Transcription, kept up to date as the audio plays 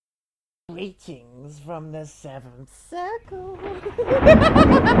Greetings from the seventh circle.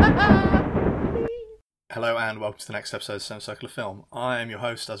 Hello and welcome to the next episode of Seventh Circle of Film. I am your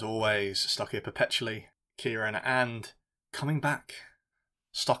host, as always, stuck here perpetually, Kieran, and coming back,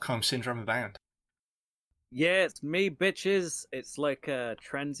 Stockholm Syndrome abound. Yeah, it's me, bitches. It's like a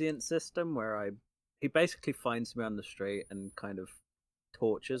transient system where he basically finds me on the street and kind of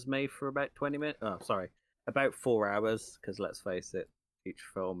tortures me for about 20 minutes. Oh, sorry, about 4 hours, because let's face it, each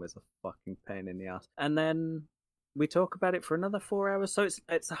film is a fucking pain in the ass. And then we talk about it for another 4 hours, so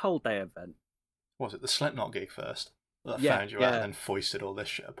it's a whole day event. Was it the Slipknot gig first that I Yeah, found you yeah. at and then foisted all this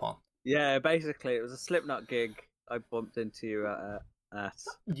shit upon? Yeah, basically, it was a Slipknot gig I bumped into you at.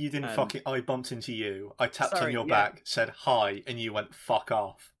 You didn't And- fucking... I bumped into you, I tapped on Sorry, your yeah. back, said hi, and you went fuck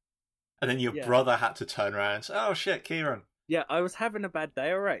off. And then your Yeah. brother had to turn around and say, oh shit, Kieran. Yeah, I was having a bad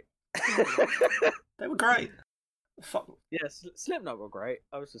day, alright. They were great. Fuck. Yeah, Slipknot were great.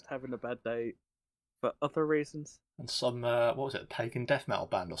 I was just having a bad day for other reasons. And some, what was it, pagan death metal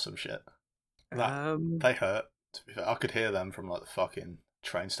band or some shit? They hurt. To be fair, I could hear them from like the fucking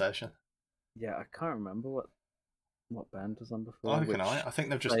train station. Yeah, I can't remember what band was on before. Neither can I. I think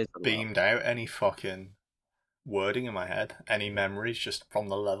they've just plays a lot. beamed out any fucking wording in my head, any memories just from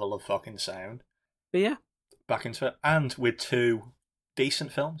the level of fucking sound But yeah, back into it. And with two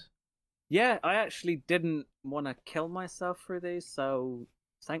decent films. yeah, I actually didn't want to kill myself through these, so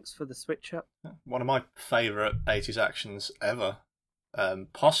thanks for the switch up. One of my favourite 80s actions ever.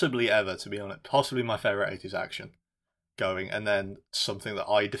 Possibly ever, to be honest. Possibly my favourite 80s action going. And then something that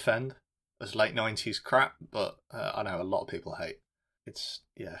I defend as late 90s crap, but I know a lot of people hate. It's,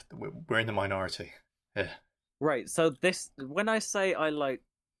 yeah, we're in the minority. Yeah. Right, so when I say I like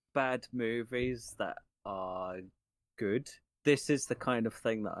bad movies that are good, this is the kind of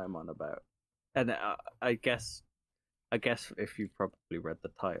thing that I'm on about. And I guess if you've probably read the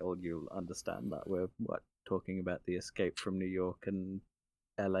title, you'll understand that we're talking about the Escape from New York and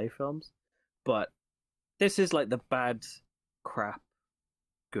L.A. films. But this is like the bad, crap,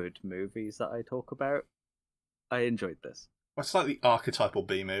 good movies that I talk about. I enjoyed this. Well, it's like the archetypal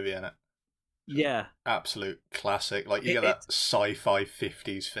B movie, isn't it? Yeah. Absolute classic. Like, you get that sci-fi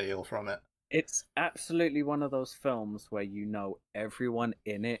 50s feel from it. It's absolutely one of those films where you know everyone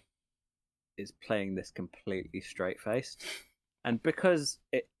in it is playing this completely straight-faced. And because,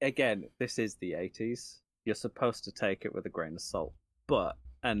 this is the 80s, you're supposed to take it with a grain of salt.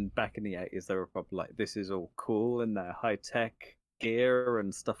 And back in the 80s, they were probably like, this is all cool and their high-tech gear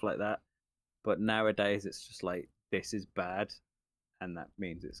and stuff like that. But nowadays, it's just like, this is bad, and that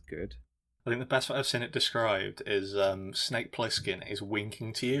means it's good. I think the best way I've seen it described is Snake Plissken is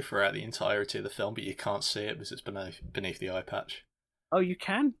winking to you throughout the entirety of the film, but you can't see it because it's beneath the eye patch. Oh, you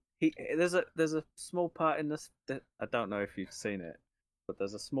can? There's a small part in this that I don't know if you've seen it, but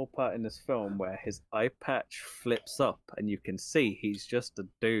there's a small part in this film where his eye patch flips up and you can see he's just a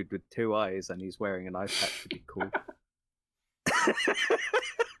dude with two eyes and he's wearing an eye patch to be cool.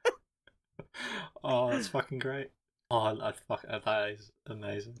 Oh, that's fucking great. Oh, that is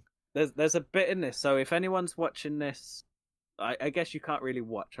amazing. There's a bit in this, so if anyone's watching this, I guess you can't really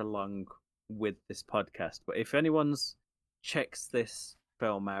watch along with this podcast, but if anyone's checks this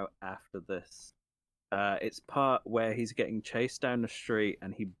film out after this, it's part where he's getting chased down the street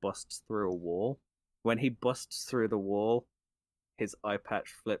and he busts through a wall. When he busts through the wall, his eye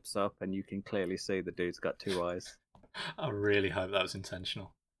patch flips up and you can clearly see the dude's got two eyes. I really hope that was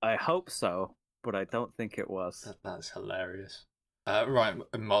intentional. I hope so, but I don't think it was. That's hilarious. Right,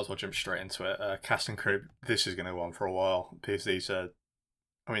 I might as well jump straight into it. Cast and crew, this is going to go on for a while because these are,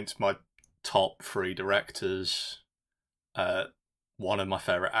 it's my top three directors. One of my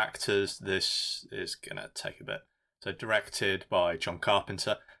favourite actors. This is going to take a bit. So, directed by John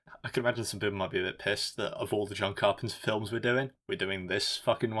Carpenter. I can imagine some people might be a bit pissed that of all the John Carpenter films we're doing this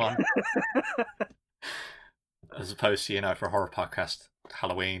fucking one. As opposed to, for a horror podcast,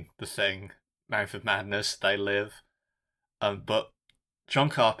 Halloween, The Thing, Mouth of Madness, They Live. But John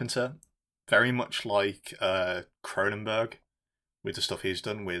Carpenter, very much like Cronenberg, with the stuff he's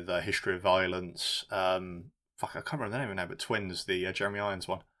done with History of Violence, I can't remember the name now, but Twins, the Jeremy Irons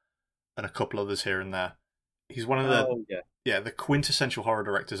one, and a couple others here and there. He's one of the quintessential horror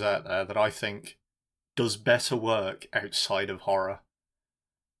directors out there that I think does better work outside of horror.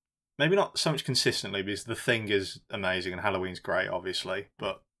 Maybe not so much consistently, because The Thing is amazing and Halloween's great, obviously,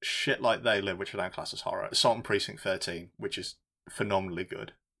 but shit like They Live, which I don't class as horror, Assault on Precinct 13, which is phenomenally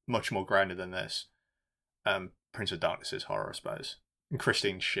good, much more grounded than this. Prince of Darkness is horror, I suppose. And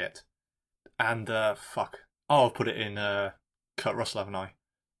Christine's shit. And, I'll put it in Kurt Russell, haven't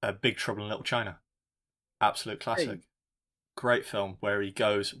I? Big Trouble in Little China. Absolute classic. Great film where he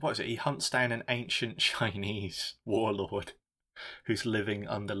goes, what is it? He hunts down an ancient Chinese warlord who's living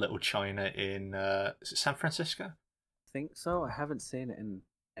under Little China in is it San Francisco? I think so. I haven't seen it in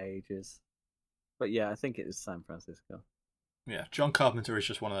ages. But yeah, I think it is San Francisco. Yeah, John Carpenter is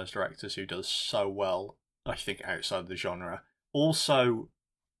just one of those directors who does so well, I think, outside the genre. Also,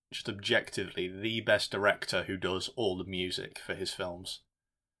 just objectively, the best director who does all the music for his films.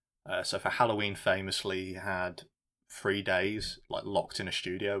 So for Halloween, famously, he had 3 days like locked in a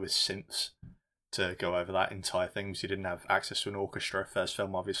studio with synths to go over that entire thing because he didn't have access to an orchestra. First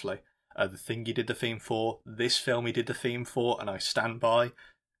film, obviously. The Thing he did the theme for, this film he did the theme for, and I stand by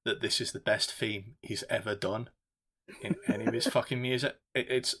that this is the best theme he's ever done in any of his fucking music.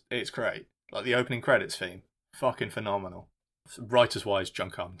 It's great. Like the opening credits theme, fucking phenomenal. Writers wise, John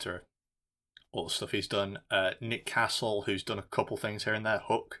Carpenter, all the stuff he's done. Nick Castle, who's done a couple things here and there.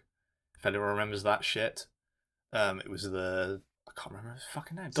 Hook, if anyone remembers that shit. It was I can't remember his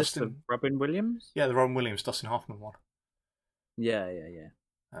fucking name. Is Dustin. This the Robin Williams? Yeah, the Robin Williams, Dustin Hoffman one. Yeah.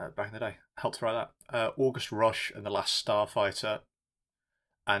 Back in the day, helped write that. August Rush and The Last Starfighter,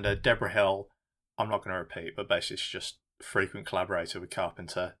 and Deborah Hill. I'm not going to repeat, but basically she's just a frequent collaborator with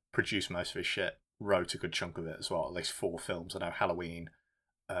Carpenter. Produced most of his shit. Wrote a good chunk of it as well. At least 4 films. I know Halloween,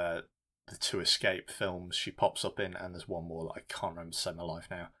 the 2 Escape films she pops up in, and there's one more that I can't remember to save my life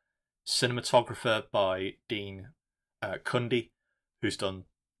now. Cinematographer by Dean Cundy, who's done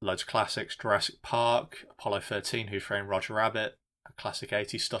loads of classics. Jurassic Park, Apollo 13, Who Framed Roger Rabbit, classic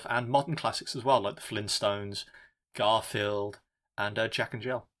 80s stuff, and modern classics as well, like The Flintstones, Garfield, and Jack and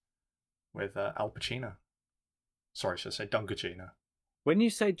Jill with Al Pacino. Sorry, should I say Don Gugino? When you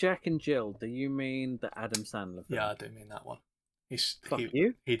say Jack and Jill, do you mean the Adam Sandler film? Yeah, I do mean that one.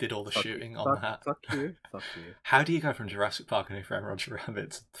 He did all the shooting on that. Fuck you. How do you go from Jurassic Park and Who Framed Roger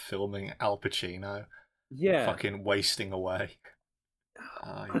Rabbit to filming Al Pacino? Yeah. Fucking wasting away.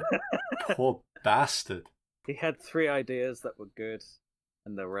 You poor bastard. He had 3 ideas that were good,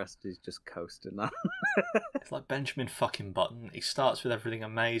 and the rest is just coasting on. It's like Benjamin fucking Button. He starts with everything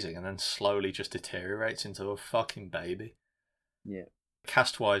amazing and then slowly just deteriorates into a fucking baby. Yeah.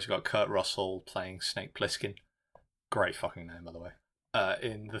 Cast-wise, you've got Kurt Russell playing Snake Plissken. Great fucking name, by the way.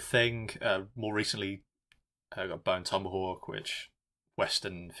 In The Thing, more recently, got Bone Tomahawk, which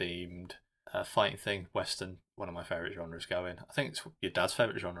Western-themed. Fighting thing, Western, one of my favourite genres going. I think it's your dad's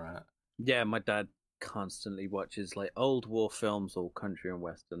favourite genre, isn't it? Yeah, my dad constantly watches like old war films, all country and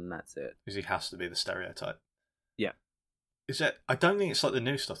Western, and that's it. Because he has to be the stereotype. Yeah. Is it? I don't think it's like the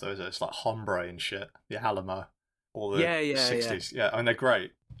new stuff, though, is it? It's like Hombre and shit. The Alamo. All the 60s. Yeah, I mean, they're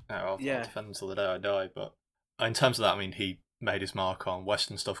great. I'll defend them until the day I die, but in terms of that, I mean, he made his mark on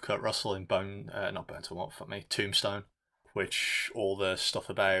Western stuff. Kurt Russell in Tombstone, which all the stuff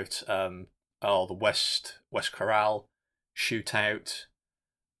about the West Corral shootout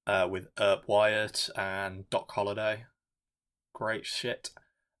with Earp Wyatt and Doc Holliday. Great shit.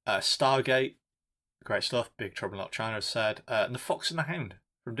 Stargate, great stuff. Big Trouble in Little China, as said. And The Fox and the Hound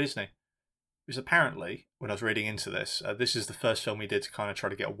from Disney. Because apparently, when I was reading into this, this is the first film he did to kind of try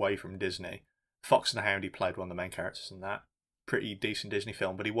to get away from Disney. Fox and the Hound, he played one of the main characters in that. Pretty decent Disney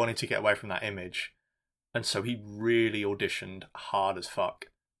film, but he wanted to get away from that image. And so he really auditioned hard as fuck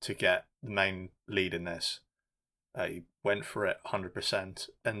to get the main lead in this. He went for it 100%.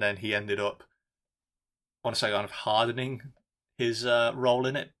 And then he ended up, I want to say, kind of hardening his role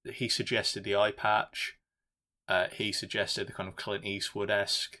in it. He suggested the eye patch. He suggested the kind of Clint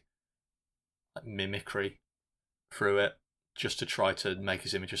Eastwood-esque mimicry through it, just to try to make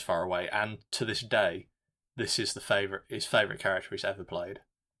his images far away. And to this day, this is his favourite character he's ever played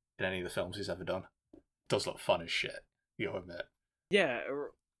in any of the films he's ever done. Does look fun as shit, you gotta admit. Yeah,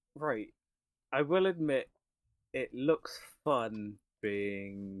 right. I will admit, it looks fun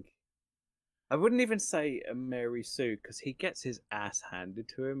being... I wouldn't even say a Mary Sue, because he gets his ass handed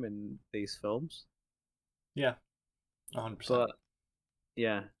to him in these films. Yeah, 100%. But,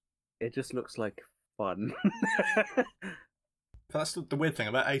 yeah, it just looks like fun. That's the weird thing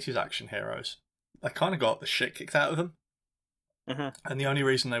about 80s action heroes. They kind of got the shit kicked out of them. Uh-huh. And the only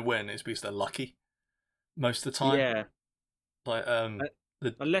reason they win is because they're lucky. Most of the time. Yeah. Like,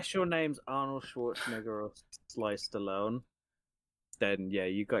 unless your name's Arnold Schwarzenegger or Sly Stallone, then yeah,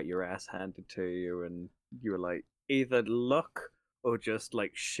 you got your ass handed to you, and you were like, either luck or just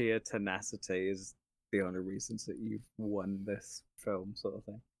like sheer tenacity is the only reasons that you've won this film, sort of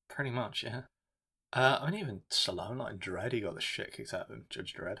thing. Pretty much, yeah. I mean, even Stallone, like Dredd, he got the shit kicked out of him.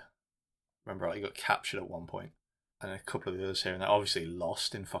 Judge Dredd. Remember, like, he got captured at one point, and a couple of the others here and there. Obviously,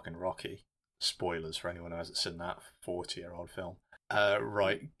 lost in fucking Rocky. Spoilers for anyone who hasn't seen that 40-year-old film.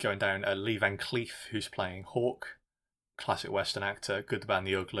 Right, going down, Lee Van Cleef, who's playing Hawk. classic Western actor, Good, the Bad, and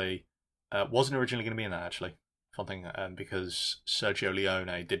the Ugly. Wasn't originally going to be in that, actually. Fun thing, because Sergio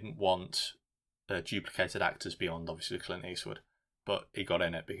Leone didn't want duplicated actors beyond, obviously, Clint Eastwood. But he got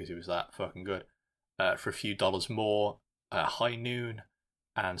in it because he was that fucking good. For a few dollars more, High Noon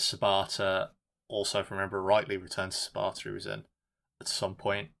and Sabata, also, if I remember rightly, Return to Sabata, he was in at some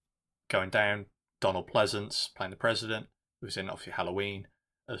point. Going Down, Donald Pleasance playing the president, who was in, obviously, Halloween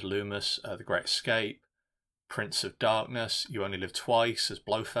as Loomis, The Great Escape, Prince of Darkness, You Only Live Twice as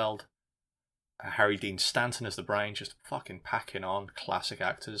Blofeld, Harry Dean Stanton as the Brain, just fucking packing on classic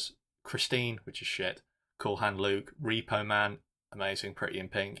actors. Christine, which is shit, Cool Hand Luke, Repo Man, amazing, Pretty in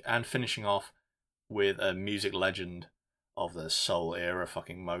Pink, and finishing off with a music legend of the soul era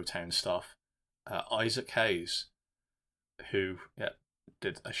fucking Motown stuff, Isaac Hayes, who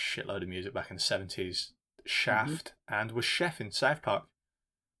did a shitload of music back in the 70s, Shaft, and was Chef in South Park.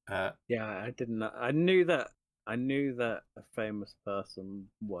 Yeah, I didn't know. I knew that a famous person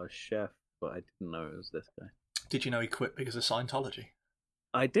was Chef, but I didn't know it was this guy. Did you know he quit because of Scientology?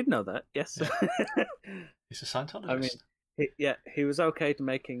 I did know that, yes. Yeah. He's a Scientologist. I mean, he was okay to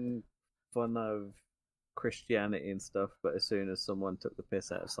making fun of Christianity and stuff, but as soon as someone took the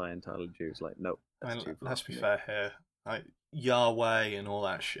piss out of Scientology, he was like, nope. Let's be fair here. Like, Yahweh and all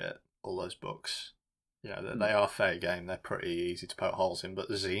that shit, all those books, they are fair game. They're pretty easy to poke holes in. But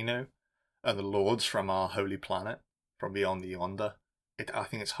the Xenu and the Lords from our holy planet, from beyond the yonder, I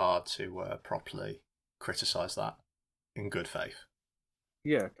think it's hard to properly criticise that in good faith.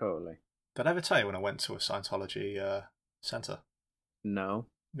 Yeah, totally. Did I ever tell you when I went to a Scientology centre? No.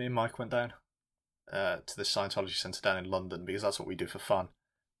 Me and Mike went down to this Scientology centre down in London, because that's what we do for fun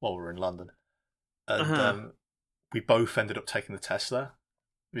while we're in London. And we both ended up taking the test there.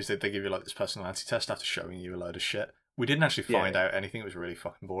 Because they give you like this personality test after showing you a load of shit. We didn't actually find out anything. It was really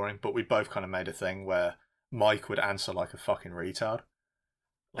fucking boring. But we both kind of made a thing where Mike would answer like a fucking retard.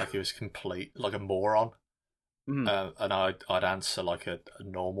 Like he was complete, like a moron. And I'd answer like a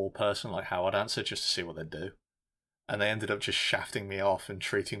normal person, like how I'd answer, just to see what they'd do. And they ended up just shafting me off and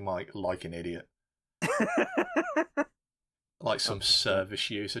treating Mike like an idiot. Like some service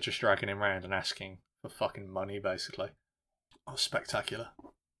user, just dragging him around and asking for fucking money, basically. Oh, spectacular.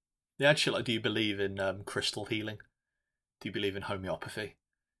 They had shit like, do you believe in crystal healing? Do you believe in homeopathy?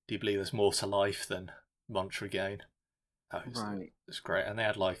 Do you believe there's more to life than mantra gain? Right. It's great. And they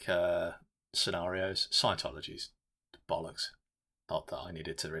had like scenarios. Scientology's bollocks. Not that I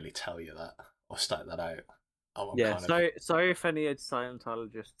needed to really tell you that or state that out. Sorry if any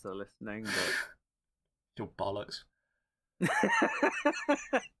Scientologists are listening, but your bollocks.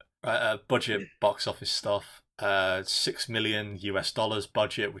 Right, budget, box office stuff. $6 million US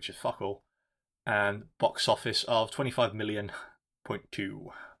budget, which is fuck all, and box office of $25.2 million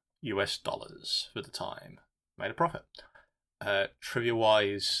US for the time. Made a profit. Trivia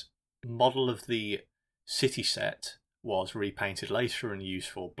wise, model of the city set was repainted later and used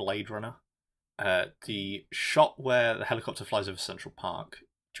for Blade Runner. The shot where the helicopter flies over Central Park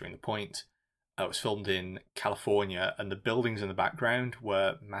during the point was filmed in California, and the buildings in the background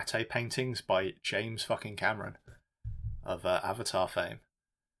were matte paintings by James fucking Cameron of Avatar fame.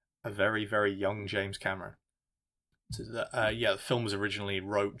 A very, very young James Cameron. So the film was originally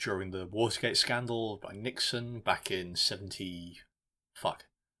wrote during the Watergate scandal by Nixon back in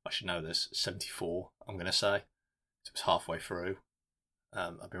 74, I'm going to say. It was halfway through.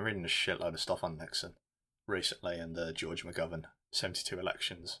 I've been reading a shitload of stuff on Nixon recently and the George McGovern 72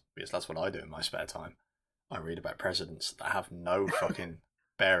 elections, because that's what I do in my spare time. I read about presidents that have no fucking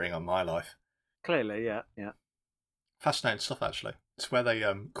bearing on my life. Clearly, yeah. Fascinating stuff, actually. It's where they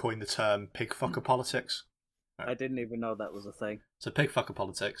coined the term pig-fucker politics. I didn't even know that was a thing. So pig-fucker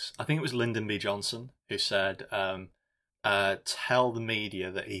politics. I think it was Lyndon B. Johnson who said, tell the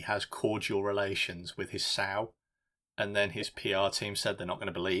media that he has cordial relations with his sow. And then his PR team said they're not going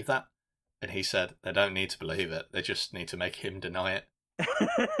to believe that. And he said they don't need to believe it. They just need to make him deny it.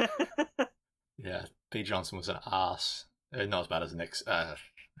 Yeah, B. Johnson was an arse. Not as bad as Nick's.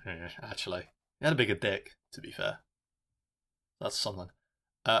 Actually, he had a bigger dick, to be fair. That's something.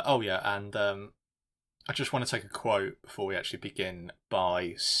 And I just want to take a quote before we actually begin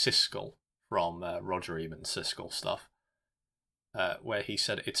by Siskel from Roger Ebert's Siskel stuff, where he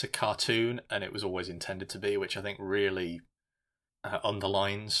said it's a cartoon and it was always intended to be, which I think really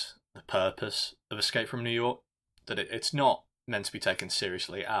underlines the purpose of Escape from New York, that it's not meant to be taken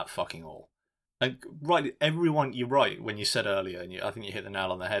seriously at fucking all. Like, right, everyone, you're right when you said earlier, and I think you hit the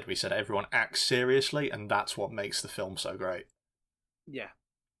nail on the head, we said everyone acts seriously, and that's what makes the film so great. Yeah.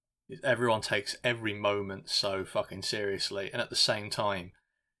 Everyone takes every moment so fucking seriously, and at the same time,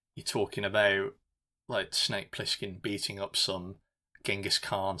 you're talking about like Snake Plissken beating up some Genghis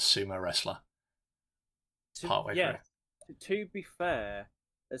Khan sumo wrestler partway Yeah, through. to be fair,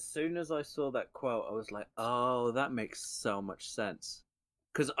 as soon as I saw that quote, I was like, oh, that makes so much sense.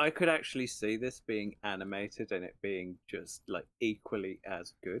 Because I could actually see this being animated and it being just like equally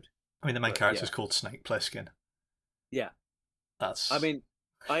as good. I mean, the main But, character yeah. is called Snake Plissken. Yeah. That's. I mean,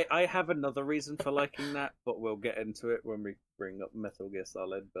 I have another reason for liking that, but we'll get into it when we bring up Metal Gear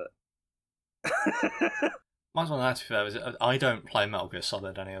Solid. But Might as well add, to be fair, is I don't play Metal Gear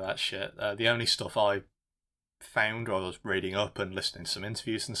Solid, any of that shit. The only stuff I found, or I was reading up and listening to some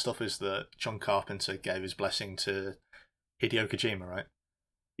interviews and stuff, is that John Carpenter gave his blessing to Hideo Kojima, right?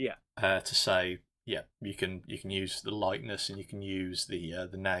 yeah, To say, yeah, you can use the likeness and you can use the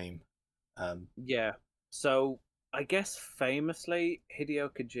name. yeah. So I guess famously, Hideo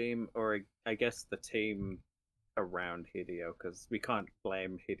Kojima, or I guess the team around Hideo, because we can't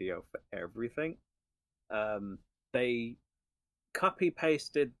blame Hideo for everything. They copy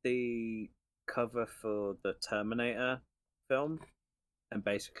pasted the cover for the Terminator film and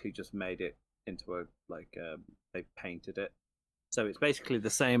basically just made it into a they painted it. So it's basically the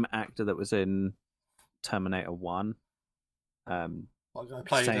same actor that was in Terminator 1. I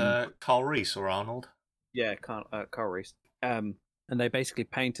played Carl Reese or Arnold. Yeah, Carl Reese. And they basically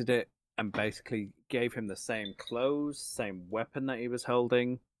painted it and basically gave him the same clothes, same weapon that he was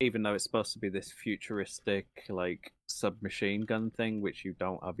holding, even though it's supposed to be this futuristic, like, submachine gun thing, which you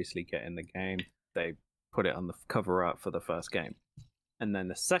don't obviously get in the game. They put it on the cover art for the first game. And then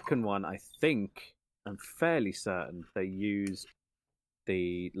the second one, I'm fairly certain they used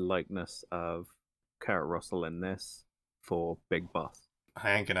the likeness of Kurt Russell in this for Big Boss.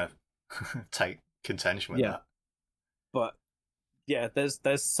 I ain't gonna take contention with that. But yeah, there's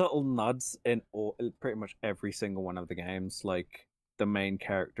subtle nods in pretty much every single one of the games. Like, the main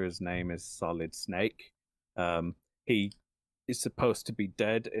character's name is Solid Snake. He is supposed to be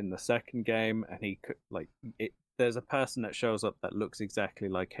dead in the second game, and he could there's a person that shows up that looks exactly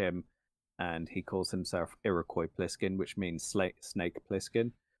like him, and he calls himself Iroquois Pliskin, which means Snake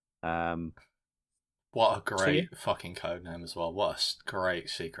Plissken. What a great fucking code name as well. What a great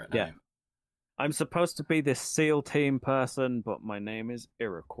secret name. Yeah. I'm supposed to be this SEAL team person, but my name is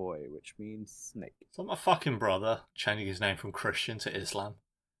Iroquois, which means snake. It's like my fucking brother changing his name from Christian to Islam.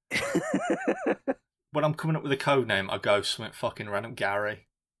 When I'm coming up with a code name, I go something fucking random. Gary.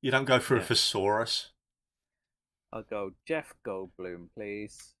 You don't go for a thesaurus. I'll go Jeff Goldblum,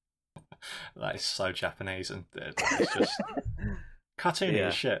 please. That is so Japanese, and it's just cartoony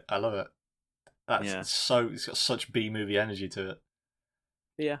as shit. I love it. It's got such B-movie energy to it.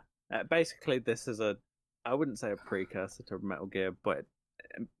 Yeah. Basically, this is I wouldn't say a precursor to Metal Gear, but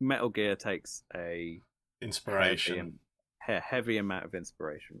Metal Gear takes a heavy amount of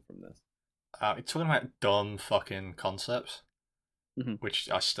inspiration from this. You're talking about dumb fucking concepts, which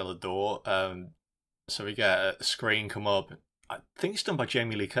I still adore. So we get a screen come up. I think it's done by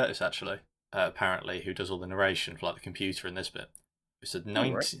Jamie Lee Curtis, actually, apparently, who does all the narration for like the computer in this bit. It's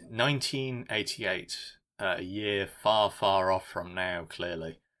 1988, a year far, far off from now,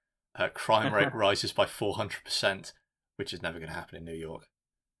 clearly. Crime rate rises by 400%, which is never going to happen in New York.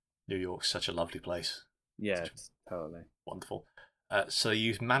 New York's such a lovely place. Yeah, it's totally wonderful. So they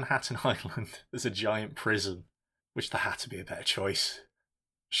use Manhattan Island as a giant prison, which there had to be a better choice,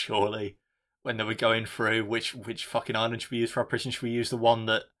 surely. When they were going through which fucking island should we use for our prison, should we use the one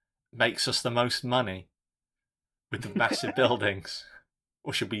that makes us the most money with the massive buildings,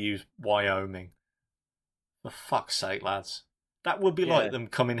 or should we use Wyoming? For fuck's sake, lads. That would be like them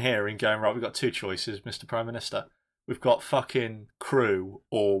coming here and going, right, we've got two choices, Mr. Prime Minister. We've got fucking Crewe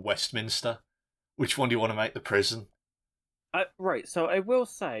or Westminster. Which one do you want to make the prison? Right, so I will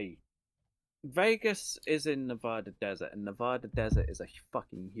say, Vegas is in Nevada Desert, and Nevada Desert is a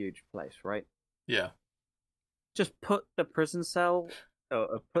fucking huge place, right? Yeah. Just put the prison cell,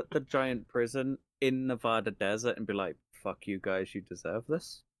 or put the giant prison in Nevada Desert and be like, fuck you guys, you deserve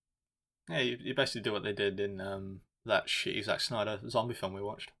this. Yeah, you basically do what they did in that shitty Zack Snyder zombie film we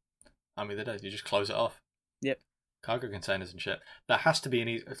watched. I mean, they did. You just close it off. Yep. Cargo containers and shit. There has to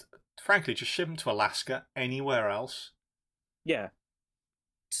be frankly, just ship them to Alaska, anywhere else. Yeah.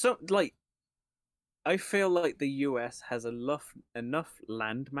 So, like, I feel like the US has enough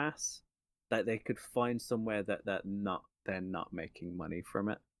land mass that they could find somewhere that they're not making money from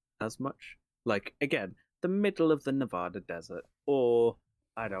it as much. Like, again, the middle of the Nevada desert, or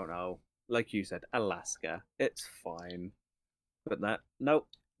I don't know, like you said, Alaska. It's fine. But nope,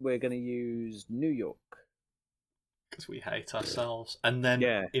 we're gonna use New York. Because we hate ourselves. And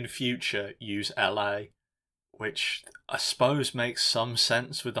then in future use LA, which I suppose makes some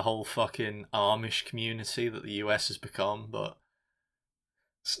sense with the whole fucking Amish community that the US has become, but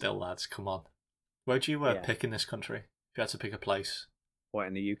still, lads, come on. Where'd you pick in this country? If you had to pick a place. What,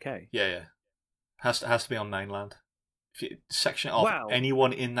 in the UK? Yeah. Has to be on mainland. If you section it off,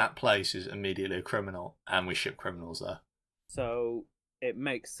 anyone in that place is immediately a criminal, and we ship criminals there. So it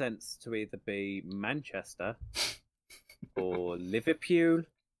makes sense to either be Manchester or Liverpool.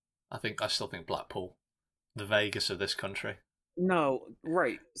 I still think Blackpool, the Vegas of this country. No,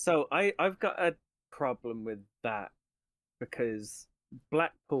 right. So I've got a problem with that because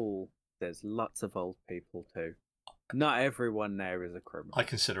Blackpool, there's lots of old people too. Not everyone there is a criminal. I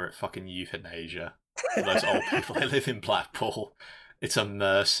consider it fucking euthanasia for those old people. They live in Blackpool. It's a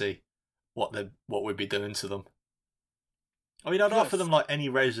mercy what we'd be doing to them. I mean, I'd offer them like any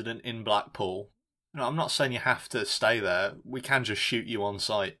resident in Blackpool. No, I'm not saying you have to stay there. We can just shoot you on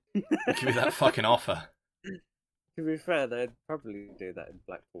sight. Give me that fucking offer. To be fair, they'd probably do that in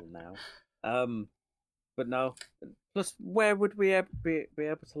Blackpool now. But no. Plus, where would we be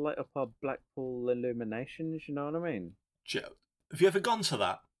able to light up our Blackpool illuminations? You know what I mean? Joe, have you ever gone to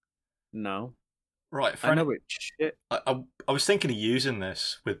that? No. Right, I know it's shit. I was thinking of using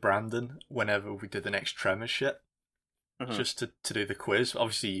this with Brandon whenever we did the next Tremors shit. Just to do the quiz.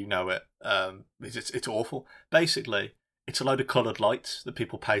 Obviously, you know it. It's awful. Basically, it's a load of coloured lights that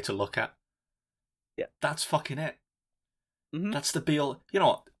people pay to look at. Yeah. That's fucking it. Mm-hmm. That's the be-all. You know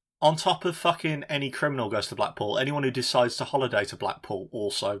what? On top of fucking any criminal goes to Blackpool, anyone who decides to holiday to Blackpool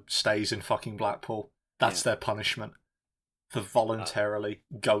also stays in fucking Blackpool. That's their punishment for voluntarily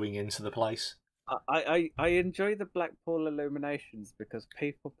going into the place. I enjoy the Blackpool illuminations because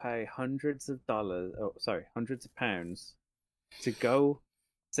people pay hundreds of pounds to go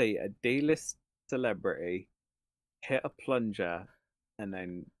see a D-list celebrity hit a plunger and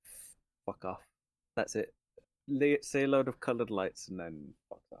then fuck off. That's it. See a load of coloured lights and then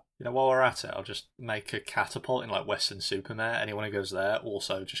fuck off. You know, while we're at it, I'll just make a catapult in like Western Supermare. Anyone who goes there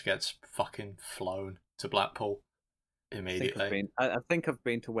also just gets fucking flown to Blackpool immediately. I think I've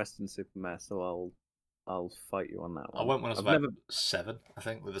been to Western Supermare, so I'll fight you on that one. I went when I was about 7, I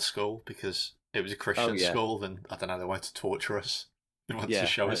think, with the school because it was a Christian school. And I don't know, they wanted to torture us. They wanted to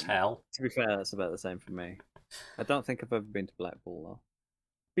show us hell. To be fair, that's about the same for me. I don't think I've ever been to Blackpool though.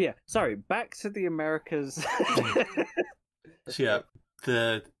 But yeah, sorry. Back to the Americas. So yeah,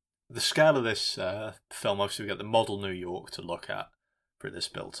 the scale of this film. Obviously, we got the model New York to look at for this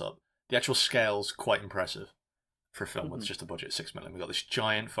built up. The actual scale's quite impressive for a film with just a budget of $6 million. We got this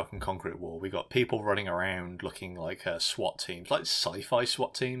giant fucking concrete wall. We got people running around looking like SWAT teams, like sci-fi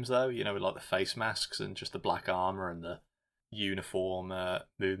SWAT teams, though. You know, with like the face masks and just the black armor and the uniform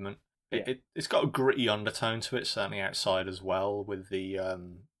movement. Yeah. It's got a gritty undertone to it, certainly outside as well, with the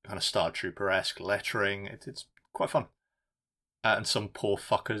kind of Star Trooper-esque lettering. It's quite fun. And some poor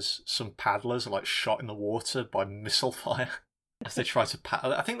fuckers, some paddlers are like shot in the water by missile fire as they try to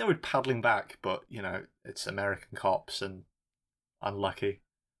paddle. I think they were paddling back, but, you know, it's American cops and unlucky,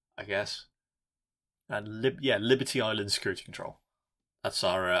 I guess. And Liberty Island Security Control. That's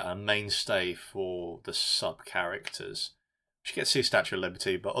our mainstay for the sub-characters. You get to see a Statue of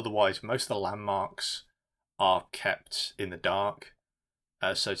Liberty, but otherwise most of the landmarks are kept in the dark,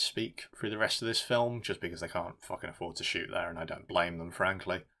 so to speak, through the rest of this film, just because they can't fucking afford to shoot there, and I don't blame them,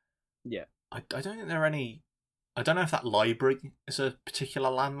 frankly. Yeah. I don't think there are any... I don't know if that library is a particular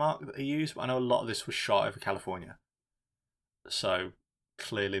landmark that they use, but I know a lot of this was shot over California. So,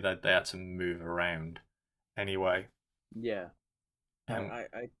 clearly they had to move around anyway. Yeah. I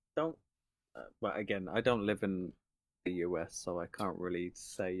don't... well, again, I don't live in the US, so I can't really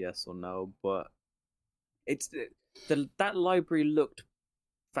say yes or no, but that library looked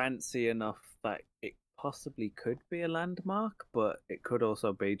fancy enough that it possibly could be a landmark, but it could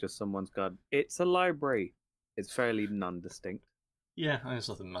also be just someone's gone, it's a library. It's fairly non-distinct. Yeah, there's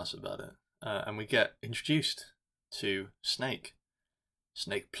nothing massive about it. And we get introduced to Snake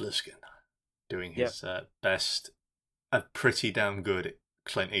Plissken, doing his best, a pretty damn good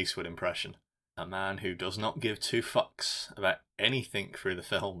Clint Eastwood impression. A man who does not give two fucks about anything through the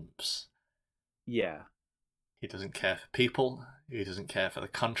films. Yeah. He doesn't care for people. He doesn't care for the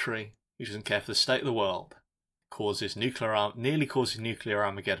country. He doesn't care for the state of the world. Nearly causes nuclear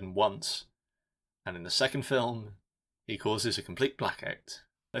Armageddon once. And in the second film, he causes a complete blackout.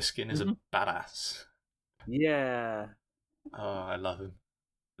 Plissken is a badass. Yeah. Oh, I love him.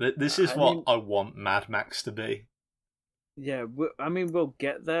 This is what I want Mad Max to be. Yeah, I mean, we'll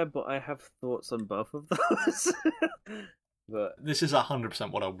get there, but I have thoughts on both of those. But this is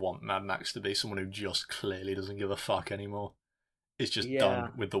 100% what I want Mad Max to be. Someone who just clearly doesn't give a fuck anymore. Is just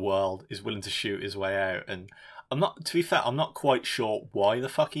done with the world, is willing to shoot his way out. And I'm not. To be fair, I'm not quite sure why the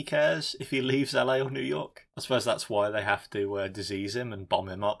fuck he cares if he leaves LA or New York. I suppose that's why they have to disease him and bomb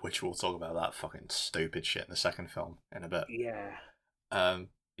him up, which we'll talk about that fucking stupid shit in the second film in a bit. Yeah.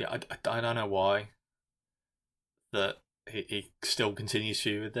 Yeah, I don't know why that he still continues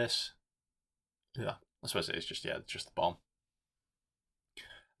to with this. Yeah, I suppose it is just the bomb.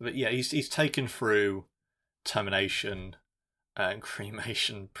 But yeah, he's taken through termination and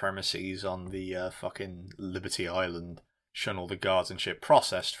cremation premises on the fucking Liberty Island, shown all the guards and shit,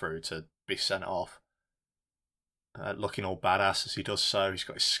 processed through to be sent off. Looking all badass as he does so. He's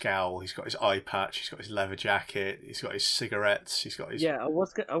got his scowl, he's got his eye patch, he's got his leather jacket, he's got his cigarettes, he's got his... Yeah, I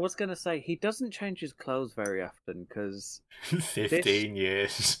was going to say, he doesn't change his clothes very often, because... 15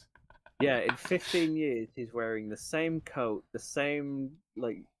 years. Yeah, in 15 years, he's wearing the same coat, the same,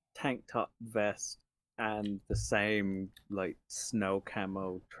 like, tank top vest, and the same, like, snow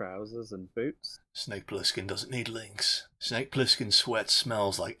camo trousers and boots. Snake Plissken doesn't need links. Snake Plissken's sweat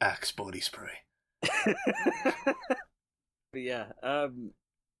smells like Axe body spray. But yeah,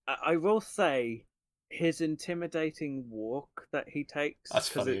 I will say his intimidating walk that he takes. That's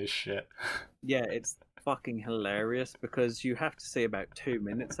funny as shit. Yeah, it's fucking hilarious because you have to see about 2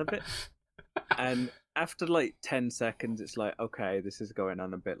 minutes of it, and after like 10 seconds, it's like, okay, this is going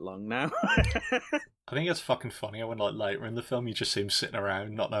on a bit long now. I think it's fucking funnier when, like, later in the film, you just see him sitting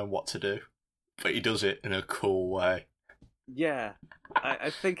around not knowing what to do, but he does it in a cool way. Yeah,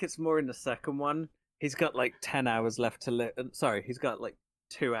 I think it's more in the second one. He's got like 10 hours left to live. Sorry, he's got like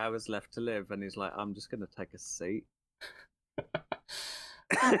 2 hours left to live, and he's like, I'm just going to take a seat.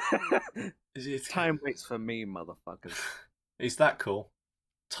 Time waits for me, motherfuckers. Is that cool?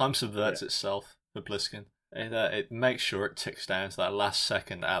 Time subverts itself for Pliskin. It makes sure it ticks down to that last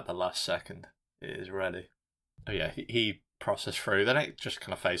second. At the last second, it is ready. Oh yeah, he processed through. Then it just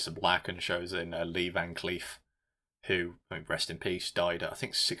kind of fades to black and shows in Lee Van Cleef, who, I mean, rest in peace, died at I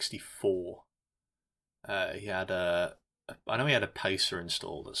think 64. He had I know he had a pacer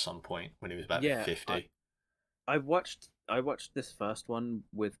installed at some point when he was about 50. I watched this first one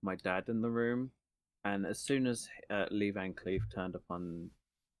with my dad in the room, and as soon as Lee Van Cleef turned up on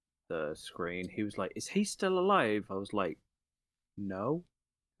the screen, he was like, "Is he still alive?" I was like, "No."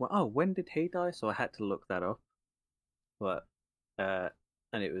 Well, when did he die? So I had to look that up. But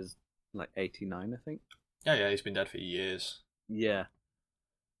and it was like 89, I think. Yeah, he's been dead for years. Yeah.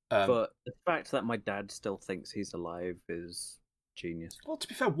 But the fact that my dad still thinks he's alive is genius. Well, to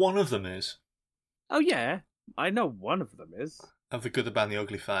be fair, one of them is. Oh yeah, I know one of them is. Of the Good, the Bad, and the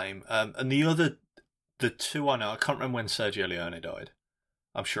Ugly fame. And the two I know, I can't remember when Sergio Leone died.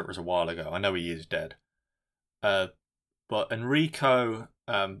 I'm sure it was a while ago. I know he is dead. But Enrico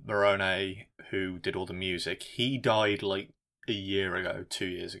Morone, who did all the music, he died like a year ago, 2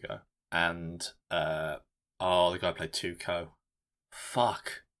 years ago. And, the guy who played Tuco.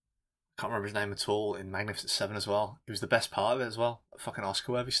 Fuck. Can't remember his name at all. In Magnificent Seven as well. He was the best part of it as well. Fucking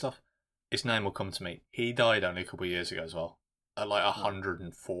Oscar-worthy stuff. His name will come to me. He died only a couple of years ago as well. At like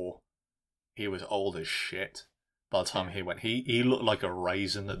 104. He was old as shit. By the time he went, he looked like a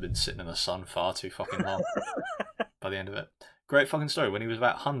raisin that had been sitting in the sun far too fucking long. By the end of it. Great fucking story. When he was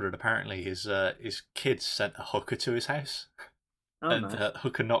about 100, apparently his kids sent a hooker to his house. And nice.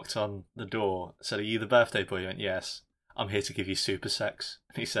 Hooker knocked on the door, said, "Are you the birthday boy?" He went, "Yes. I'm here to give you super sex."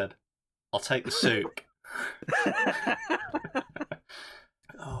 And he said, "I'll take the soup."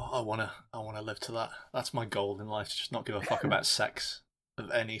 Oh, I wanna live to that. That's my goal in life, to just not give a fuck about sex of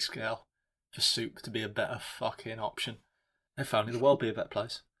any scale. For soup to be a better fucking option. If only the world be a better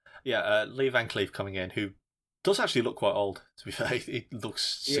place. Yeah, Lee Van Cleef coming in, who does actually look quite old, to be fair. He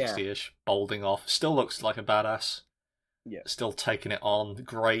looks 60-ish, balding off. Still looks like a badass. Yeah. Still taking it on.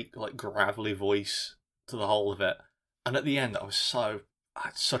 Great, like, gravelly voice to the whole of it. And at the end, it's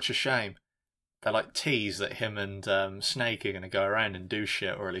such a shame. They like tease that him and Snake are going to go around and do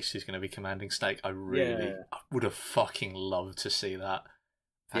shit, or at least he's going to be commanding Snake. I would have fucking loved to see that.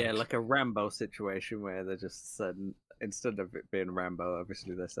 Yeah, like a Rambo situation where they just said, instead of it being Rambo,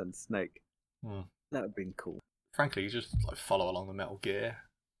 obviously they send Snake. That would have been cool. Frankly, you just like follow along the Metal Gear,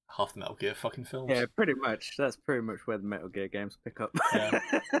 half the Metal Gear fucking films. Yeah, pretty much. That's pretty much where the Metal Gear games pick up.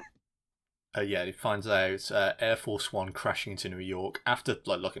 Yeah. He finds out Air Force One crashing into New York. After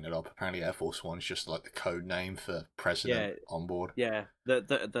like looking it up, apparently Air Force One is just like the code name for president on board. Yeah,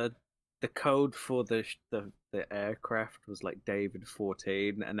 the code for the aircraft was like David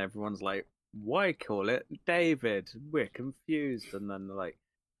 14, and everyone's like, "Why call it David? We're confused." And then like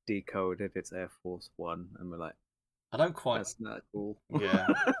decoded, it's Air Force One, and we're like, I don't quite. That's not cool. Yeah,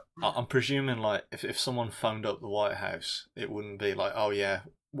 I'm presuming like if someone phoned up the White House, it wouldn't be like, "Oh yeah,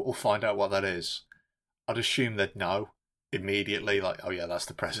 we'll find out what that is." I'd assume they'd know immediately, like, oh yeah, that's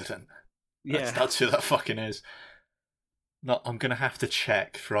the president. Yeah. That's who that fucking is. Not, I'm gonna have to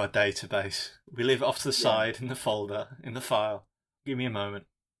check for our database. We leave it off to the side in the folder, in the file. Give me a moment.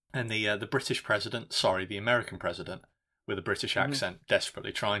 And the British president, sorry, the American president, with a British accent,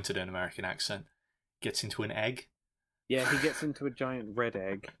 desperately trying to do an American accent, gets into an egg. Yeah, he gets into a giant red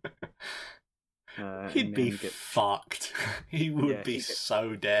egg. He'd be fucked. He would be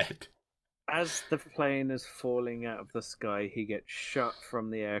so dead. As the plane is falling out of the sky, he gets shot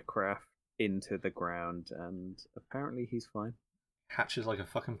from the aircraft into the ground, and apparently he's fine. Hatches like a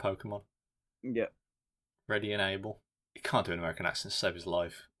fucking Pokemon. Yeah. Ready and able. He can't do an American accent to save his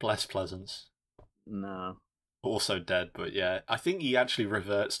life. Bless Pleasance. No. Also dead, but yeah. I think he actually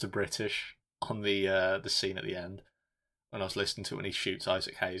reverts to British on the scene at the end. When I was listening to it when he shoots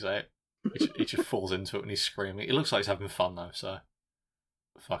Isaac Hayes out. He just falls into it when he's screaming. It looks like he's having fun though, so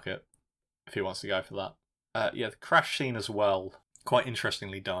fuck it. If he wants to go for that. Yeah, the crash scene as well. Quite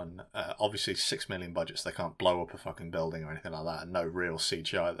interestingly done. Obviously, 6 million budgets, they can't blow up a fucking building or anything like that, and no real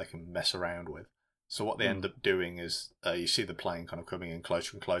CGI they can mess around with. So what they end up doing is you see the plane kind of coming in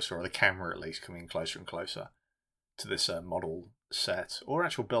closer and closer, or the camera at least coming in closer and closer to this model set, or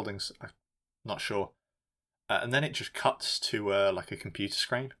actual buildings, I'm not sure. And then it just cuts to like a computer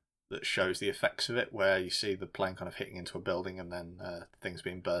screen that shows the effects of it, where you see the plane kind of hitting into a building and then things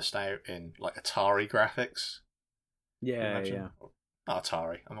being burst out in like Atari graphics. Yeah, yeah. Not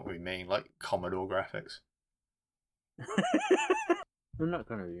Atari, I'm not going to be mean, like Commodore graphics. I'm not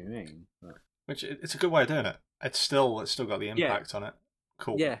going to be mean. But... Which, it's a good way of doing it. It's still got the impact on it.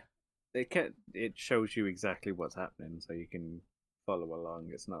 Cool. Yeah, it shows you exactly what's happening, so you can follow along.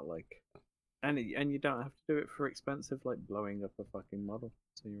 It's not like... And you don't have to do it for expensive, like blowing up a fucking model,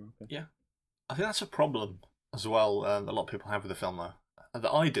 so you're okay. Yeah. I think that's a problem as well, a lot of people have with the film, though.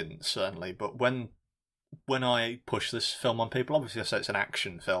 That I didn't, certainly, but when I push this film on people, obviously I say it's an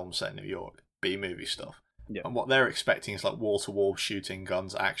action film set in New York, B-movie stuff. Yeah. And what they're expecting is like wall-to-wall shooting,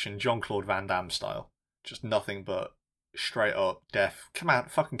 guns, action, Jean-Claude Van Damme style. Just nothing but straight up death,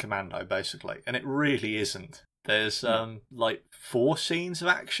 fucking commando, basically. And it really isn't. There's like 4 scenes of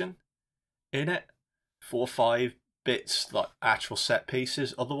action in it. 4 or 5 bits, like actual set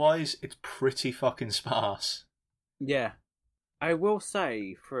pieces. Otherwise, it's pretty fucking sparse. Yeah. I will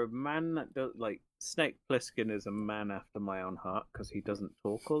say, for a man that does, like, Snake Plissken is a man after my own heart, because he doesn't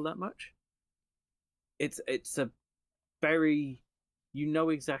talk all that much. It's a very... You know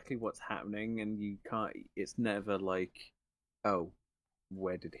exactly what's happening, and you can't... It's never like, oh,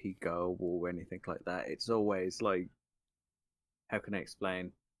 where did he go, or anything like that. It's always like... How can I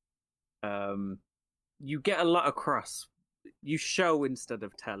explain? You get a lot across. You show instead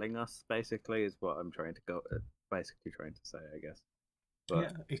of telling us, basically, is what I'm trying to say, I guess.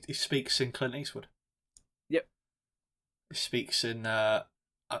 But... Yeah, he speaks in Clint Eastwood. Yep. He speaks in, I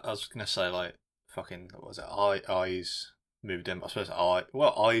was going to say, like, fucking, what was it, eyes moved in, I suppose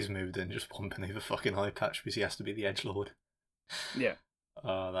eyes moved in just one beneath a fucking eye patch because he has to be the edgelord. Yeah.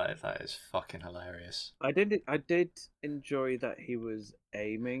 Oh, that is fucking hilarious. I did enjoy that he was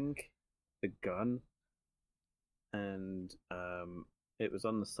aiming the gun, and it was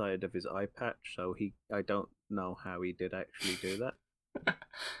on the side of his eye patch, so I don't know how he did actually do that.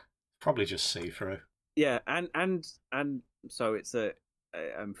 Probably just see through. Yeah, and so it's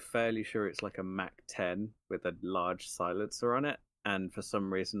I'm fairly sure it's like a Mac 10 with a large silencer on it, and for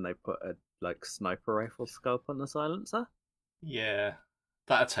some reason they put a like sniper rifle scope on the silencer. Yeah,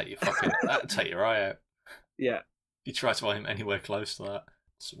 that'd take your eye out. Yeah, if you try to aim anywhere close to that,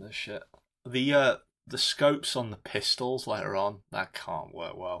 some of this shit. The scopes on the pistols later on, that can't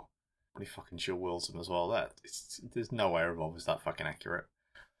work well. When he fucking dual wields them as well, there's no way Revolver's is that fucking accurate.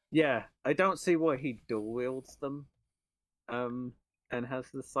 Yeah, I don't see why he dual wields them, and has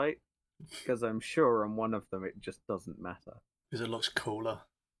the sight, because I'm sure on one of them it just doesn't matter. Because it looks cooler.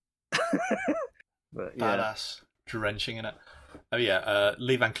 But yeah. Badass, drenching in it. Oh yeah,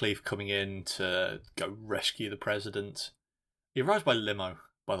 Lee Van Cleef coming in to go rescue the president. He arrives by limo,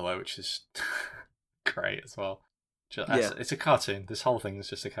 by the way, which is great as well. It's a cartoon. This whole thing is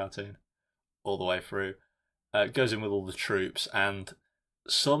just a cartoon all the way through. Goes in with all the troops, and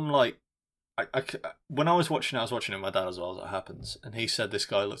some like when I was watching it with my dad as well, as it happens, and he said this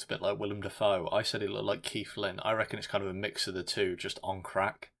guy looked a bit like Willem Dafoe. I said he looked like Keith Lynn. I reckon it's kind of a mix of the two, just on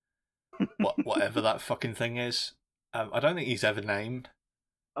crack. Whatever that fucking thing is. I don't think he's ever named.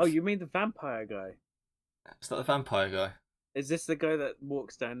 Oh, you mean the vampire guy? Is that the vampire guy? Is this the guy that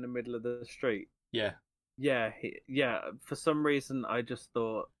walks down the middle of the street? Yeah. Yeah, for some reason I just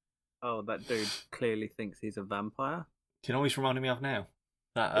thought, oh, that dude clearly thinks he's a vampire. Do you know what he's reminding me of now?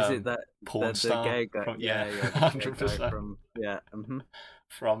 That Is it that porn the star? gay guy? From, Yeah, the gay 100%. guy from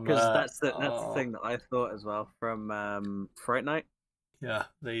From because that's the thing that I thought as well from Fright Night. Yeah,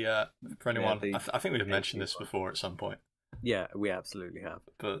 for anyone, I think we've mentioned this one. before at some point. Yeah, we absolutely have.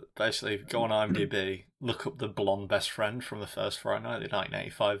 But basically, go on IMDb, look up the blonde best friend from the first Fright Night, the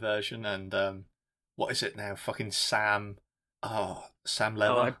 1985 version, and what is it now? Fucking Sam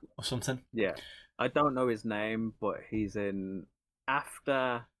Leather or something. Yeah, I don't know his name, but he's in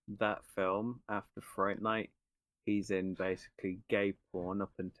after that film, after Fright Night. He's in basically gay porn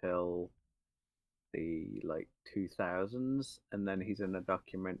up until the 2000s, and then he's in a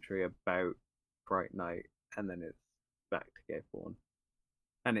documentary about Fright Night, and then it's back to gay porn,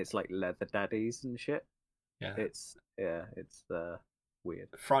 and it's like leather daddies and shit. Yeah, it's weird.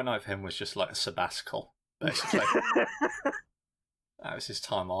 Fright Night for him was just like a sabbatical, basically. That was his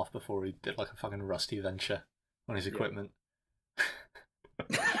time off before he did like a fucking rusty venture on his equipment.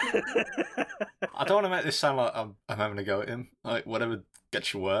 I don't want to make this sound like I'm having a go at him. Like, whatever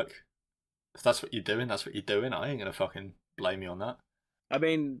gets you work. If that's what you're doing, that's what you're doing. I ain't gonna fucking blame you on that. I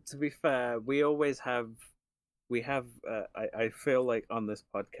mean, to be fair, we always have. I feel like on this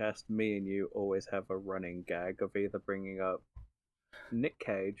podcast, me and you always have a running gag of either bringing up Nick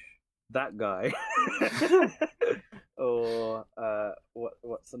Cage, that guy, or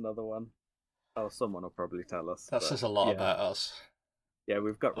what's another one? Oh, someone will probably tell us. That says a lot about us. Yeah,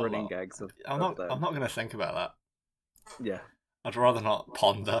 we've got running gags of. I'm not going to think about that. Yeah. I'd rather not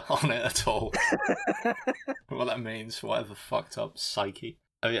ponder on it at all. What that means, whatever fucked up psyche.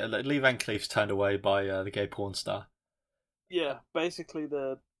 Oh yeah, Lee Van Cleef's turned away by the gay porn star. Yeah, basically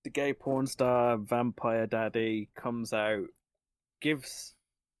the gay porn star vampire daddy comes out, gives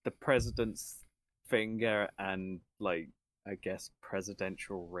the president's finger and I guess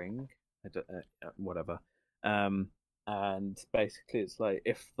presidential ring, whatever. And basically it's like,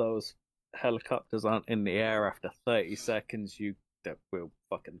 if those helicopters aren't in the air after 30 seconds, we'll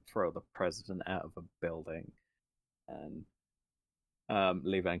fucking throw the president out of a building. And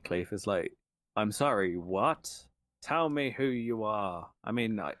Lee Van Cleef is like, I'm sorry, what? Tell me who you are. I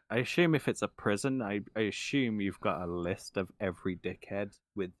mean, I assume if it's a prison, I assume you've got a list of every dickhead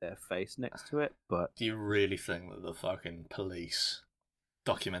with their face next to it, but... Do you really think that the fucking police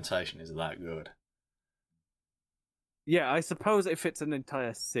documentation is that good? Yeah, I suppose if it's an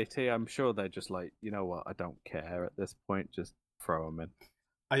entire city, I'm sure they're just like, you know what, I don't care at this point, just throw them in.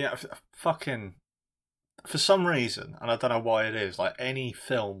 Oh yeah, fucking... For some reason, and I don't know why it is, like any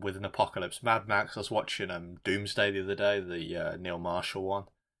film with an apocalypse, Mad Max, I was watching Doomsday the other day, the Neil Marshall one,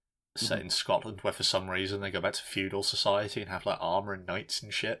 set in Scotland, where for some reason they go back to feudal society and have like armour and knights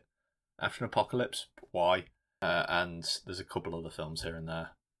and shit after an apocalypse. Why? And there's a couple other films here and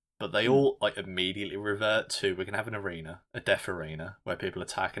there. But they all like immediately revert to, we're going to have an arena, a death arena, where people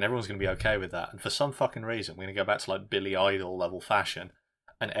attack, and everyone's going to be okay with that. And for some fucking reason, we're going to go back to like Billy Idol level fashion,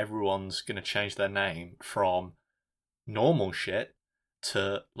 and everyone's going to change their name from normal shit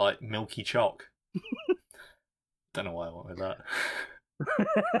to, like, Milky Choc. Don't know why I went with that.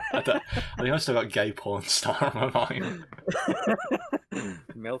 I think I've still got gay porn star on my mind.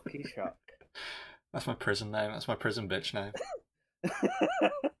 Milky Choc. That's my prison name. That's my prison bitch name.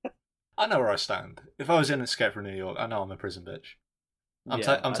 I know where I stand. If I was in Escape from New York, I know I'm a prison bitch.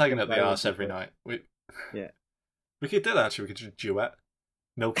 I'm taking up the arse every night. We could do that, actually. We could do a duet.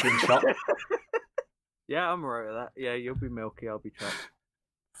 Milky and Choc. Yeah, I'm alright with that. Yeah, you'll be Milky, I'll be Choc.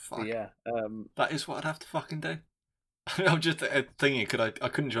 Fuck. Yeah. That is what I'd have to fucking do. I'm just thinking, I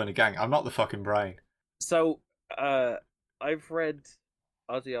couldn't join a gang. I'm not the fucking brain. So, I've read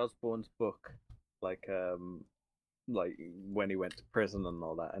Ozzy Osbourne's book, like when he went to prison and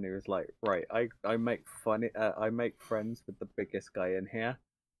all that, and he was like, right, I make friends with the biggest guy in here.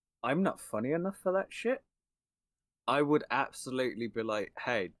 I'm not funny enough for that shit. I would absolutely be like,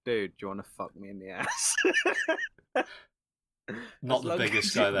 hey, dude, do you want to fuck me in the ass? Not the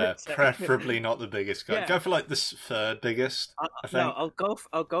biggest guy there. Preferably not the biggest guy. Yeah. Go for like the third biggest. I think. No,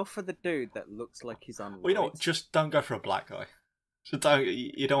 I'll go for the dude that looks like he's on. Well, you know what? Just don't go for a black guy. So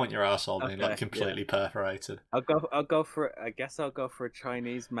you don't want your asshole being like completely perforated. I guess I'll go for a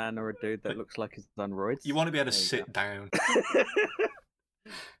Chinese man or a dude that looks like he's on roids. You want to be able to sit down.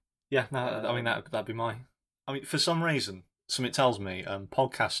 Yeah, no, I mean that'd be my. I mean, for some reason, something tells me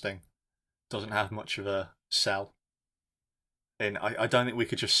podcasting doesn't have much of a sell. And I don't think we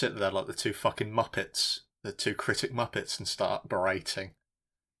could just sit there like the two fucking Muppets, the two critic Muppets, and start berating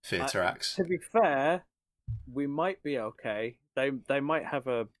theatre acts. To be fair, we might be okay. They might have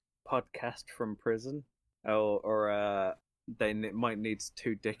a podcast from prison, or they might need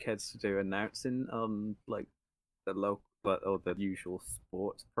two dickheads to do announcing on like the or the usual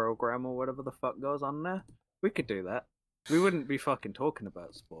sports program or whatever the fuck goes on there. We could do that. We wouldn't be fucking talking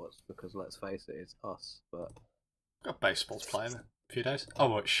about sports because let's face it, it's us. But Got baseball's playing in a few days. Oh,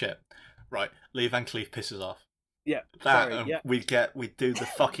 what shit. Right, Lee Van Cleef pisses off. yeah, That sorry, yeah. we'd do the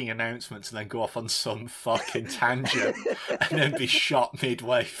fucking announcements and then go off on some fucking tangent and then be shot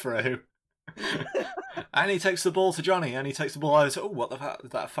midway through. And he takes the ball to Johnny and he takes the ball over to, oh, what the fuck is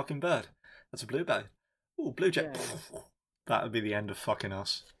that, a fucking bird? That's a bluebird. Oh, blue jay. Yeah. That would be the end of fucking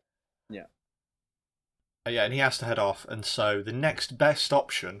us. Yeah. Yeah, and he has to head off, and so the next best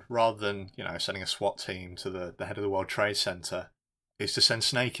option, rather than, sending a SWAT team to the head of the World Trade Center, is to send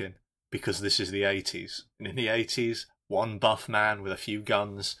Snake in, because this is the 80s. And in the 80s, one buff man with a few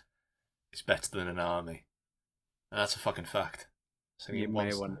guns is better than an army. And that's a fucking fact. So You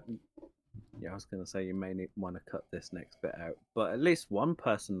may want. Yeah, I was going to say you may want to cut this next bit out, but at least one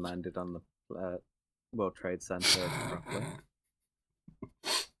person landed on the World Trade Center properly.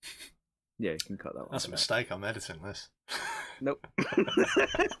 Yeah, you can cut that one. That's a mistake. I'm editing this. Nope.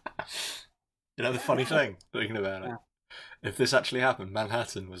 The funny thing, thinking about it, if this actually happened,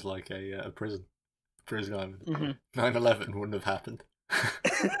 Manhattan was like a prison island. Mm-hmm. 9/11 wouldn't have happened.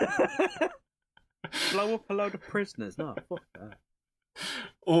 Blow up a load of prisoners. No, fuck that.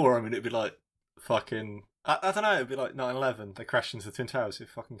 Or, it'd be like fucking... I don't know, it'd be like 9/11. They crashed into the Twin Towers. Who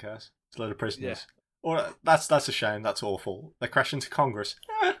fucking cares? It's a load of prisoners. Yeah. Or, that's a shame. That's awful. They crashed into Congress.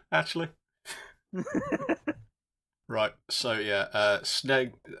 Actually. Right, so yeah,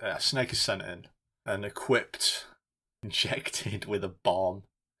 Snake is sent in and equipped, injected with a bomb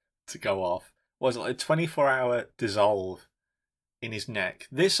to go off. Was it like a 24-hour dissolve in his neck?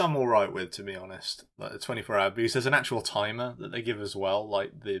 This I'm alright with, to be honest. Like a 24-hour, because there's an actual timer that they give as well.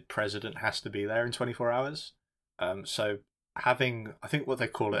 Like the president has to be there in 24 hours. So having, I think what they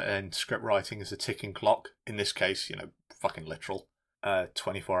call it in script writing is a ticking clock. In this case, fucking literal.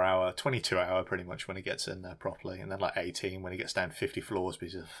 24-hour, 22-hour pretty much when he gets in there properly, and then like 18 when he gets down 50 floors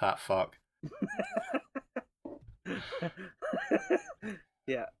because he's a fat fuck.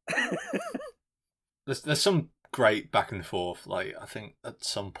 Yeah. There's some great back and forth. Like, I think at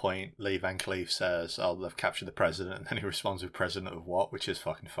some point Lee Van Cleef says, oh, they've captured the president, and then he responds with president of what, which is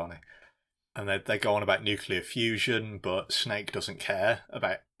fucking funny. And they go on about nuclear fusion, but Snake doesn't care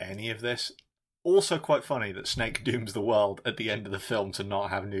about any of this. Also quite funny that Snake dooms the world at the end of the film to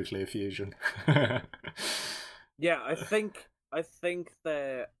not have nuclear fusion. Yeah, I think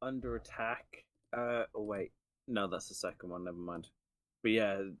they're under attack. Oh wait, no, that's the second one. Never mind. But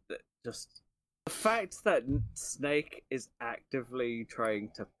yeah, just the fact that Snake is actively trying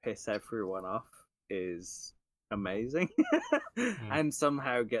to piss everyone off is amazing, and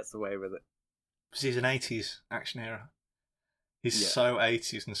somehow gets away with it. Because he's an 80s action hero. He's so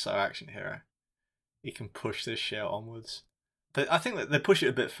 80s and so action hero. He can push this shit onwards. But I think that they push it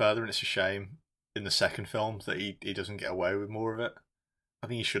a bit further, and it's a shame in the second film that he doesn't get away with more of it. I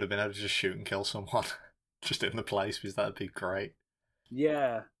think he should have been able to just shoot and kill someone just in the place, because that'd be great.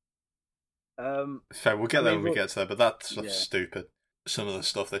 Yeah. Fair, we'll get there when we get to there, but that's stupid. Some of the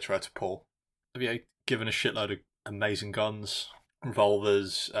stuff they try to pull. Yeah, given a shitload of amazing guns,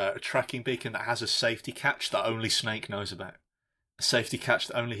 revolvers, a tracking beacon that has a safety catch that only Snake knows about. A safety catch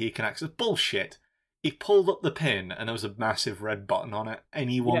that only he can access. Bullshit! He pulled up the pin and there was a massive red button on it.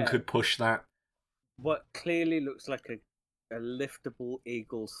 Anyone could push that. What clearly looks like a liftable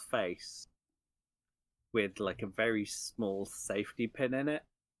eagle's face with like a very small safety pin in it.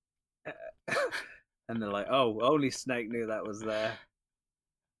 And they're like, oh, only Snake knew that was there.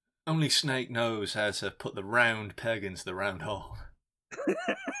 Only Snake knows how to put the round peg into the round hole.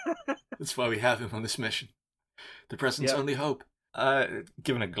 That's why we have him on this mission. The president's only hope.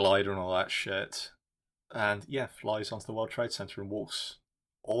 Given a glider and all that shit. And flies onto the World Trade Center and walks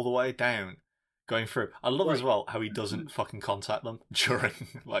all the way down, going through. I love as well how he doesn't fucking contact them during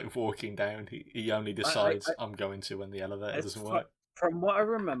like walking down. He only decides I'm going to when the elevator doesn't work. From what I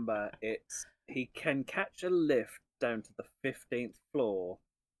remember, it's he can catch a lift down to the 15th floor,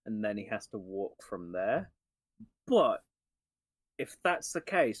 and then he has to walk from there. But if that's the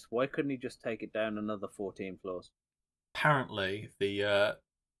case, why couldn't he just take it down another 14 floors? Apparently, the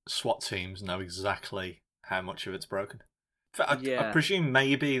SWAT teams know exactly how much of it's broken. I presume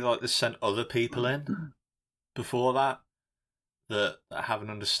maybe like they sent other people in before that have an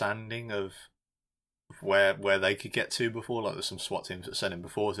understanding of where they could get to before. Like there's some SWAT teams that sent in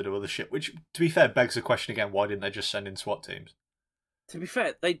before to do other shit. Which, to be fair, begs the question again: why didn't they just send in SWAT teams? To be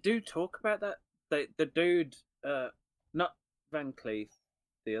fair, they do talk about that. The dude, not Van Cleef,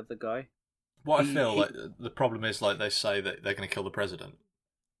 the other guy. What I feel like the problem is, they say that they're going to kill the president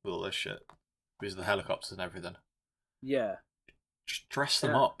with all this shit because of the helicopters and everything. Yeah. Just dress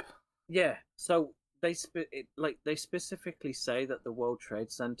them up. Yeah. So they they specifically say that the World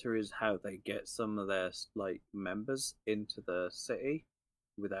Trade Center is how they get some of their like members into the city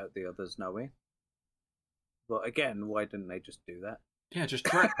without the others knowing. But again, why didn't they just do that? Yeah, just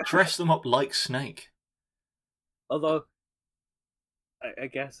dress them up like Snake. Although, I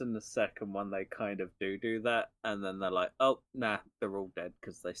guess in the second one they kind of do that, and then they're like, "Oh, nah, they're all dead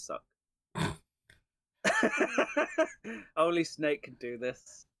because they suck." Only Snake can do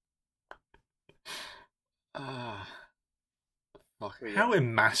this. Fuck. Yeah. How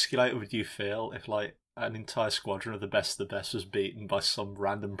emasculated would you feel if, like, an entire squadron of the best was beaten by some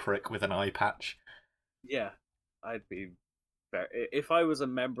random prick with an eye patch? Yeah, I'd be very. If I was a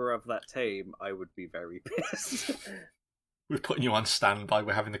member of that team, I would be very pissed. We're putting you on standby.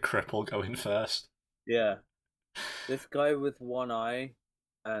 We're having the cripple go in first. Yeah, this guy with one eye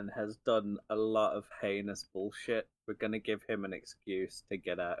and has done a lot of heinous bullshit. We're gonna give him an excuse to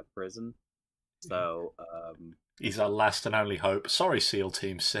get out of prison. So, he's our last and only hope. Sorry, SEAL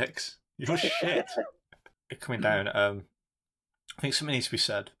Team 6. You're shit. Coming down, I think something needs to be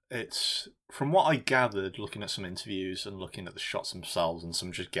said. It's, from what I gathered, looking at some interviews and looking at the shots themselves and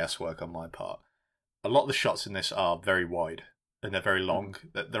some just guesswork on my part, a lot of the shots in this are very wide and they're very long.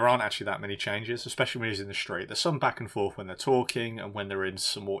 There aren't actually that many changes, especially when he's in the street. There's some back and forth when they're talking and when they're in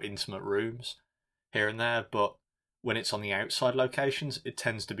some more intimate rooms here and there, but when it's on the outside locations, it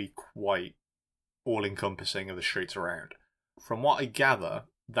tends to be quite all-encompassing of the streets around. From what I gather,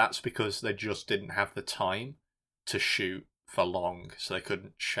 that's because they just didn't have the time to shoot for long, so they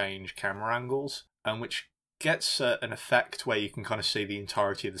couldn't change camera angles, and which gets an effect where you can kind of see the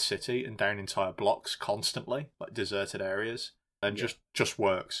entirety of the city and down entire blocks constantly, like deserted areas, and just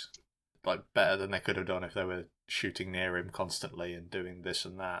works like better than they could have done if they were shooting near him constantly and doing this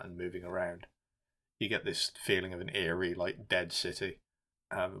and that and moving around. You get this feeling of an eerie, like, dead city.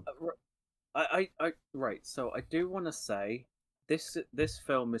 Right. So I do want to say this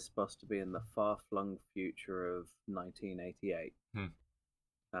film is supposed to be in the far-flung future of 1988.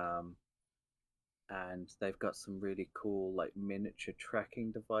 And they've got some really cool, like, miniature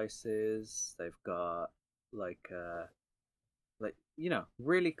tracking devices. They've got like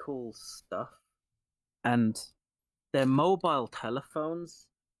really cool stuff. And their mobile telephones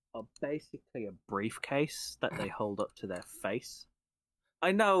are basically a briefcase that they hold up to their face.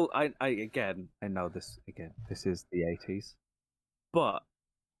 I know this again. This is the 80s, but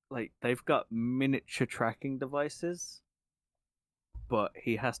like they've got miniature tracking devices, but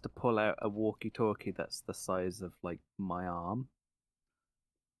he has to pull out a walkie-talkie that's the size of like my arm.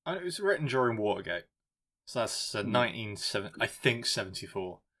 And it was written during Watergate, so that's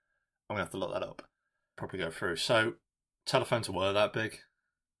 1974. I'm gonna have to look that up. Probably go through. So telephones were that big.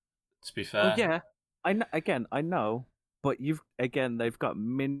 To be fair, oh yeah, I know. But they've got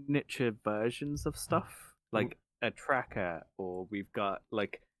miniature versions of stuff, like a tracker, or we've got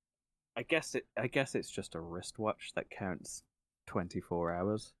like, I guess it's just a wristwatch that counts 24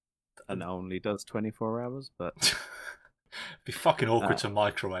 hours and only does 24 hours. But it'd be fucking awkward to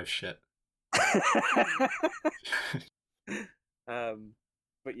microwave shit.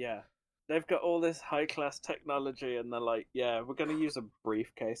 But yeah, they've got all this high class technology, and they're like, yeah, we're gonna use a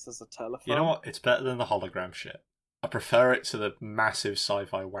briefcase as a telephone. You know what? It's better than the hologram shit. I prefer it to the massive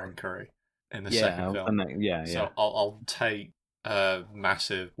sci-fi wankery in the second film. So I'll take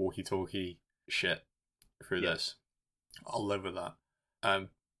massive walkie-talkie shit through this. I'll live with that.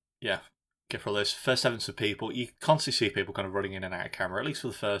 Get for this. First evidence of people, you constantly see people kind of running in and out of camera, at least for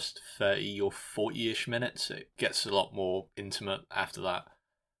the first 30 or 40-ish minutes. It gets a lot more intimate after that.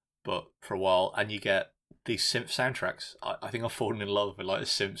 But for a while, and you get these synth soundtracks. I think I've fallen in love with like a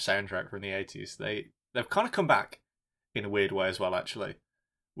synth soundtrack from the 80s. They've kind of come back in a weird way as well, actually,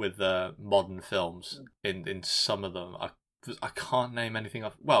 with modern films. In some of them, I can't name anything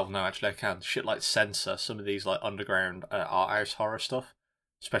off. Well, no, actually I can. Shit like Censor, some of these like underground art house horror stuff,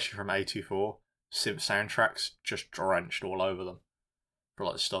 especially from A24, synth soundtracks just drenched all over them for a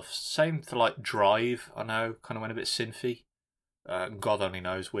lot of stuff. Same for like Drive, I know, kind of went a bit synthy. God Only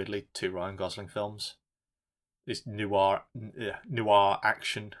Knows, weirdly, 2 Ryan Gosling films. This noir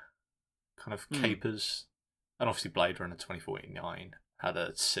action kind of capers. And obviously Blade Runner 2049 had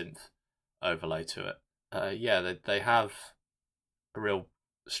a synth overlay to it. They have a real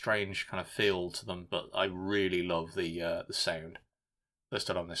strange kind of feel to them, but I really love the sound that's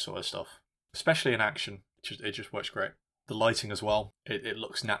done on this sort of stuff. Especially in action, it just works great. The lighting as well, it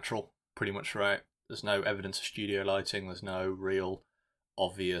looks natural pretty much throughout. There's no evidence of studio lighting, there's no real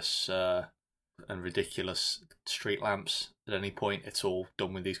obvious and ridiculous street lamps at any point. It's all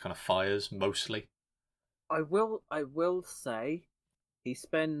done with these kind of fires, mostly. I will say he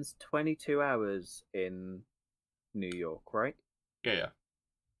spends 22 hours in New York, right? Yeah.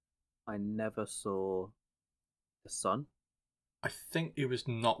 I never saw the sun. I think he was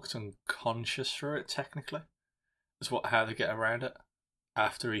knocked unconscious for it, technically. Is how they get around it.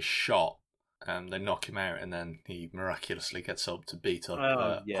 After he's shot, they knock him out, and then he miraculously gets up to beat up Oh,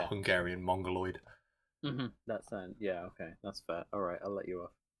 a yeah. Hungarian Mongoloid. Mm-hmm. Yeah, okay, that's fair. All right, I'll let you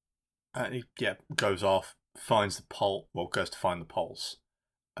off. And he goes off, finds the pole. Well, goes to find the poles.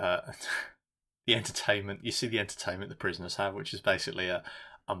 Uh, the entertainment. You see the entertainment the prisoners have, which is basically a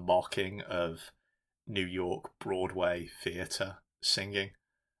mocking of New York Broadway theatre singing.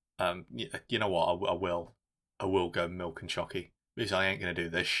 You know what? I will go milk and chocky because I ain't gonna do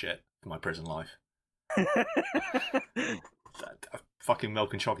this shit for my prison life. Fucking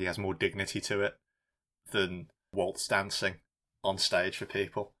milk and chocky has more dignity to it than waltz dancing on stage for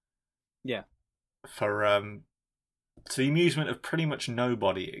people. Yeah. For to the amusement of pretty much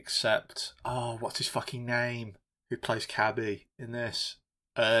nobody except what's his fucking name? Who plays Cabby in this?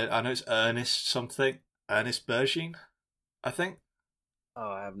 I know it's Ernest something. Ernest Bergin, I think. Oh,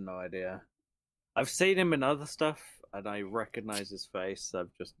 I have no idea. I've seen him in other stuff, and I recognize his face.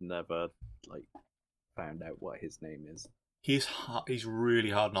 I've just never found out what his name is. He's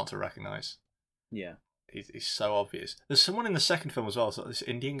really hard not to recognise. Yeah. He's so obvious. There's someone in the second film as well. So this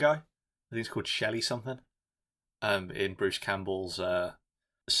Indian guy, I think he's called Shelley something. In Bruce Campbell's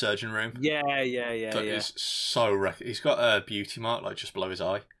surgeon room. Yeah. He's so he's got a beauty mark just below his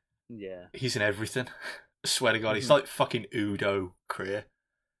eye. Yeah. He's in everything. I swear to God, he's like fucking Udo Krier.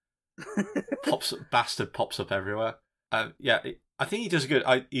 Bastard pops up everywhere. I think he does good.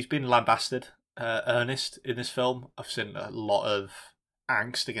 He's been lambasted, Ernest, in this film. I've seen a lot of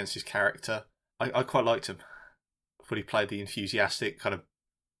angst against his character. I quite liked him. But he played the enthusiastic kind of,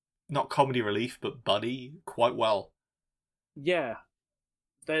 not comedy relief, but buddy quite well. Yeah.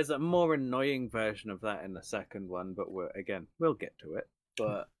 There's a more annoying version of that in the second one, but we'll get to it.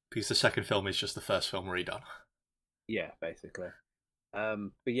 But because the second film is just the first film redone. Yeah, basically. But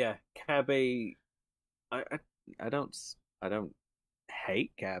yeah, Cabby. I don't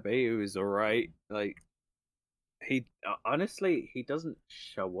hate Cabby. He was alright. He honestly he doesn't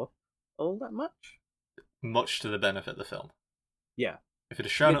show up all that much. Much to the benefit of the film. Yeah. If it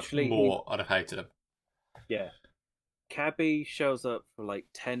had shown up more, I'd have hated him. Yeah. Cabby shows up for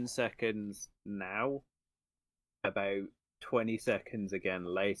 10 seconds now, about 20 seconds again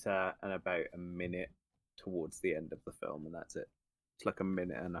later, and about a minute towards the end of the film, and that's it. It's a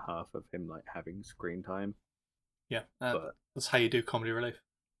minute and a half of him having screen time. Yeah, that's how you do comedy relief.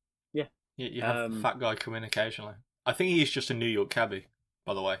 Yeah. You have the fat guy come in occasionally. I think he's just a New York cabbie,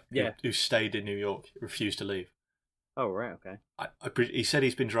 by the way. Yeah. Who stayed in New York, refused to leave. Oh, right, okay. He said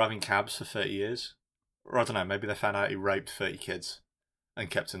he's been driving cabs for 30 years. Or I don't know, maybe they found out he raped 30 kids and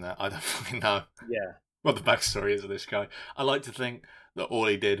kept him there. I don't fucking know. Yeah. What the backstory is of this guy. I like to think that all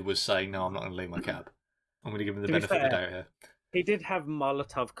he did was say, no, I'm not going to leave my cab. I'm going to give him the benefit of the doubt here. He did have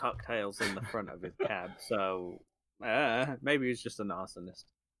Molotov cocktails in the front of his cab, so maybe he's just an arsonist.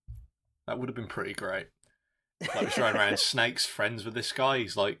 That would have been pretty great. He's driving around, Snake's friends with this guy.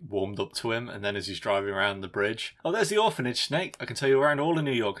 He's warmed up to him, and then as he's driving around the bridge, there's the orphanage, Snake. I can tell you around all of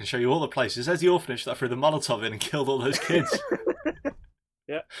New York and show you all the places. There's the orphanage that I threw the Molotov in and killed all those kids.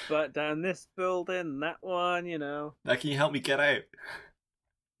 Yeah, but down this building, that one, Now, can you help me get out?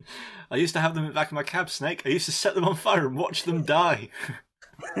 I used to have them in the back of my cab, Snake. I used to set them on fire and watch them die.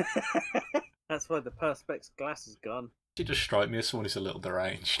 That's why the Perspex glass is gone. He just strike me as someone who's a little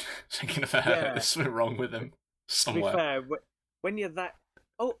deranged, thinking about there's something wrong with him somewhere. To be fair, when you're that...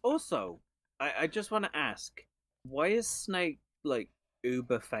 Oh, also, I just want to ask, why is Snake,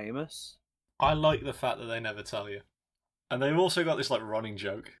 uber famous? I like the fact that they never tell you. And they've also got this, running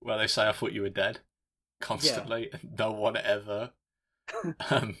joke where they say, I thought you were dead, constantly, and no one ever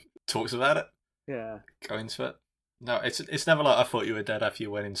talks about it. Yeah. Go into it. No, it's never I thought you were dead after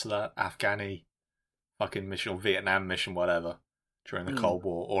you went into that Afghani fucking mission or Vietnam mission, whatever, during the Cold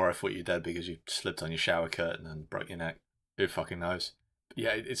War, or I thought you were dead because you slipped on your shower curtain and broke your neck. Who fucking knows? But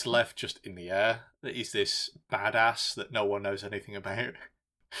yeah, it's left just in the air that he's this badass that no one knows anything about.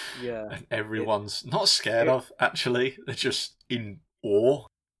 Yeah. And everyone's not scared of, actually. They're just in awe.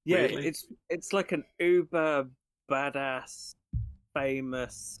 Yeah, weirdly. it's like an uber badass,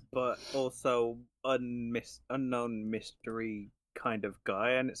 famous, but also unknown mystery kind of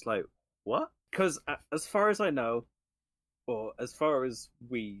guy, and it's what? Because as far as I know, or as far as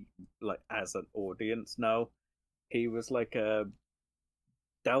we as an audience know, he was a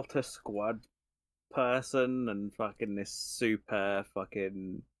Delta Squad person and fucking this super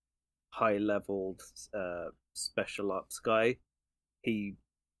fucking high-leveled special ops guy. He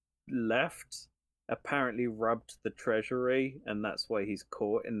left, apparently robbed the treasury, and that's why he's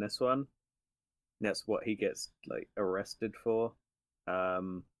caught in this one. That's what he gets like arrested for.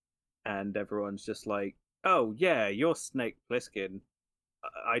 And everyone's just like, "Oh yeah, you're Snake Plissken.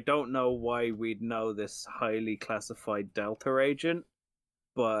 I don't know why we'd know this highly classified Delta agent,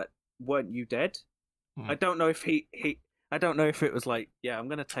 but weren't you dead?" I don't know if I don't know if it was like, yeah, I'm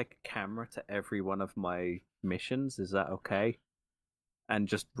gonna take a camera to every one of my missions. Is that okay? And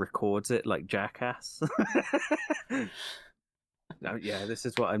just records it like Jackass. No, yeah, this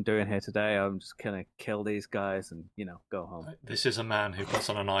is what I'm doing here today. I'm just gonna kill these guys and go home. This is a man who puts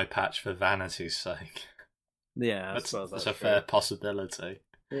on an eye patch for vanity's sake. Yeah, that's a true. fair possibility.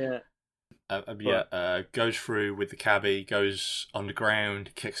 Yeah. Goes through with the cabbie, goes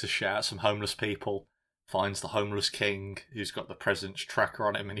underground, kicks a shit at some homeless people, finds the homeless king who's got the president's tracker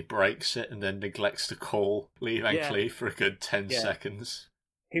on him, and he breaks it and then neglects to call Lee Van Cleef for a good 10 seconds.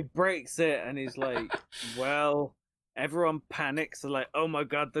 He breaks it and he's like, well, everyone panics. They're like, oh my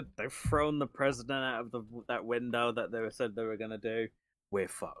god, they've thrown the president out of that window that they said they were going to do. We're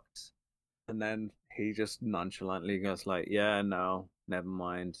fucked. And then he just nonchalantly goes like, yeah, no, never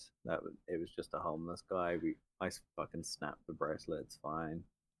mind. It was just a homeless guy. I fucking snapped the bracelet. It's fine.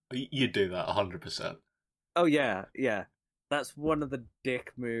 You do that 100%. Oh yeah. That's one of the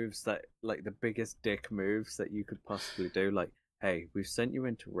dick moves that, like, the biggest dick moves that you could possibly do. Like, hey, we've sent you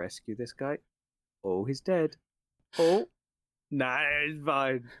in to rescue this guy. Oh, he's dead. Oh, nah, he's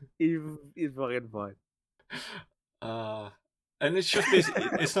fine. He's fucking fine. And it's just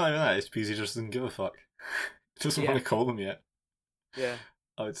it's not even that. It's because he just doesn't give a fuck. He doesn't want to call them yet. Yeah.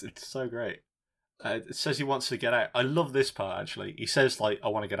 Oh, it's so great. It says he wants to get out. I love this part, actually. He says, like, I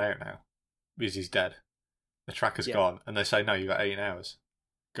want to get out now. Because he's dead. The tracker's gone. And they say, no, you got 18 hours.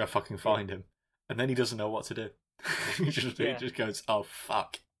 Go fucking find him. And then he doesn't know what to do. He just goes, oh,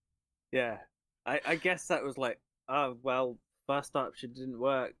 fuck. Yeah. I guess that was like, oh, well, first option didn't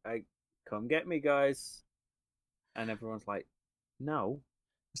work. Come get me, guys. And everyone's like, no.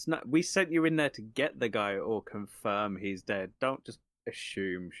 It's not. We sent you in there to get the guy or confirm he's dead. Don't just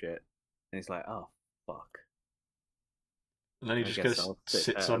assume shit. And he's like, oh, fuck. And then he just goes,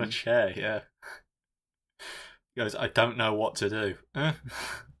 sits on a chair, yeah. He goes, I don't know what to do.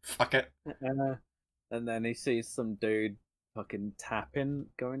 Fuck it. And then he sees some dude fucking tapping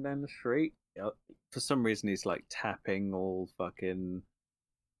going down the street. For some reason, he's like tapping all fucking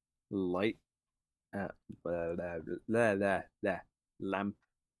light. Lamp.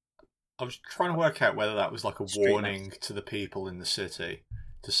 I was trying to work out whether that was like a warning to the people in the city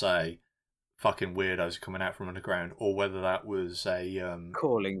to say fucking weirdos are coming out from underground, or whether that was a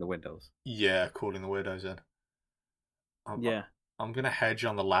calling the windows. Yeah, calling the weirdos in. I'm gonna hedge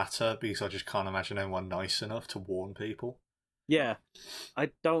on the latter because I just can't imagine anyone nice enough to warn people. Yeah, I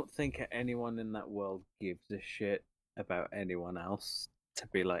don't think anyone in that world gives a shit about anyone else to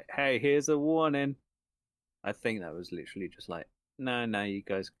be like, hey, here's a warning. I think that was literally just like, no, you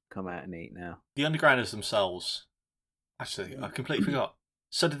guys come out and eat now. The undergrounders themselves, actually, I completely forgot.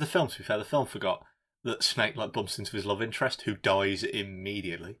 So did the film, to be fair. The film forgot that Snake like bumps into his love interest, who dies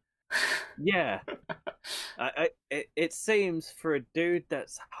immediately. Yeah. It seems for a dude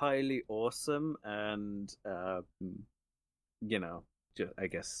that's highly awesome and, I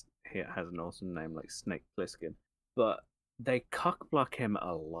guess he has an awesome name like Snake Plissken, but they cockblock him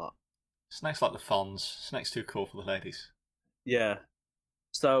a lot. Snake's like the Fonz. Snake's too cool for the ladies. Yeah.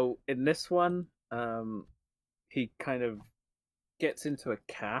 So in this one, he kind of gets into a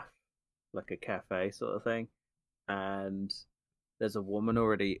like a cafe sort of thing, and there's a woman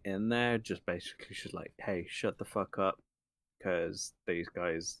already in there. Just basically, she's like, "Hey, shut the fuck up," because these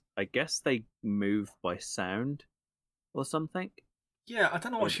guys, I guess they move by sound or something. Yeah, I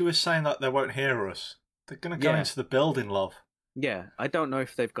don't know what she was saying, that they won't hear us. They're gonna go into the building, love. Yeah, I don't know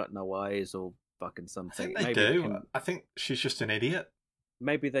if they've got no eyes or fucking something. I think they do. I think she's just an idiot.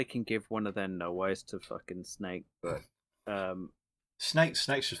 Maybe they can give one of their no eyes to fucking Snake, but Snake's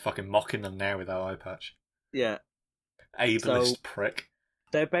just fucking mocking them now with that eye patch. Yeah. Ableist prick.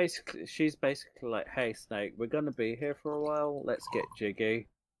 She's basically like, hey Snake, we're gonna be here for a while. Let's get jiggy.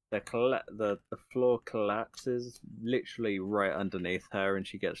 The floor collapses literally right underneath her, and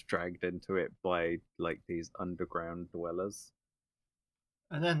she gets dragged into it by like these underground dwellers.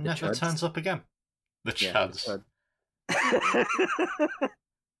 And then never turns up again. The Chads.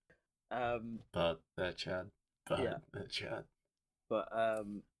 But they're Chad. They're Chad. But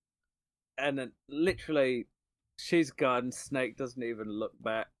and then literally she's gone. Snake doesn't even look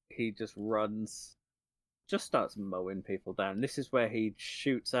back. He just runs just starts mowing people down. This is where he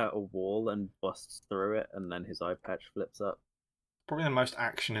shoots out a wall and busts through it, and then his eye patch flips up. Probably the most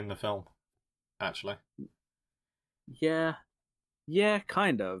action in the film, actually. Yeah,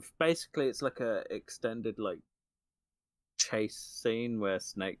 kind of. Basically, it's like a extended like chase scene where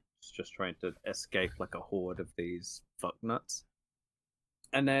Snake's just trying to escape like a horde of these fucknuts,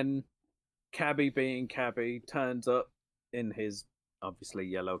 and then Cabby, being Cabby, turns up in his obviously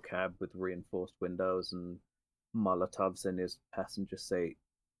yellow cab with reinforced windows and Molotovs in his passenger seat.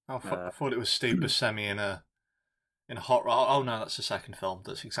 I thought it was Steve Buscemi in a hot rod. Oh no, that's the second film.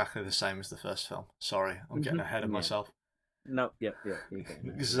 That's exactly the same as the first film. Sorry, I'm getting ahead of myself. No, yep.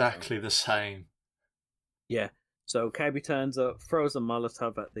 Exactly the same. Yeah. So Cabby turns up, throws a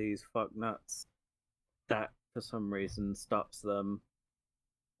Molotov at these fucknuts. That for some reason stops them.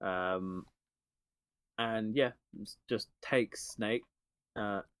 And yeah, just takes Snake.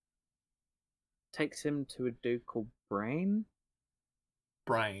 Takes him to a dude called Brain.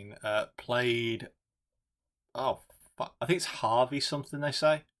 Brain played. Oh fuck! I think it's Harvey something. They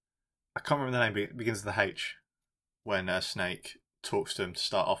say. I can't remember the name. But it begins with the H. When Snake talks to him to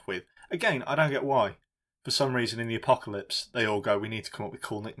start off with. Again, I don't get why. For some reason, in the apocalypse, they all go, "We need to come up with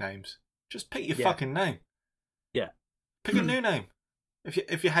cool nicknames." Just pick your fucking name. Yeah. Pick a new name.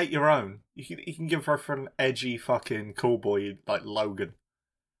 If you hate your own, you can give her for an edgy fucking cool boy like Logan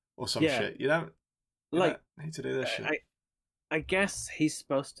or some shit. You don't need to do this shit. I guess he's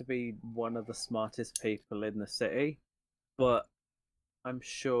supposed to be one of the smartest people in the city, but I'm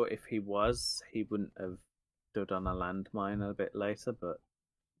sure if he was, he wouldn't have stood on a landmine a bit later. But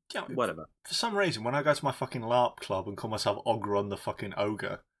whatever. For some reason, when I go to my fucking LARP club and call myself Ogron the fucking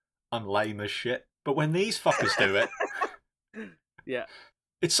ogre, I'm lame as shit. But when these fuckers do it. Yeah.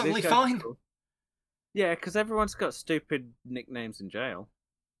 It's suddenly fine. Cool. Yeah, because everyone's got stupid nicknames in jail.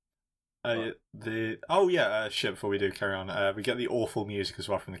 Shit, before we do carry on, we get the awful music as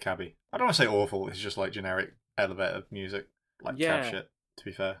well from the cabbie. I don't want to say awful, it's just like generic elevator music, like cab shit, to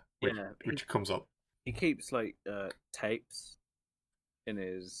be fair, which comes up. He keeps like tapes in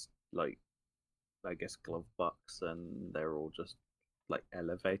his like, I guess, glove box, and they're all just like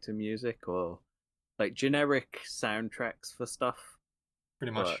elevator music or like generic soundtracks for stuff.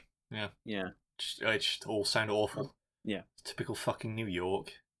 Pretty much, yeah. It just all sound awful. Yeah. Typical fucking New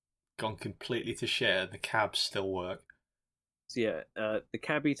York. Gone completely to shit, and the cabs still work. So yeah, the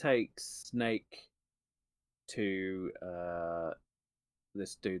cabbie takes Snake to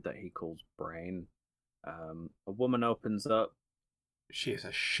this dude that he calls Brain. A woman opens up. She is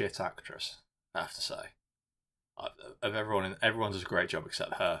a shit actress, I have to say. Of everyone does a great job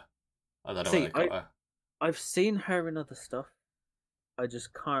except her. I don't know where they got her. I've seen her in other stuff. I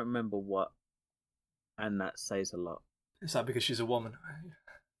just can't remember what, and that says a lot. Is that because she's a woman?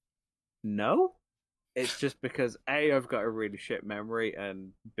 No, it's just because A, I've got a really shit memory, and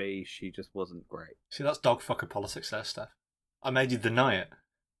B, she just wasn't great. See, that's dogfucker politics there, Steph. I made you deny it,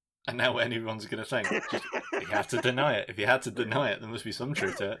 and now anyone's going to think, you have to deny it. If you had to deny it, there must be some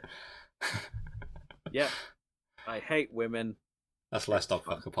truth to it. Yeah, I hate women. That's less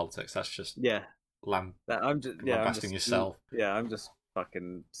dogfucker politics. That's just lambasting yourself. Yeah,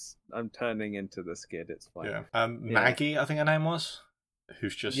 I'm turning into the skid. It's fine. Yeah. Maggie, I think her name was,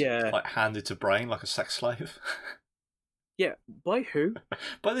 who's just like handed to Brain like a sex slave. Yeah, by who?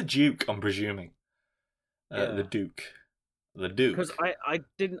 By the Duke, I'm presuming. The Duke. Because I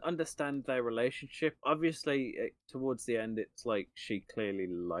didn't understand their relationship. Obviously, towards the end, it's like she clearly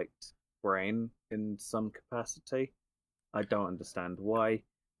liked Brain in some capacity. I don't understand why.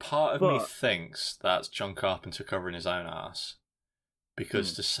 Part of me thinks that's John Carpenter covering his own ass.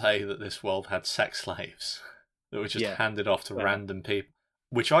 Because to say that this world had sex slaves that were just handed off to random people,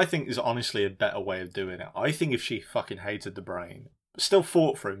 which I think is honestly a better way of doing it. I think if she fucking hated the Brain, still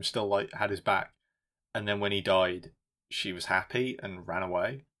fought for him, still like had his back, and then when he died, she was happy and ran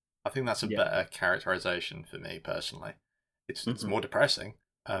away, I think that's a better characterization for me personally. It's more depressing,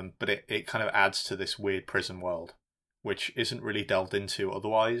 but it kind of adds to this weird prison world, which isn't really delved into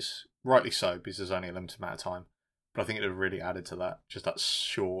otherwise, rightly so, because there's only a limited amount of time. But I think it have really added to that, just that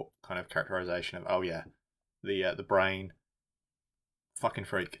short kind of characterization of, the Brain, fucking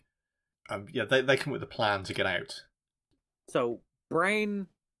freak. They come up with a plan to get out. So Brain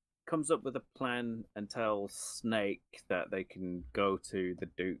comes up with a plan and tells Snake that they can go to the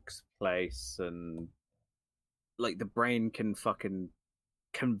Duke's place, and like the Brain can fucking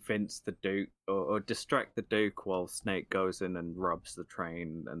convince the Duke or distract the Duke while Snake goes in and robs the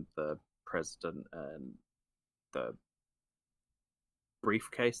train and the president and the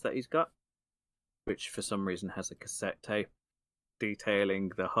briefcase that he's got, which for some reason has a cassette tape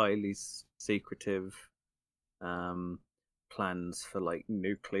detailing the highly secretive plans for like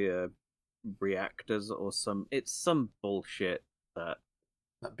nuclear reactors or it's some bullshit that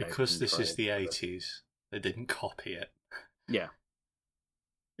because this is the 80s, they didn't copy it. Yeah.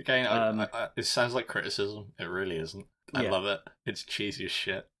 Again, it sounds like criticism. It really isn't. I love it. It's cheesy as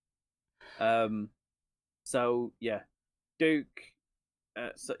shit. So yeah, Duke.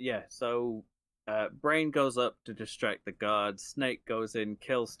 Brain goes up to distract the guards. Snake goes in,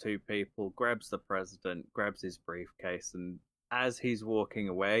 kills 2 people, grabs the president, grabs his briefcase, and as he's walking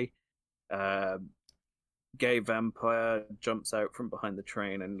away, gay vampire jumps out from behind the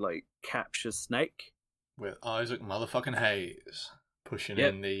train and like captures Snake with Isaac motherfucking Hayes pushing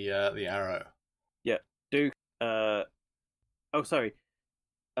in the arrow. Yeah, Duke.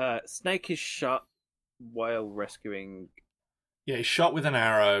 Snake is shot while rescuing. Yeah, he's shot with an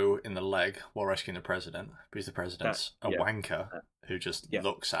arrow in the leg while rescuing the president, because the president's a wanker who just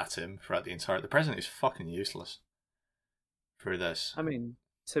looks at him throughout the entire... The president is fucking useless through this. I mean,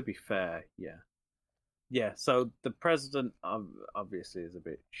 to be fair, yeah. Yeah, so the president obviously is a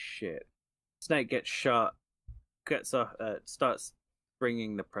bit shit. Snake gets shot, starts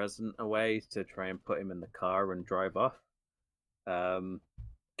bringing the president away to try and put him in the car and drive off.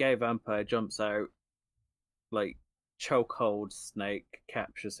 Gay vampire jumps out, like, chokehold Snake,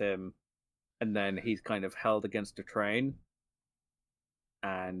 captures him, and then he's kind of held against a train,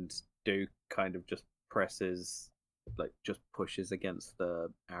 and Duke kind of just pushes against the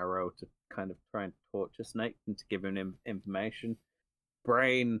arrow to kind of try and torture Snake and to give him information.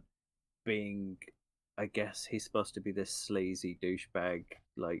 Brain, being, I guess he's supposed to be this sleazy douchebag,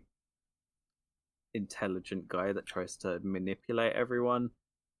 like, intelligent guy that tries to manipulate everyone,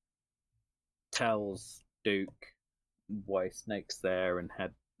 tells Duke why Snake's there and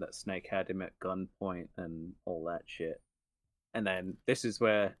that Snake had him at gunpoint and all that shit. And then this is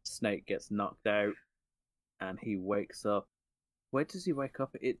where Snake gets knocked out and he wakes up. Where does he wake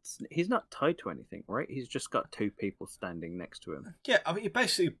up? He's not tied to anything, right? He's just got 2 people standing next to him. Yeah, I mean,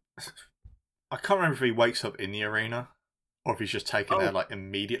 basically, I can't remember if he wakes up in the arena or if he's just taken there like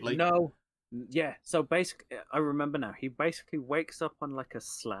immediately. No, yeah. So basically, I remember now. He basically wakes up on like a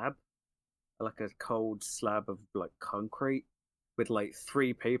slab, like a cold slab of like concrete, with like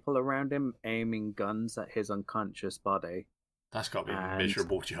 3 people around him aiming guns at his unconscious body. That's got to be a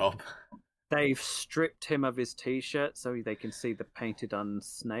miserable job. They've stripped him of his t-shirt so they can see the painted on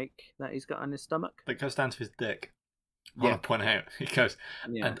snake that he's got on his stomach. That goes down to his dick. I want to point out, he goes,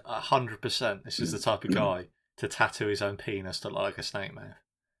 and 100%, this is the type of guy to tattoo his own penis to look like a snake mouth.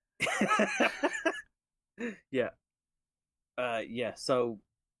 Yeah. So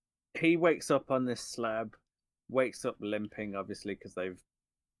he wakes up on this slab, wakes up limping, obviously, because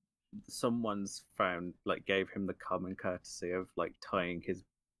someone's gave him the common courtesy of like tying his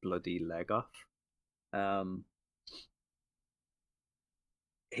bloody leg off.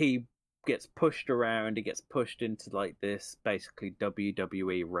 He gets pushed around. He gets pushed into like this basically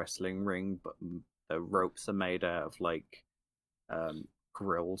WWE wrestling ring, but the ropes are made out of like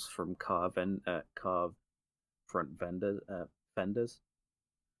grills from car front fenders.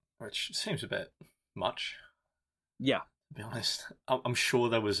 Which seems a bit much. Yeah. To be honest, I'm sure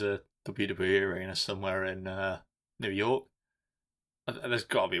there was a WWE arena somewhere in New York. There's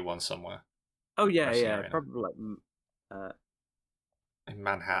got to be one somewhere. Oh yeah, arena. Probably like in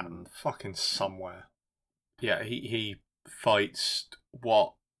Manhattan, fucking somewhere. Yeah, he fights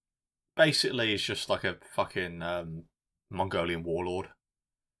what basically is just like a fucking Mongolian warlord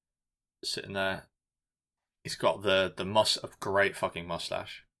sitting there. He's got the great fucking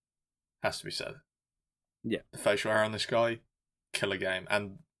mustache, has to be said. Yeah, the facial hair on this guy, killer game,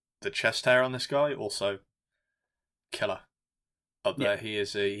 and the chest hair on this guy also killer. Up there, he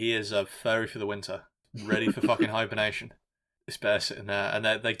is a furry for the winter, ready for fucking hibernation. This bear sitting there,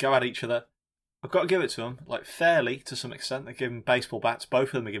 and they go at each other. I've got to give it to them, like fairly to some extent. They give him baseball bats. Both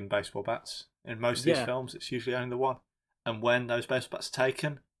of them are given baseball bats. In most of these films, it's usually only the one. And when those baseball bats are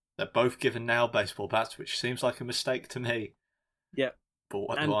taken, they're both given now baseball bats, which seems like a mistake to me. Yep. But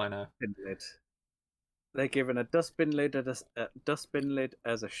what do I know? They're given a dustbin lid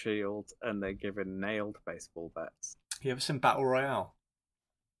as a shield, and they're given nailed baseball bats. You ever seen Battle Royale?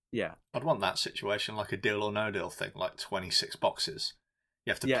 Yeah. I'd want that situation, like a deal or no deal thing, like 26 boxes.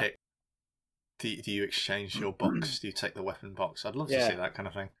 You have to pick. Do you exchange your box? Do you take the weapon box? I'd love to see that kind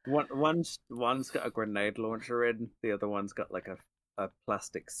of thing. One's got a grenade launcher in, the other one's got like a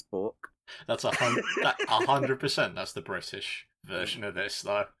plastic spork. That's 100%. That's the British version of this,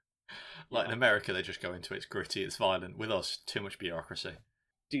 though. Like in America, they just go into it's gritty, it's violent. With us, too much bureaucracy.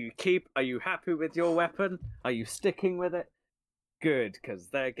 Are you happy with your weapon? Are you sticking with it? Good, because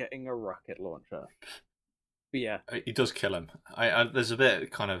they're getting a rocket launcher. But yeah, He does kill him. There's a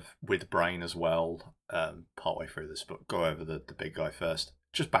bit kind of with Brain as well, partway through this, but go over the big guy first.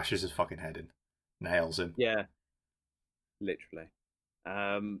 Just bashes his fucking head in. Nails him. yeah, literally.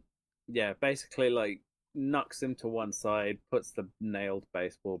 Yeah, basically like knocks him to one side, puts the nailed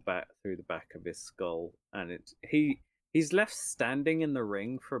baseball bat through the back of his skull, and he's left standing in the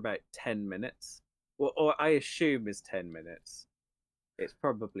ring for about 10 minutes, or I assume is 10 minutes. It's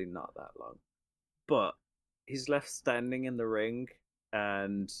probably not that long, but he's left standing in the ring,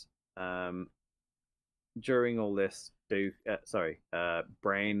 and during all this,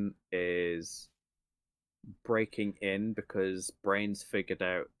 Brain is breaking in because Brains figured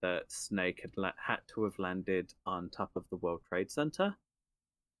out that Snake had to have landed on top of the World Trade Center.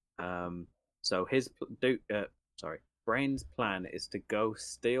 So Brain's plan is to go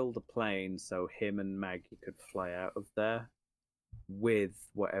steal the plane so him and Maggie could fly out of there with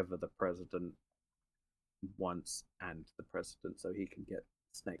whatever the president wants and the president, so he can get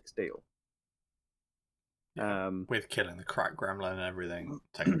Snake's deal. With killing the crack gremlin and everything,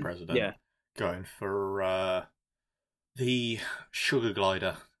 taking the president. Yeah. Going for the sugar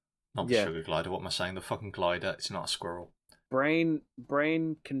glider. Not the sugar glider, what am I saying? The fucking glider. It's not a squirrel. Brain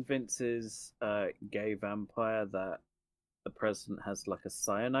convinces Gay Vampire that the president has like a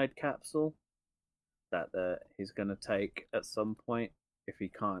cyanide capsule that he's going to take at some point if he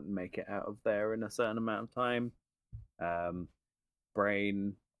can't make it out of there in a certain amount of time.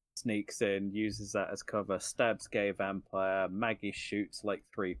 Brain sneaks in, uses that as cover, stabs Gay Vampire. Maggie shoots like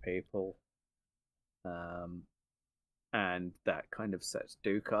 3 people. And that kind of sets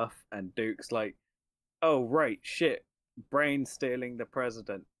Duke off, and Duke's like, oh right, shit, Brain stealing the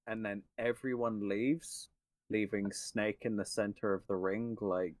president, and then everyone leaves, leaving Snake in the center of the ring,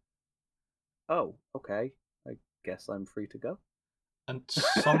 like, oh, okay, I guess I'm free to go. And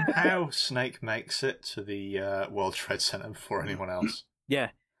somehow Snake makes it to the World Trade Center before anyone else. Yeah,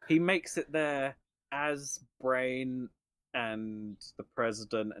 he makes it there as Brain and the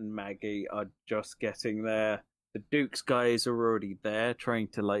president and Maggie are just getting there. The Duke's guys are already there, trying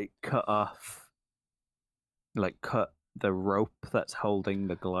to like cut the rope that's holding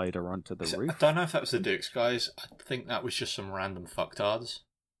the glider onto the roof. I don't know if that was the Duke's guys. I think that was just some random fucktards.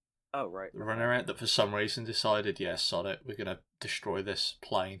 Oh right, running around that for some reason decided, yeah, sod it, we're gonna destroy this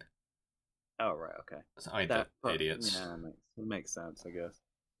plane. Oh right, okay. I mean, they're idiots. Yeah, it makes sense, I guess.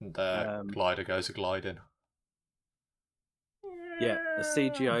 And the glider goes a gliding. Yeah, the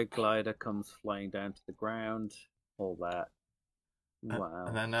CGI glider comes flying down to the ground, all that. Wow.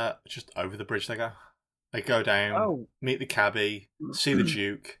 And then just over the bridge they go. They go down, meet the cabbie, see the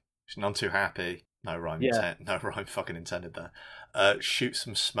Duke, who's none too happy. No rhyme fucking intended there. Shoot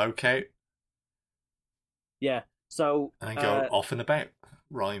some smoke out. Yeah, so... And then go off and about.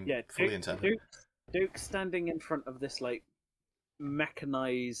 Rhyme fully intended. Duke's standing in front of this, like,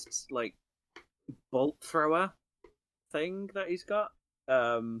 mechanized, like, bolt thrower thing that he's got.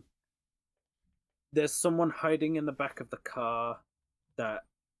 There's someone hiding in the back of the car that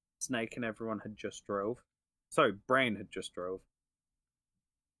Snake and everyone had just drove. Sorry, Brain had just drove.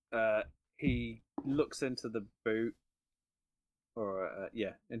 He looks into the boot,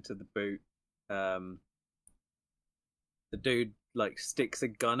 into the boot. The dude like sticks a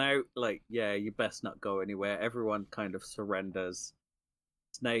gun out, like, yeah, you best not go anywhere. Everyone kind of surrenders.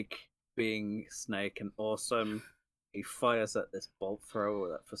 Snake, being Snake and awesome, he fires at this bolt thrower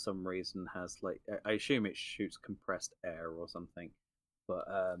that for some reason has like, I assume it shoots compressed air or something, but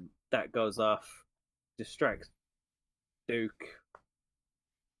that goes off, distracts Duke,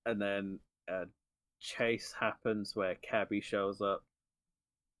 and then a chase happens where Cabby shows up.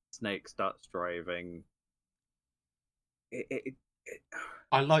 Snake starts driving.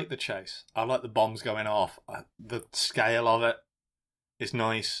 I like the chase. I like the bombs going off. The scale of it is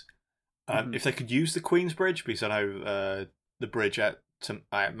nice. If they could use the Queensbridge, because I know the bridge at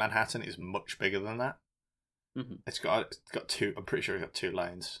Manhattan is much bigger than that. Mm-hmm. It's got 2. I'm pretty sure it's got 2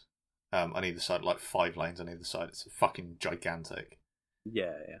 lanes on either side, like 5 lanes on either side. It's fucking gigantic.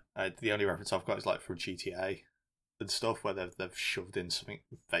 Yeah. The only reference I've got is like from GTA and stuff where they've shoved in something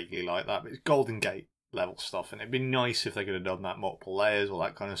vaguely like that. But it's Golden Gate level stuff, and it'd be nice if they could have done that, multiple layers, all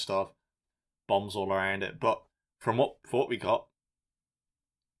that kind of stuff, bombs all around it. But for what we got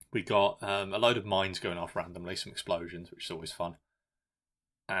a load of mines going off randomly, some explosions, which is always fun,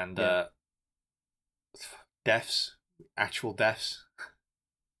 and deaths, actual deaths.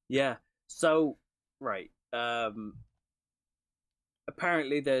 Yeah. So right.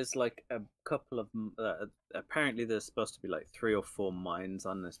 Apparently there's like a couple of apparently there's supposed to be like 3 or 4 mines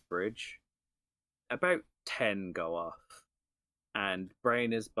on this bridge. About 10 go off. and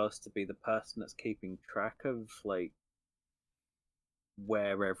Brain is supposed to be the person that's keeping track of like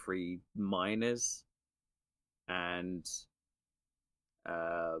where every mine is, and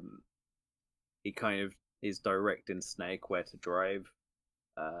he kind of is directing Snake where to drive.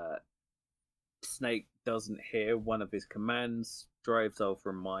 Snake doesn't hear one of his commands, drives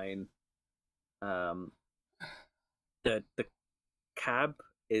over a mine. The cab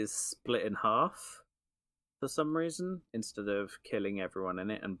is split in half for some reason. Instead of killing everyone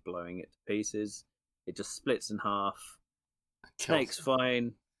in it and blowing it to pieces, it just splits in half. Snake's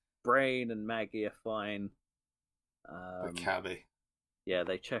fine. Brain and Maggie are fine. But Cabby. Yeah,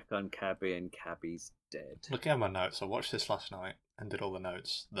 they check on Cabby and Cabby's dead. Looking at my notes, I watched this last night and did all the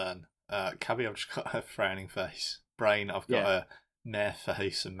notes then. Cabby, I've just got a frowning face. Brain, I've got a meh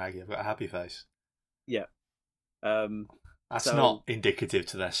face, and Maggie, I've got a happy face. Yeah. That's not indicative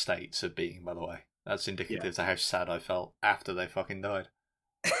to their states of being, by the way. That's indicative to how sad I felt after they fucking died.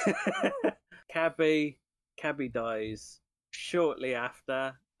 Cabby dies. Shortly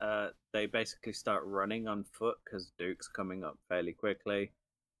after, they basically start running on foot because Duke's coming up fairly quickly.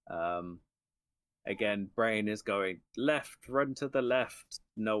 Again, Brain is going left, run to the left.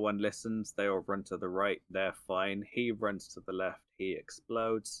 No one listens. They all run to the right. They're fine. He runs to the left. He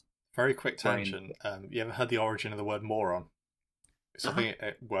explodes. Very quick tangent. You ever heard the origin of the word moron? I think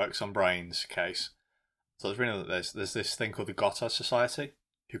it works on Brain's case. So I was reading that there's this thing called the Gotha Society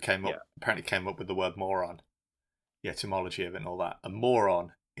who apparently came up with the word moron, the etymology of it and all that. A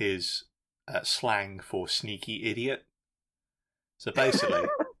moron is slang for sneaky idiot. So basically,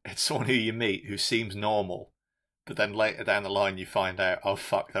 it's someone who you meet who seems normal, but then later down the line you find out, oh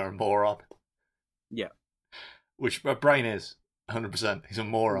fuck, they're a moron. Yeah. Which Brain is, 100%. He's a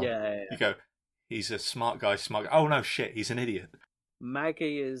moron. Yeah. You go, he's a smart guy. Oh no, shit, he's an idiot.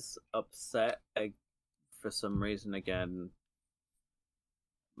 Maggie is upset for some reason again.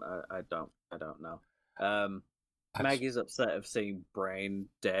 I don't know. Maggie's upset of seeing Brain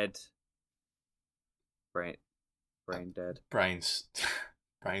dead. Brain dead. Brains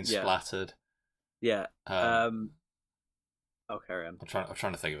splattered. Yeah. Oh, carry on. I'm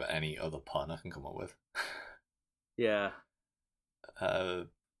trying to think of any other pun I can come up with. Yeah.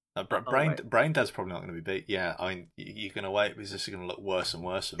 Brain Dead's probably not going to be beat. Yeah, I mean, you're going to wait because this is going to look worse and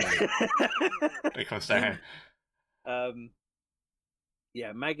worse for me. It comes down.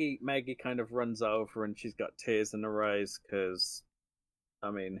 Yeah, Maggie kind of runs over and she's got tears in her eyes because,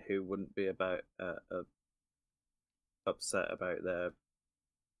 I mean, who wouldn't be upset about their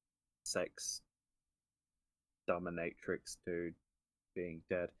sex dominatrix dude being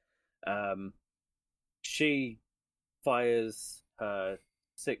dead? She fires her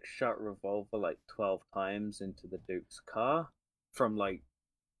 6-shot revolver like 12 times into the Duke's car from like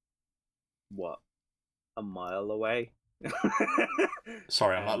a mile away.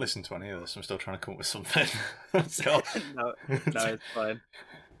 Sorry, I'm not listening to any of this. I'm still trying to come up with something. No, it's fine.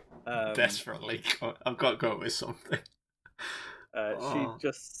 Desperately, I've got to go up with something. She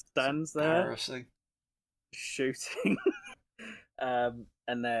just stands there shooting, and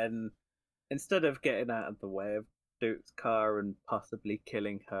then instead of getting out of the way of Duke's car and possibly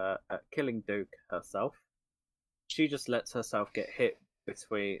killing Duke herself, she just lets herself get hit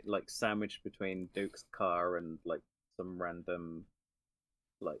sandwiched between Duke's car and like some random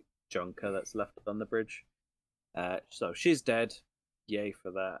like junker that's left on the bridge. So she's dead. Yay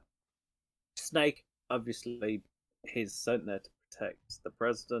for that. Snake, obviously, he's sent there to protect the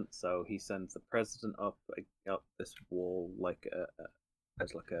president, so he sends the president up this wall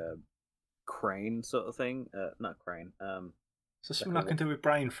as like a crane sort of thing. Not crane. So something I can do with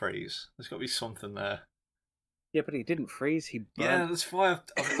brain freeze. There's got to be something there. Yeah, but he didn't freeze. He burned. Yeah, that's why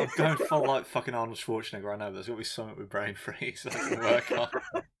I'm going full like fucking Arnold Schwarzenegger. I know there's got to be something with brain freeze that I can work on.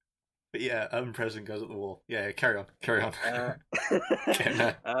 But yeah, president goes up the wall. Yeah, carry on.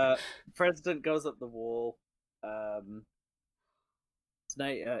 President goes up the wall.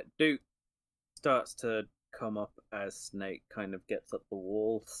 Duke starts to come up as Snake kind of gets up the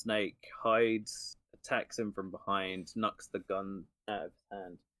wall. Snake hides, attacks him from behind, knocks the gun out of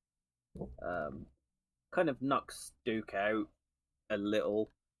his hand. Kind of knocks Duke out a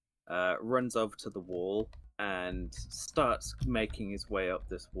little, runs over to the wall and starts making his way up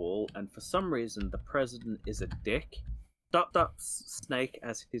this wall. And for some reason, the president is a dick. Stops Snake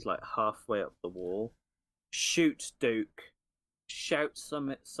as he's like halfway up the wall, shoots Duke, shouts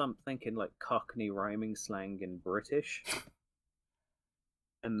something in like Cockney rhyming slang in British,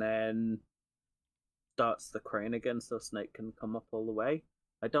 and then starts the crane again so Snake can come up all the way.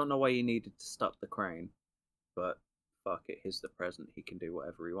 I don't know why he needed to stop the crane, but fuck it, he's the president, he can do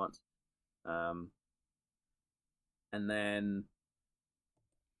whatever he wants. And then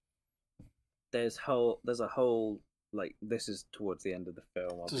there's a whole like this is towards the end of the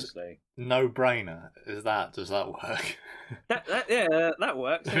film, obviously. No brainer. Does that work? That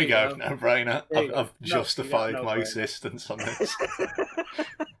works. There we go. No brainer. I've justified no my brainer. existence on this.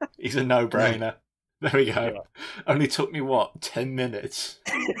 He's a no brainer. There we go. Yeah. Only took me 10 minutes.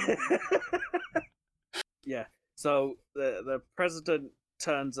 Yeah. So the president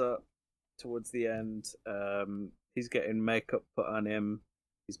turns up towards the end. He's getting makeup put on him.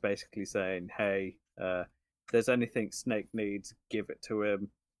 He's basically saying, "Hey, if there's anything Snake needs, give it to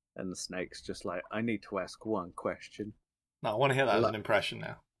him." And the Snake's just like, "I need to ask one question." No, I want to hear that as an impression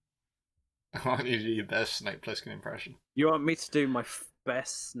now. I want you to do your best Snake Plissken impression. You want me to do my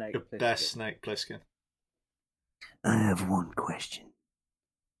best Snake Plissken? Best Snake Plissken. I have one question.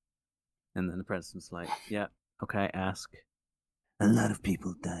 And then the president's like, "Yeah, okay, ask." A lot of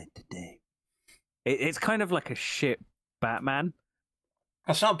people died today. It's kind of like a shit Batman.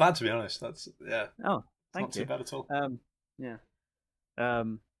 That's not bad, to be honest. That's Oh, thank not you. too bad at all. Yeah. A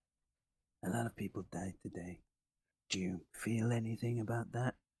lot of people died today. Do you feel anything about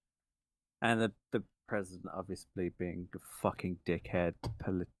that? And the president, obviously being a fucking dickhead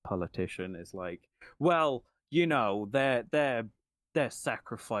politician, is like, "Well, you know, their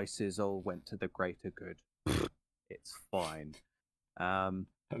sacrifices all went to the greater good. It's fine."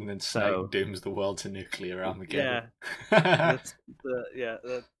 And then Snake dooms the world to nuclear Armageddon. Yeah.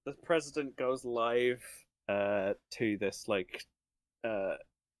 The president goes live to this like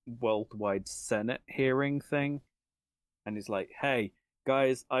worldwide Senate hearing thing, and he's like, "Hey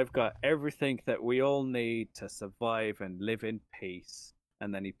guys, I've got everything that we all need to survive and live in peace."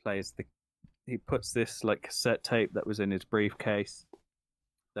 And then he puts this like cassette tape that was in his briefcase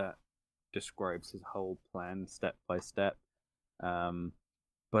that describes his whole plan step by step.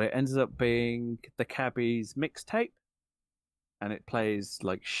 But it ends up being the cabbie's mixtape, and it plays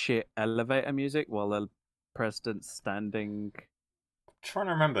like shit elevator music while the president's standing. I'm trying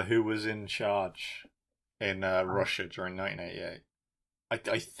to remember who was in charge in Russia during 1988.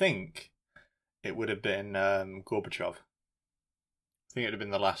 I think it would have been Gorbachev. I think it would have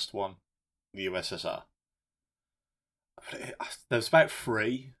been the last one, the USSR. There was about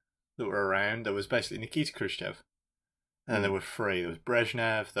 3 that were around. There was basically Nikita Khrushchev. And then there were 3. There was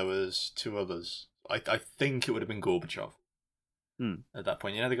Brezhnev, there was 2 others. I think it would have been Gorbachev at that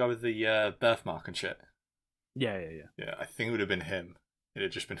point. You know the guy with the birthmark and shit? Yeah. Yeah, I think it would have been him. It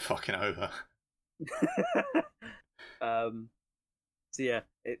had just been fucking over. So yeah,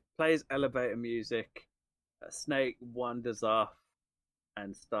 it plays elevator music. Snake wanders off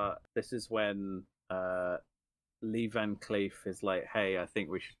and this is when Lee Van Cleef is like, "Hey, I think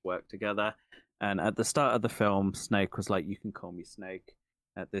we should work together." And at the start of the film, Snake was like, "You can call me Snake."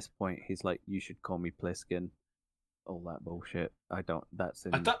 At this point, he's like, "You should call me Pliskin." All that bullshit.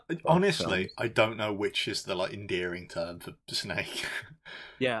 Honestly, I don't know which is the like endearing term for Snake.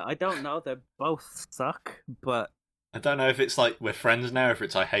 Yeah, I don't know. They both suck, but I don't know if it's like we're friends now, if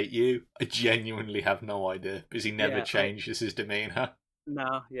it's I hate you. I genuinely have no idea because he never changes his demeanor.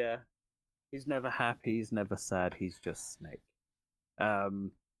 No, yeah. He's never happy, he's never sad, he's just Snake.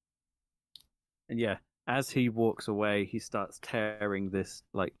 And yeah, as he walks away, he starts tearing this,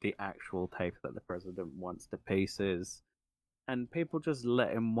 like, the actual tape that the president wants to pieces. And people just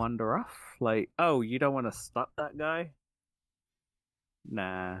let him wander off. Like, "Oh, you don't want to stop that guy?"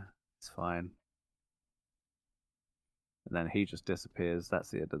 Nah, it's fine. And then he just disappears.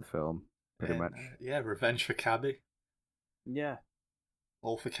 That's the end of the film, pretty much. Yeah, revenge for Cabby. Yeah.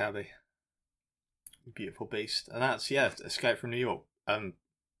 All for Cabby. Beautiful beast. And that's, Escape from New York.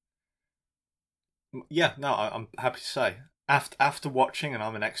 Yeah, no, I'm happy to say. After watching, and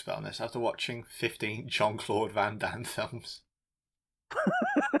I'm an expert on this, after watching 15 Jean-Claude Van Damme films.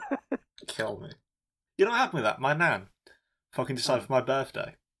 Kill me. You know what happened with that? My nan fucking decided for my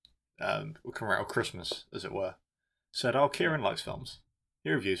birthday, or Christmas, as it were, said, "Oh, Kieran likes films.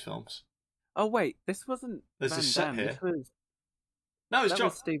 He reviews films." Oh wait, this wasn't There's this set here. This was... No, it's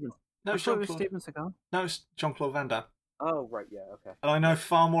John. Steven. No, it's it was Steven Seagal. No, it's Jean-Claude Van Damme. Oh right, yeah, okay. And I know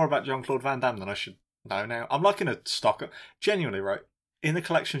far more about Jean-Claude Van Damme than I should know now. I'm like in a stock. Genuinely, right? In the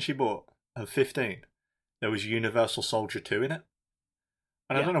collection she bought of 15, there was Universal Soldier 2 in it.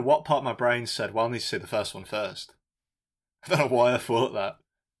 And I don't know what part of my brain said, "Well, I need to see the first one first." I don't know why I thought that.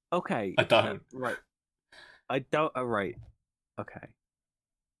 Okay. I don't. Right. I don't. Right. Okay.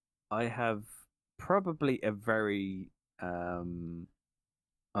 I have probably a very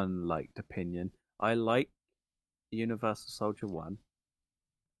unliked opinion. I like Universal Soldier 1.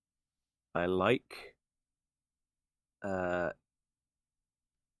 I like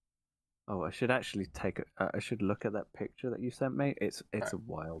Oh, I should actually I should look at that picture that you sent me. It's Right. a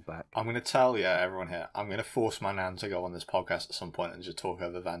while back. I'm going to tell you, everyone here, I'm going to force my nan to go on this podcast at some point and just talk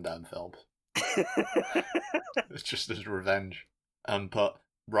over Van Damme films. It's just as revenge. But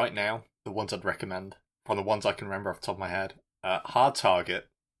right now, the ones I'd recommend, from the ones I can remember off the top of my head, Hard Target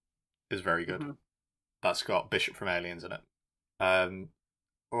is very good. Mhm. That's got Bishop from Aliens in it.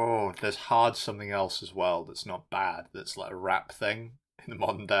 There's Hard something else as well that's not bad. That's like a rap thing in the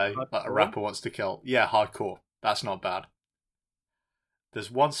modern day. Like a Hardcore? rapper wants to kill. Yeah, Hardcore. That's not bad. There's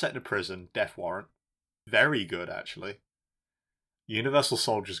one set in a prison, Death Warrant. Very good, actually. Universal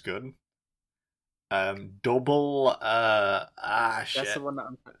Soldier's good. Double. That's shit. the one that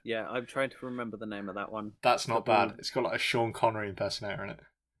I'm trying to remember the name of that one. That's not Double- bad. It's got like a Sean Connery impersonator in it.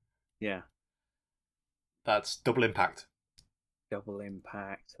 Yeah, That's Double Impact. Double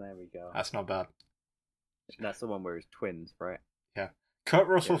Impact. There we go. That's not bad. That's the one where it's twins, right? Kurt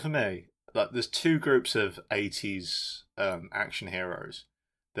Russell Yeah. for me. Like, there's two groups of 80s action heroes.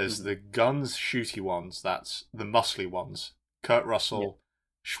 There's Mhm. the guns shooty ones. That's the muscly ones. Kurt Russell,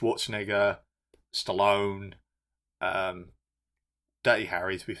 Schwarzenegger, Stallone, Dirty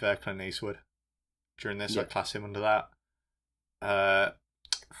Harry. To be fair, Clint Eastwood. During this, Yeah. I'd class him under that.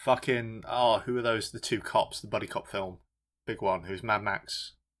 Who are those? The two cops, the buddy cop film, big one. Who's Mad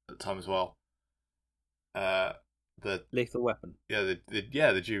Max at the time as well. The Lethal Weapon.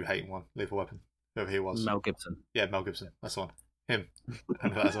 the Jew hating one, Lethal Weapon, whoever he was. Mel Gibson. Yeah, Mel Gibson. That's the one. Him. I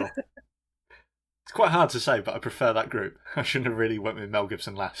know that as well. It's quite hard to say, but I prefer that group. I shouldn't have really went with Mel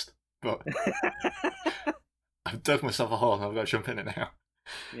Gibson last, but I've dug myself a hole and I've got to jump in it now.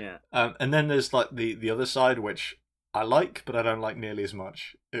 Yeah. And then there's like the other side, which I like, but I don't like nearly as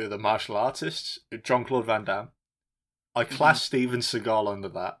much. The martial artists, Jean-Claude Van Damme. I class Steven Seagal under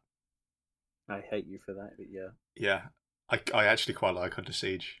that. I hate you for that, but yeah. Yeah, I actually quite like Under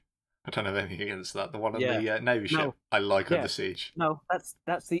Siege. I don't have anything against that. The one on Yeah. the Navy ship, No. I like Yeah. Under Siege. No,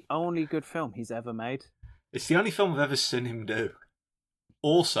 that's the only good film he's ever made. It's the only film I've ever seen him do.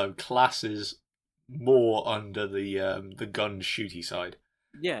 Also, classes more under the gun shooty side.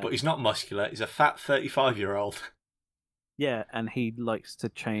 Yeah. But he's not muscular. He's a fat 35-year-old. Yeah, and he likes to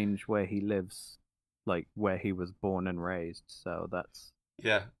change where he lives, like where he was born and raised. So that's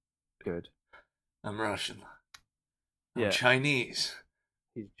Yeah, good. I'm Russian. I'm Yeah. Chinese.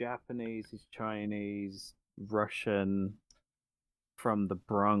 He's Japanese, he's Chinese, Russian, from the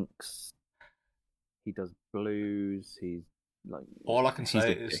Bronx. He does blues. He's like All I can he's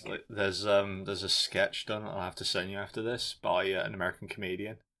say a is dick. like, there's a sketch done. I'll have to send you after this by an American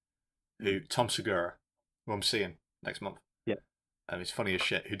comedian, Tom Segura, who I'm seeing next month. Yeah. He's funny as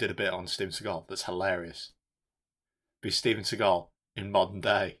shit. Who did a bit on Steven Seagal that's hilarious. Because Steven Seagal in modern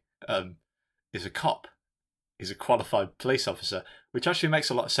day is a cop. He's a qualified police officer, which actually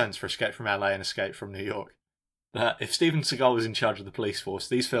makes a lot of sense for Escape from L.A. and Escape from New York. If Steven Seagal was in charge of the police force,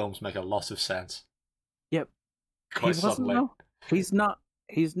 these films make a lot of sense. Yep. Quite He wasn't suddenly. though.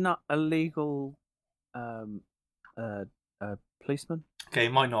 He's not a legal policeman. Okay, he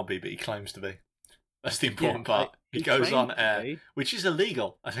might not be, but he claims to be. That's the important Yeah, part. He goes claims on to air, be. which is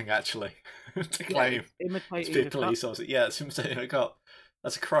illegal, I think, actually, to claim It's to imitating be a a police cop. officer. Yeah, it's imitating a cop.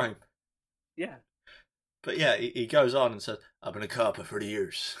 That's a crime. Yeah. But yeah, he goes on and says, I've been a cop for 30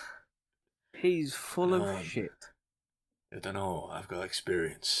 years. He's full of Um, shit. I don't know, I've got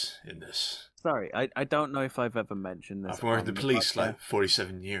experience in this. Sorry, I don't know if I've ever mentioned this. I've worked on in the police podcast. like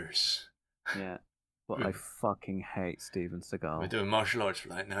 47 years. Yeah, but I fucking hate Steven I've been Seagal. doing martial arts for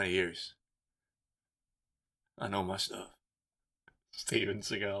like 9 years. I know my stuff. Steven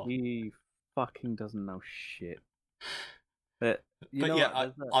Seagal. He fucking doesn't know shit. But you But know yeah,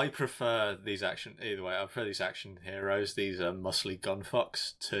 what? There's I prefer these action. Either way, I prefer these action heroes, these muscly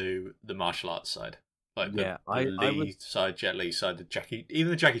gunfucks, to the martial arts side. Like the, Yeah, the I Lee was- side, Jet Li side, even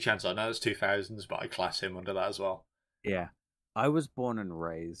the Jackie Chan side. I know it's 2000s, but I class him under that as well. Yeah, I was born and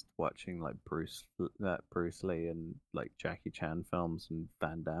raised watching like Bruce Lee and like Jackie Chan films and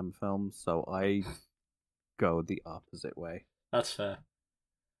Van Damme films, so I go the opposite way. That's fair.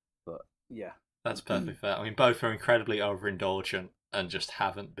 But yeah, That's perfectly fair. I mean, both are incredibly overindulgent and just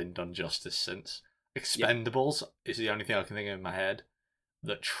haven't been done justice since. Expendables is the only thing I can think of in my head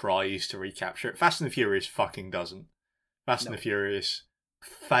that tries to recapture it. Fast and the Furious fucking doesn't. Fast and No. the Furious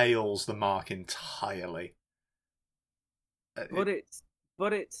fails the mark entirely. but it's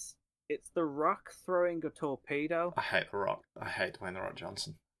The Rock throwing a torpedo. I hate The Rock. I hate Dwayne The Rock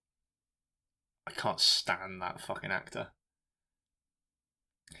Johnson. I can't stand that fucking actor.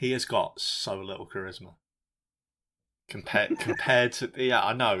 He has got so little charisma. Compared to... Yeah,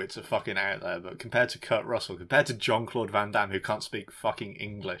 I know it's a fucking out there, but compared to Kurt Russell, compared to Jean-Claude Van Damme, who can't speak fucking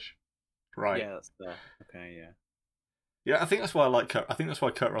English. Right. Yeah, that's the okay. Yeah. Yeah, I think that's why I like Kurt. I think that's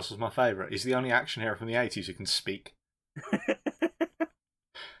why Kurt Russell's my favourite. He's the only action hero from the 80s who can speak.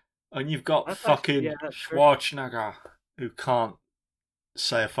 And you've got That's fucking that's true. Schwarzenegger, who can't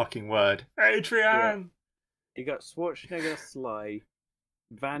say a fucking word. Adrian! You got Schwarzenegger, Sly,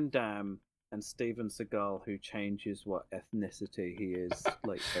 Van Damme, and Steven Seagal, who changes what ethnicity he is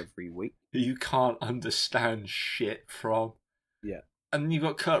like every week. You can't understand shit from. Yeah. And you've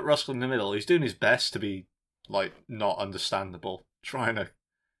got Kurt Russell in the middle. He's doing his best to be, like, not understandable. Trying a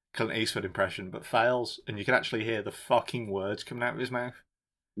Clint Eastwood impression, but fails. And you can actually hear the fucking words coming out of his mouth.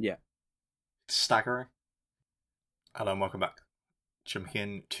 Yeah. It's staggering. Hello and welcome back. Jumping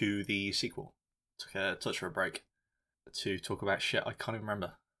into the sequel. Took a touch of a break to talk about shit I can't even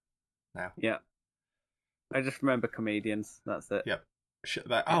remember now. Yeah. I just remember comedians. That's it. Yep. Shit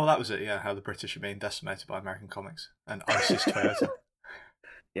about. Oh, that was it. Yeah, how the British are being decimated by American comics and ISIS Toyota.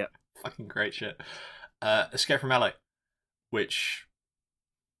 Yep. Fucking great shit. Escape from LA, which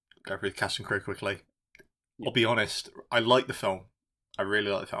go through the cast and crew quickly. Yep. I'll be honest. I like the film. I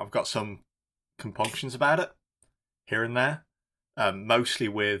really like the film. I've got some compunctions about it here and there. Mostly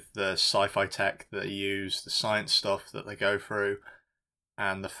with the sci-fi tech that they use, the science stuff that they go through,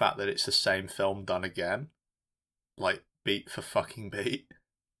 and the fact that it's the same film done again. Like, beat for fucking beat.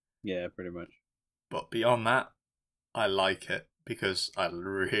 Yeah, pretty much. But beyond that, I like it because I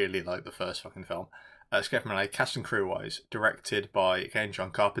really like the first fucking film. Escape from LA, cast and crew-wise, directed by, again,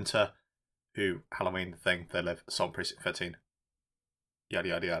 John Carpenter, who, Halloween, The Thing, They Live, Assault Precinct 13, yada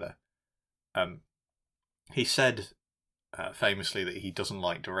yada yada. He said famously that he doesn't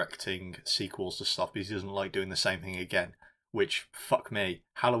like directing sequels to stuff because he doesn't like doing the same thing again, which, fuck me,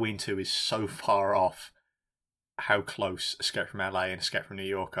 Halloween 2 is so far off how close Escape from LA and Escape from New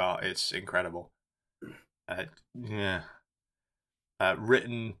York are. It's incredible. Yeah.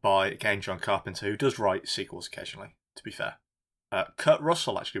 Written by, again, John Carpenter, who does write sequels occasionally, to be fair. Kurt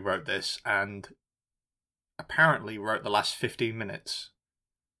Russell actually wrote this and apparently wrote the last 15 minutes,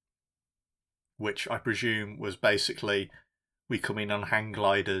 which I presume was basically we come in on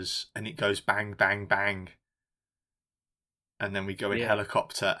Handgliders and it goes bang, bang, bang. And then we go in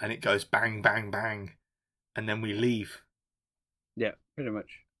helicopter and it goes bang, bang, bang. And then we leave. Yeah, pretty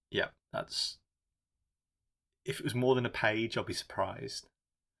much. Yeah, that's... If it was more than a page, I'll be surprised.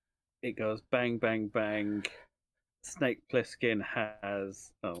 It goes bang, bang, bang. Snake Plissken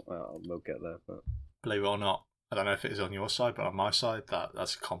has... Oh, well, we'll get there, but... Believe it or not, I don't know if it is on your side, but on my side,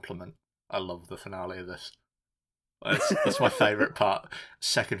 that's a compliment. I love the finale of this. That's my favourite part.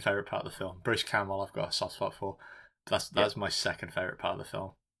 Second favourite part of the film. Bruce Campbell, I've got a soft spot for. That's my second favourite part of the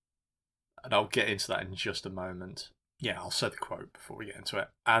film. And I'll get into that in just a moment. Yeah, I'll say the quote before we get into it.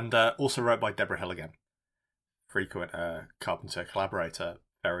 And also wrote by Deborah Hill again. Frequent Carpenter collaborator.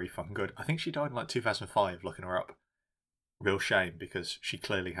 Very fucking good. I think she died in like 2005, looking her up. Real shame, because she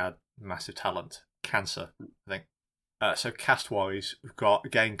clearly had massive talent. Cancer, I think. So cast-wise, we've got,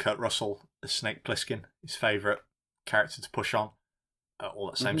 again, Kurt Russell as Snake Plissken, his favourite character to push on.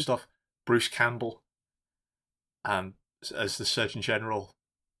 All that same stuff. Bruce Campbell as the Surgeon General.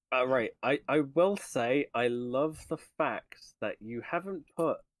 Right, I will say I love the fact that you haven't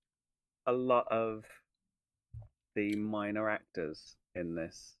put a lot of the minor actors in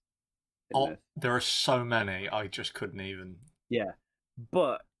this. There are so many, I just couldn't even... Yeah,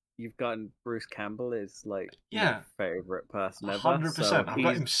 but you've gotten Bruce Campbell is like my favourite person ever. 100%. So I've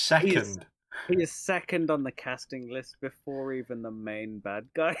got him second. He is second on the casting list before even the main bad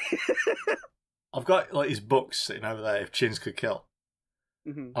guy. I've got like his books sitting over there, If Chins Could Kill,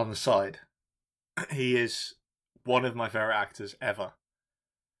 on the side. He is one of my favourite actors ever.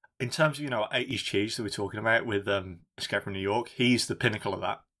 In terms of, 80s cheese that we're talking about with Escape from New York, he's the pinnacle of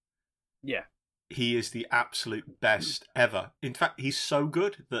that. Yeah. He is the absolute best ever. In fact, he's so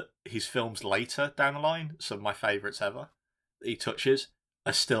good that his films later down the line, some of my favourites ever, that he touches,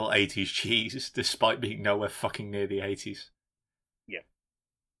 are still 80s cheese, despite being nowhere fucking near the 80s. Yeah.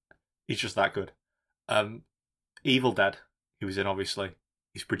 He's just that good. Evil Dead, he was in, obviously.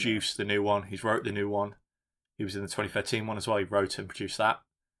 He's produced the new one. He's wrote the new one. He was in the 2013 one as well. He wrote and produced that.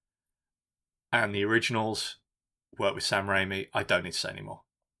 And the originals, worked with Sam Raimi. I don't need to say anymore.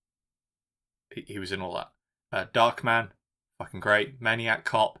 He was in all that. Darkman, fucking great. Maniac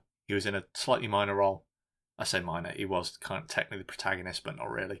Cop, he was in a slightly minor role. I say minor, he was kind of technically the protagonist, but not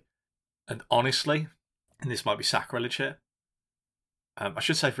really. And honestly, and this might be sacrilege here, I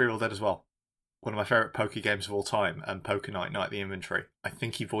should say for Evil Dead as well. One of my favourite poker games of all time, Poker Night at the Inventory. I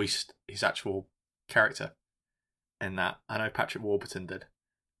think he voiced his actual character in that. I know Patrick Warburton did.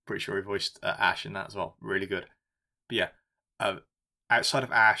 Pretty sure he voiced Ash in that as well. Really good. But yeah, outside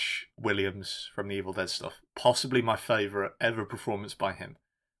of Ash Williams from the Evil Dead stuff, possibly my favourite ever performance by him,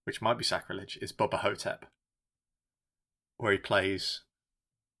 which might be sacrilege, is Bubba Hotep, where he plays...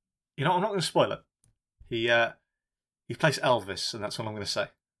 You know, I'm not going to spoil it. He plays Elvis, and that's all I'm going to say.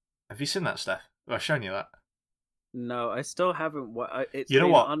 Have you seen that, Steph? Have I shown you that? No, I still haven't. It's You know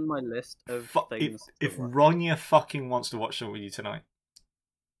been what? on my list of things. If Ronya fucking wants to watch something with you tonight,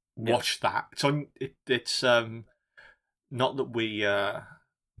 watch that. It's on. It's not that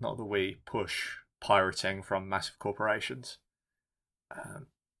we push pirating from massive corporations.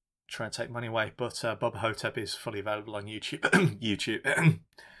 Try and take money away, but Bubba Hotep is fully available on YouTube. YouTube.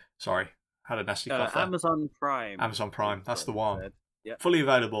 Sorry, had a nasty cough there. Amazon Prime. Amazon Prime. That's the one. Yep. Fully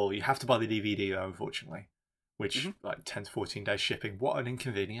available. You have to buy the DVD though, unfortunately. Which, like 10 to 14 days shipping. What an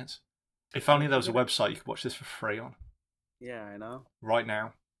inconvenience. If only there was a website you could watch this for free on. Yeah, I know. Right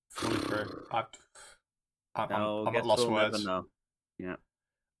now. Fully through. I'm at lost for words. Yeah.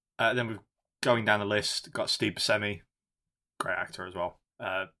 Then we're going down the list. Got Steve Buscemi. Great actor as well.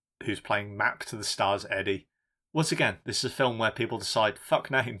 Who's playing Map to the Stars Eddie. Once again, this is a film where people decide,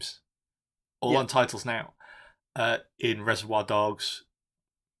 fuck names. All on titles now. In Reservoir Dogs,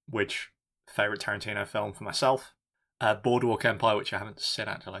 which... favourite Tarantino film for myself. Boardwalk Empire, which I haven't seen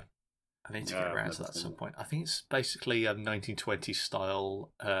actually. I need to get around to that at some point. I think it's basically a 1920s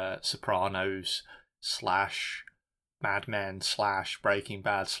style Sopranos / Mad Men / Breaking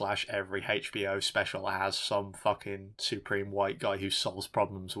Bad / every HBO special has some fucking supreme white guy who solves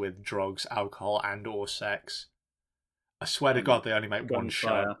problems with drugs, alcohol, and or sex. I swear to God, they only make one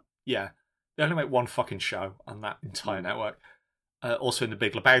show. Yeah, they only make one fucking show on that entire network. Also in The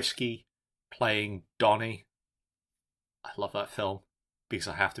Big Lebowski, playing Donnie. I love that film because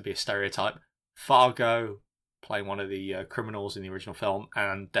I have to be a stereotype. Fargo, playing one of the criminals in the original film,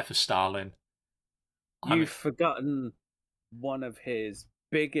 and Death of Stalin. You've forgotten one of his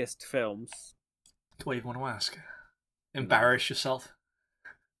biggest films. Do I even want to ask? Embarrass yourself?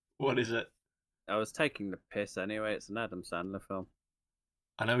 What is it? I was taking the piss anyway. It's an Adam Sandler film.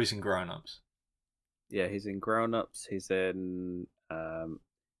 I know he's in Grown Ups. Yeah, he's in Grown Ups. He's in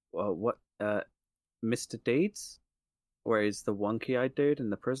Mr. Deeds, where he's the wonky-eyed dude in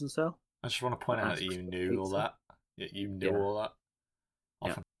the prison cell. I just want to point out that you knew all that. Yeah, you knew all that.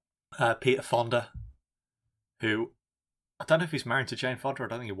 Often. Yeah. Peter Fonda, who I don't know if he's married to Jane Fonda. I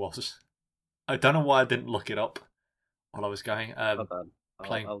don't think he was. I don't know why I didn't look it up while I was going. I'll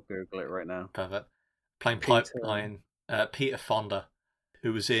Google it right now. Perfect. Playing Pipeline, Peter Fonda,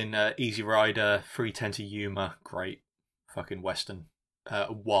 who was in Easy Rider, 3:10 to Yuma, great fucking western.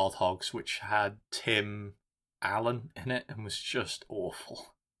 Wild Hogs, which had Tim Allen in it and was just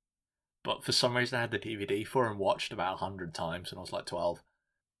awful. But for some reason I had the DVD for and watched about 100 times when I was like 12.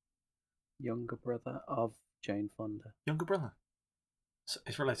 Younger brother of Jane Fonda. Younger brother. So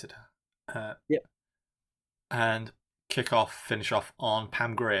it's related. Yep. And finish off on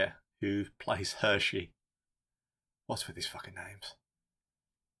Pam Grier, who plays Hershey. What's with these fucking names?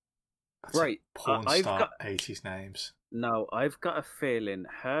 That's right. Porn star 80s names. No, I've got a feeling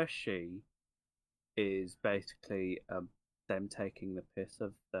Hershey is basically them taking the piss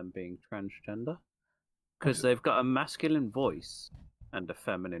of them being transgender. Because they've got a masculine voice and a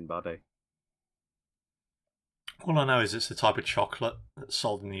feminine body. All I know is it's the type of chocolate that's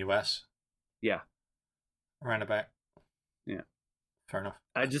sold in the US. Yeah. Around about. Yeah. Fair enough.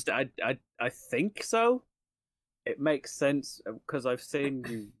 I think so. It makes sense because I've seen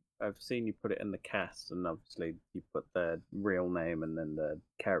you put it in the cast, and obviously you put their real name and then the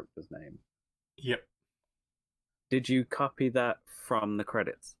character's name. Yep. Did you copy that from the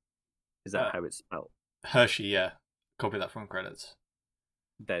credits? Is that how it's spelled? Hershey, yeah. Copy that from credits.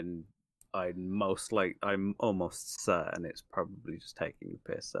 Then I'm almost certain it's probably just taking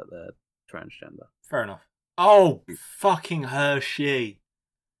the piss at the transgender. Fair enough. Oh, fucking Hershey.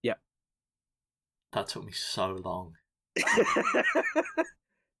 Yeah. That took me so long.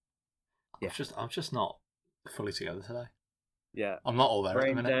 Yeah. I'm just not fully together today. Yeah. I'm not all there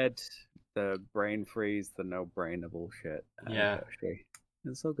brain at the minute. dead, the brain freeze, the no-brainer bullshit. Yeah. Hershey.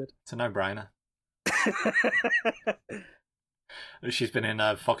 It's so good. It's a no-brainer. She's been in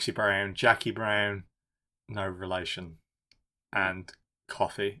Foxy Brown, Jackie Brown, no relation, and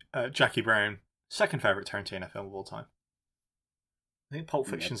Coffee. Jackie Brown, second favourite Tarantino film of all time. I think Pulp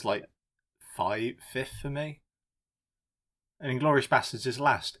Fiction's like fifth for me. And Inglourious Basterds is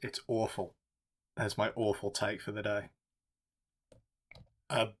last. It's awful. There's my awful take for the day.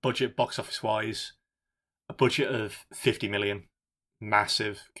 Budget, box office wise, a budget of 50 million.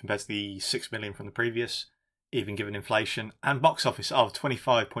 Massive compared to the 6 million from the previous, even given inflation, and box office of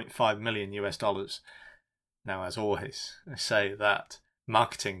 25.5 million US dollars. Now, as always, I say that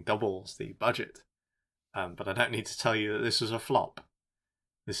marketing doubles the budget, but I don't need to tell you that this was a flop.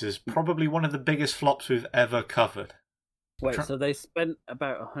 This is probably one of the biggest flops we've ever covered. Wait, so they spent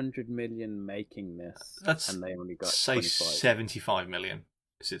about 100 million making this, and they only got say 25. 75 million.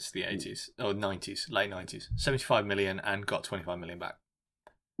 It's the 80s or 90s, late 90s. 75 million and got 25 million back.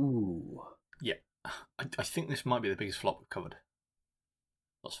 Ooh. Yeah, I think this might be the biggest flop we've covered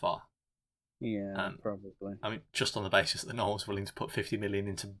thus far. Yeah, probably. I mean, just on the basis that no one's willing to put 50 million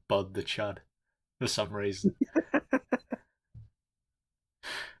into Bud the Chud for some reason.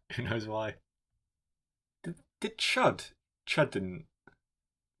 Who knows why? Did Chud didn't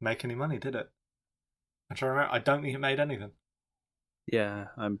make any money, did it? I'm trying to remember. I don't think it made anything. Yeah,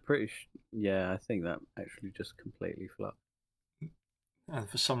 I'm pretty yeah, I think that actually just completely flopped. And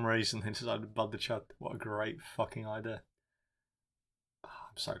for some reason, they decided to Bud the Chud. What a great fucking idea. Oh,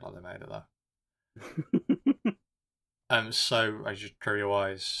 I'm so glad they made it, though. So, as just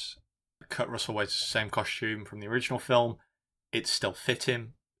trivia-wise, Kurt Russell wears the same costume from the original film. It still fit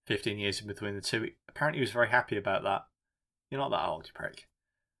him. 15 years in between the two. Apparently, he was very happy about that. You're not that old, you prick.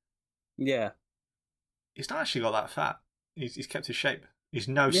 Yeah. He's not actually got that fat. He's kept his shape. He's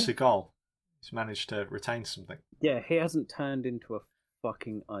no Seagal. He's managed to retain something. Yeah, he hasn't turned into a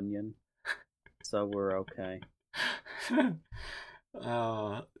fucking onion. So we're okay.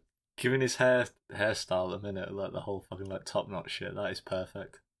 Given his hairstyle at the minute, like the whole fucking like top knot shit, that is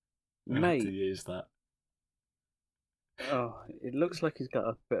perfect. We have to use that. Oh, it looks like he's got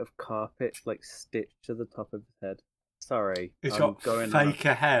a bit of carpet like stitched to the top of his head. Sorry, he's got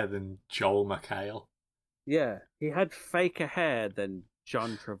faker hair than Joel McHale. Yeah, he had faker hair than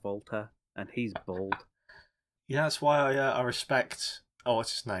John Travolta, and he's bald. Yeah, that's why I respect. Oh,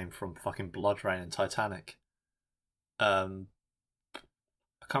 what's his name from fucking Blood Rain and Titanic? I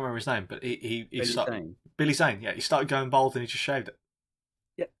can't remember his name, but he started. Billy Zane. Yeah, he started going bald and he just shaved it.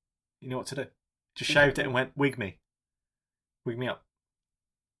 Yeah, you know what to do. Just shaved it and went wig me up.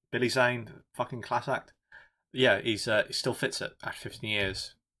 Billy Zane, fucking class act. Yeah, he still fits it after 15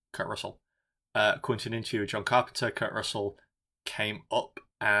 years. Kurt Russell. According to an interview with John Carpenter, Kurt Russell came up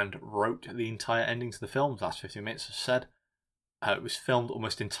and wrote the entire ending to the film. The last 15 minutes, as said. It was filmed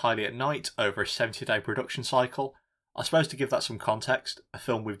almost entirely at night over a 70-day production cycle. I suppose to give that some context, a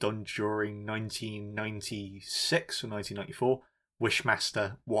film we've done during 1996 or 1994,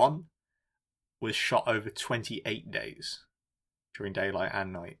 Wishmaster 1, was shot over 28 days during daylight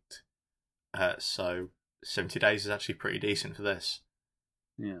and night. So 70 days is actually pretty decent for this.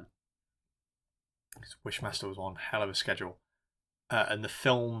 Yeah. Wishmaster was on hell of a schedule. And the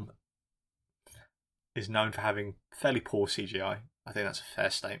film is known for having fairly poor CGI. I think that's a fair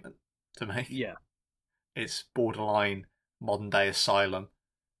statement to make. Yeah. It's borderline modern day Asylum,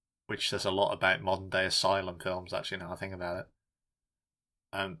 which says a lot about modern day Asylum films, actually, now I think about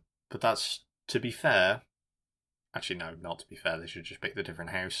it. But that's, to be fair, actually no, not to be fair, they should just pick the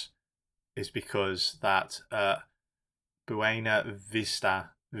different house, is because that Buena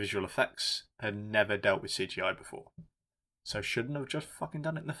Vista Visual Effects had never dealt with CGI before. So shouldn't have just fucking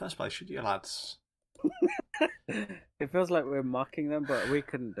done it in the first place, should you, lads? It feels like we're mocking them, but we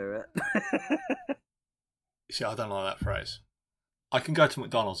couldn't do it. See, I don't like that phrase. I can go to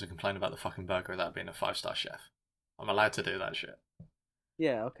McDonald's and complain about the fucking burger without being a 5-star chef. I'm allowed to do that shit.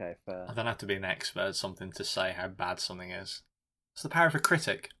 Yeah, okay, fair. I don't have to be an expert at something to say how bad something is. It's the power of a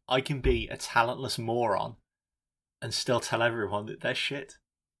critic. I can be a talentless moron and still tell everyone that they're shit.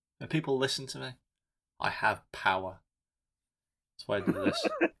 And people listen to me. I have power. That's why I do this.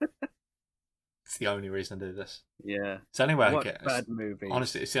 It's the only reason I do this. Yeah. It's the only way I get... bad movies.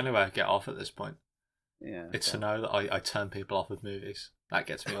 Honestly, it's the only way I get off at this point. Yeah. It's to know that I turn people off with movies. That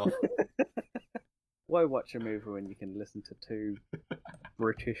gets me off. Why watch a movie when you can listen to two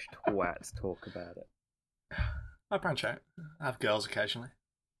British twats talk about it? I branch out. I have girls occasionally.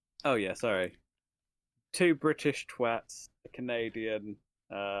 Oh yeah, sorry. Two British twats, a Canadian,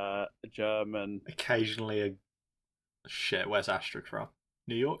 a German. Occasionally a... Shit, where's Astrid from?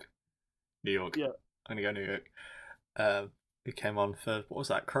 New York? New York. Yeah. I'm going to go New York. Who came on for... What was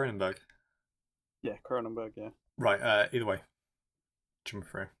that? Cronenberg? Yeah, Cronenberg, yeah. Right, either way. Jump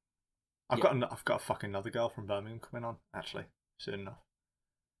through. I've got a fucking another girl from Birmingham coming on, actually, soon enough.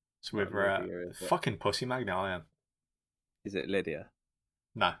 So we're fucking pussy magnet, I am. Is it Lydia?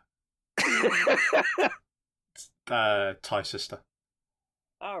 No. Ty sister.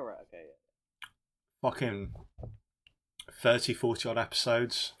 Oh, right, okay. Fucking 30, 40 odd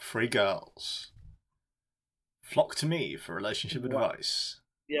episodes, 3 girls. Flock to me for relationship advice.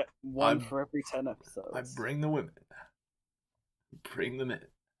 Yeah, one for every 10 episodes. I bring the women. Bring them in.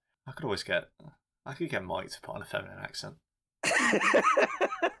 I could always get I could get Mike to put on a feminine accent.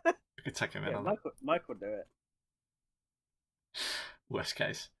 I could take him in on that. Mike will do it. Worst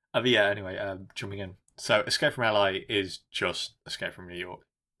case. But yeah, anyway, jumping in. So, Escape from LA is just Escape from New York.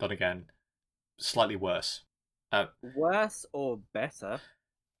 But again, slightly worse. Worse or better?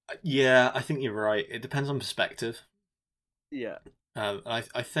 Yeah, I think you're right. It depends on perspective. Yeah. I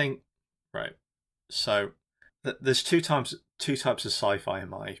think, right. So, there's two types of sci-fi in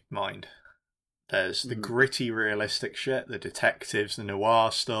my mind. There's the gritty, realistic shit, the detectives, the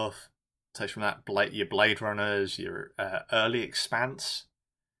noir stuff. Takes from that your Blade Runners, your early Expanse.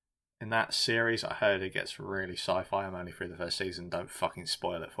 In that series, I heard it gets really sci-fi. I'm only through the first season. Don't fucking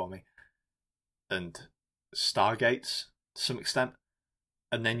spoil it for me. And Stargates, to some extent.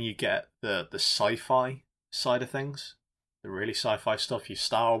 And then you get the sci-fi side of things. The really sci-fi stuff. Your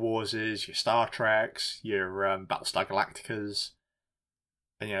Star Warses, your Star Treks, your Battlestar Galacticas.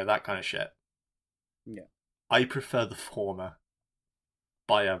 And, that kind of shit. Yeah. I prefer the former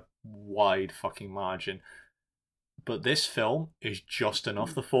by a wide fucking margin. But this film is just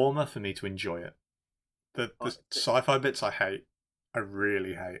enough the former for me to enjoy it. The sci-fi bits I hate. I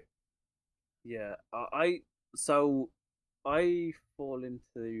really hate. Yeah, I fall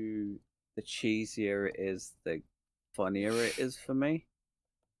into the cheesier it is, the funnier it is for me.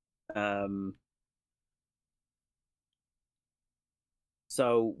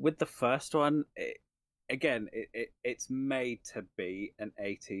 So with the first one, it's made to be an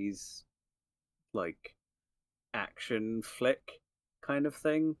 80s like action flick kind of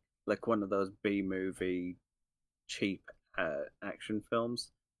thing, like one of those B-movie cheap action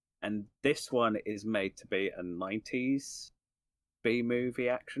films. And this one is made to be a 90s B-movie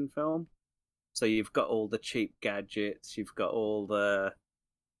action film. So you've got all the cheap gadgets, you've got all the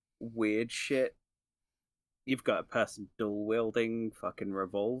weird shit. You've got a person dual wielding fucking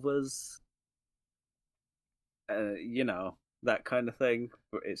revolvers. That kind of thing.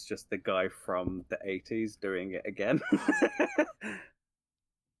 But it's just the guy from the 80s doing it again.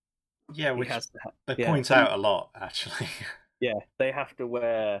 Yeah, which they point out a lot, actually. Yeah, they have to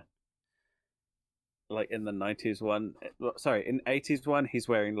wear, like in the 90s one, in 80s one, he's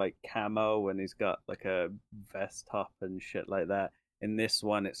wearing like camo and he's got like a vest top and shit like that. In this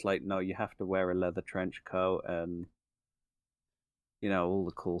one, it's like, no, you have to wear a leather trench coat and, all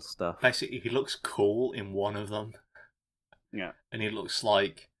the cool stuff. Basically, he looks cool in one of them. Yeah. And it looks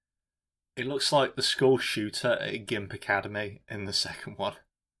like the school shooter at Gimp Academy in the second one.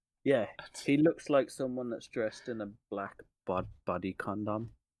 Yeah, he looks like someone that's dressed in a black body condom.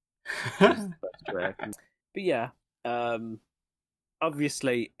 But yeah,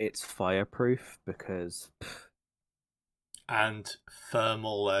 obviously it's fireproof because... And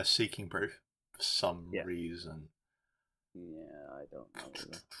thermal seeking proof for some reason. Yeah, I don't know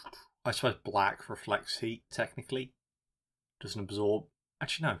either. I suppose black reflects heat, technically. Doesn't absorb...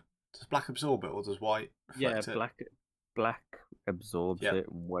 Actually, no. Does black absorb it, or does white reflect it? Yeah, black absorbs it,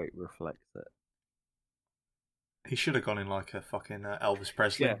 white reflects it. He should have gone in like a fucking Elvis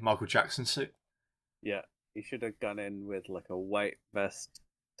Presley, Michael Jackson suit. Yeah, he should have gone in with like a white vest,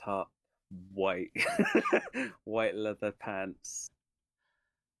 top, white leather pants.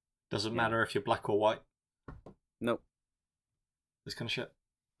 Doesn't matter if you're black or white. Nope. This kind of shit.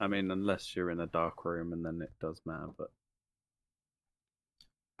 I mean, unless you're in a dark room, and then it does matter, but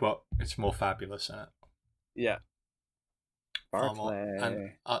it's more fabulous, isn't it? Yeah. Far more.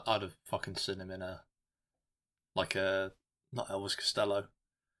 And I'd have fucking seen him in not Elvis Costello.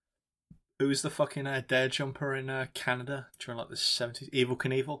 Who was the fucking dare jumper in Canada during like the 70s? Evil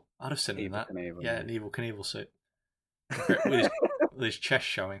Knievel? I'd have seen him in that. Yeah, an Evil Knievel suit. with his chest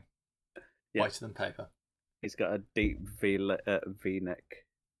showing. Whiter than paper. He's got a deep V-neck.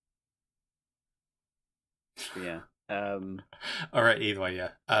 Yeah. Alright, either way,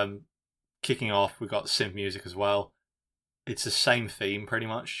 yeah. Kicking off, we've got synth music as well. It's the same theme pretty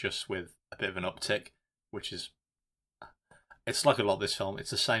much, just with a bit of an uptick, which is... It's like a lot of this film.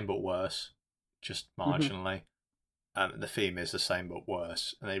 It's the same but worse, just marginally. The theme is the same but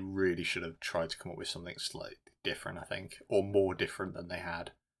worse, and they really should have tried to come up with something slightly different, I think, or more different than they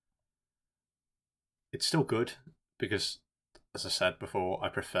had. It's still good, because, as I said before, I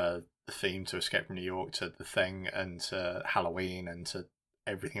prefer the theme to Escape from New York to The Thing and to Halloween and to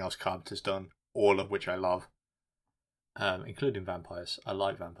everything else Carpenter's done, all of which I love, including vampires. I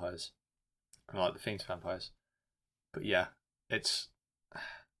like vampires. I like the theme to vampires. But yeah, it's...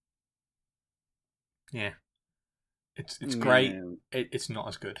 Yeah. It's great. It's not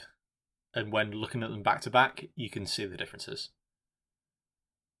as good. And when looking at them back to back, you can see the differences.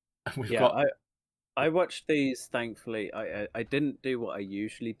 And we've got... I watched these. Thankfully, I didn't do what I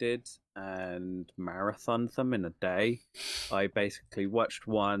usually did and marathon them in a day. I basically watched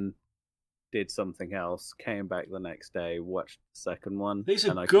one, did something else, came back the next day, watched the second one. These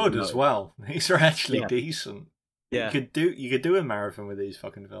are and I good as well. These are actually Yeah. decent. Yeah. You could do a marathon with these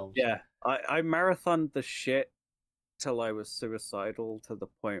fucking films. Yeah, I marathoned the shit till I was suicidal to the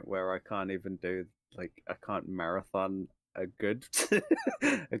point where I can't even do I can't marathon a good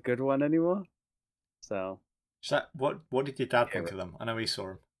a good one anymore. So So what did your dad Yeah, think of them? I know he saw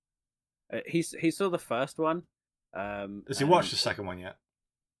them. he saw the first one. Has he watched the second one yet?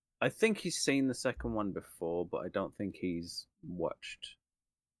 I think he's seen the second one before, but I don't think he's watched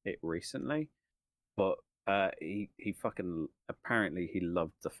it recently. But he fucking apparently he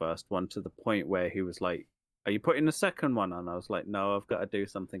loved the first one to the point where he was like, "Are you putting the second one on?" I was like, "No, I've got to do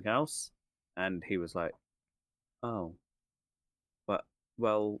something else." And he was like, "Oh, but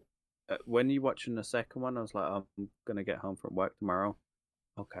well, when you watching the second one?" I was like, "I'm gonna get home from work tomorrow."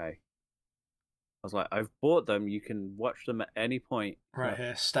 Okay. I was like, "I've bought them. You can watch them at any point." Right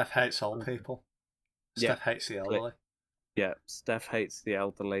here, Stef hates old people. Yeah. Stef hates the elderly. Yeah, Steph hates the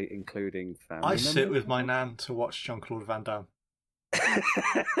elderly, including family I members. sit with my nan to watch Jean-Claude Van Damme.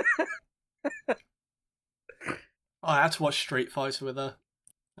 I had to watch Street Fighter with her.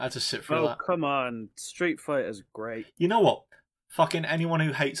 I had to sit through that. Come on. Street Fighter's great. You know what? Fucking anyone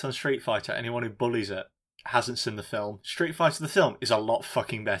who hates on Street Fighter, anyone who bullies it, hasn't seen the film. Street Fighter the film is a lot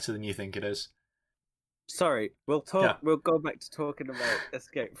fucking better than you think it is. Sorry, we'll talk. Yeah. We'll go back to talking about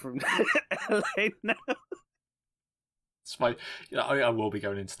Escape from LA now. It's fine. You know, I will be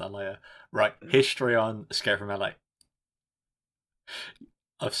going into that later. Right, history on Escape from LA.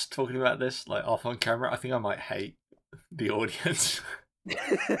 I was talking about this like off on camera. I think I might hate the audience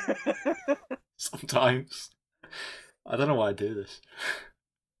sometimes. I don't know why I do this.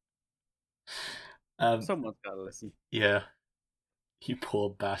 Someone's got to listen. Yeah, you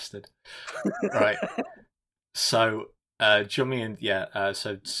poor bastard. Right. So, jumping in,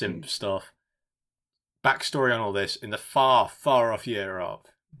 so Synth stuff. Backstory on all this, in the far, far off year of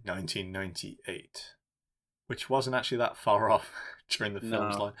 1998, which wasn't actually that far off during the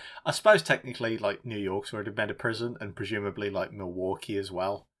film's line. I suppose technically, like, New York's already been a prison, and presumably, like, Milwaukee as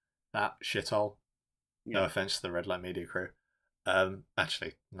well. That shithole. Yeah. No offense to the Red Light Media crew.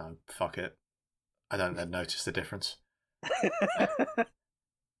 Actually, no, fuck it. I don't then notice the difference.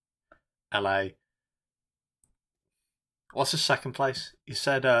 LA. What's the second place? You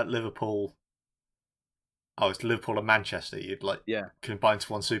said Liverpool. Oh, it's Liverpool and Manchester. You'd combine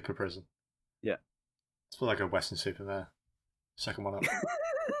to one super prison. Yeah. It's like a Western super there. Second one up.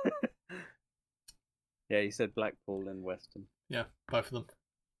 Yeah, you said Blackpool and Western. Yeah, both of them.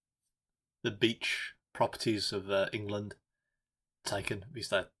 The beach properties of England taken because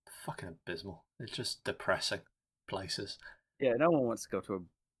they're fucking abysmal. They're just depressing places. Yeah, no one wants to go to a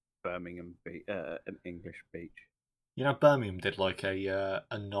Birmingham beach, an English beach. You know, Birmingham did like a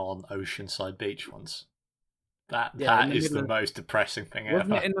non-oceanside beach once. That is the most depressing thing ever.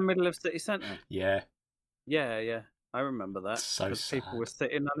 Wasn't it in the middle of city centre? Yeah. Yeah. I remember that. So sad. People were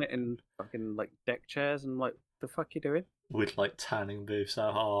sitting on it in fucking like deck chairs and like, the fuck you doing? With like tanning booths.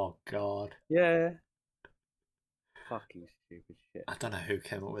 Oh god. Yeah. Fucking stupid shit. I don't know who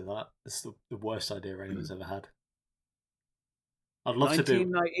came up with that. It's the worst idea anyone's ever had. I'd love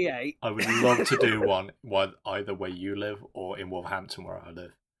 1998. I would love to do one either where you live or in Wolverhampton where I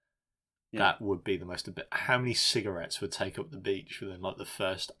live. Yeah. That would be the most. How many cigarettes would take up the beach within like the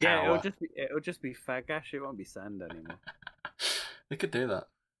first hour? It'll just be fag ash. It won't be sand anymore. They could do that.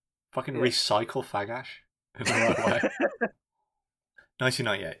 Fucking recycle fag ash in the right way.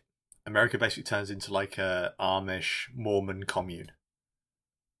 1998. America basically turns into like a Amish Mormon commune.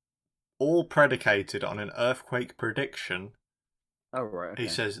 All predicated on an earthquake prediction. Oh, right. Okay. He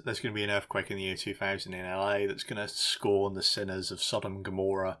says there's going to be an earthquake in the year 2000 in LA that's going to scorn the sinners of Sodom and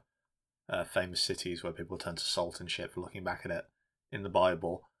Gomorrah. Famous cities where people turn to salt and shit for looking back at it in the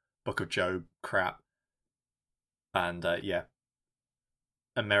Bible, Book of Job crap, and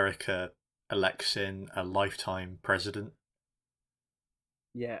America elects in a lifetime president.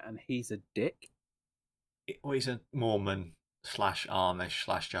 Yeah, and he's a dick. Well, he's a Mormon /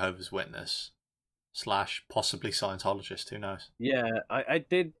 Amish / Jehovah's Witness / possibly Scientologist. Who knows? Yeah, I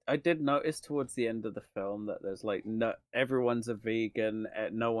did notice towards the end of the film that there's like everyone's a vegan,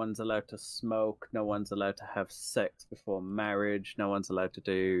 no one's allowed to smoke, no one's allowed to have sex before marriage, no one's allowed to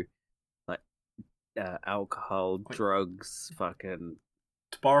do like alcohol, drugs, fucking.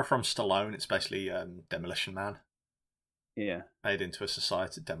 To borrow from Stallone, it's basically Demolition Man. Yeah. Made into a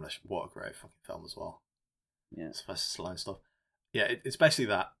society. Demolition. What a great fucking film as well. Yeah. It's Stallone stuff. Yeah, it's basically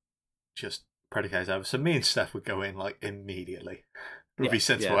that. Just Predicate's over. So me and Steph would go in like immediately. It would be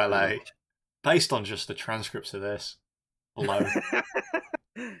sent to pretty LA much. based on just the transcripts of this alone.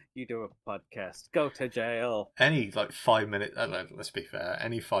 You do a podcast. Go to jail. Any like 5 minutes. Let's be fair.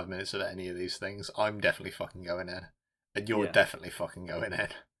 Any 5 minutes of any of these things, I'm definitely fucking going in, and you're definitely fucking going in.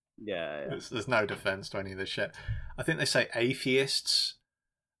 Yeah. There's no defense to any of this shit. I think they say atheists.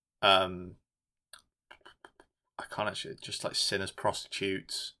 I can't actually, just like sinners,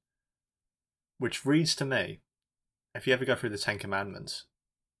 prostitutes, which reads to me, if you ever go through the Ten Commandments,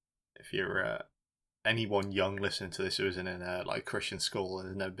 if you're anyone young listening to this who isn't in a like Christian school and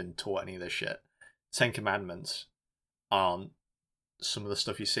has never been taught any of this shit, Ten Commandments aren't some of the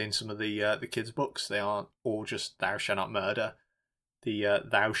stuff you see in some of the kids' books. They aren't all just thou shalt not murder. The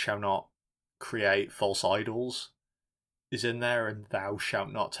thou shalt not create false idols is in there, and thou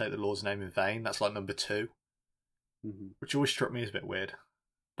shalt not take the Lord's name in vain. That's like number 2, which always struck me as a bit weird.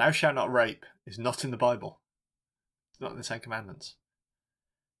 Thou shalt not rape is not in the Bible. It's not in the Ten Commandments.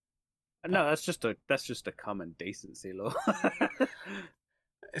 No, that's just a common decency law.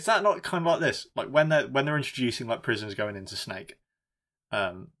 Is that not kind of like this? Like when they're introducing like prisoners going into Snake,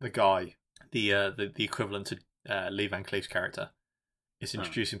 the guy, the equivalent to Lee Van Cleef's character, is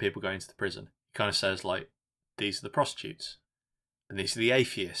introducing people going into the prison. He kind of says like, these are the prostitutes, and these are the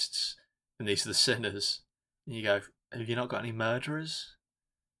atheists, and these are the sinners. And you go, have you not got any murderers?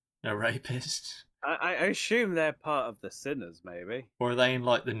 No rapists? I assume they're part of the sinners, maybe. Or are they in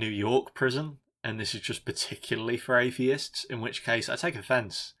like the New York prison, and this is just particularly for atheists? In which case, I take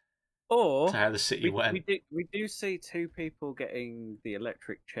offence Or to how the city went. we do see 2 people getting the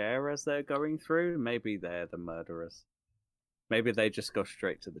electric chair as they're going through. Maybe they're the murderers. Maybe they just go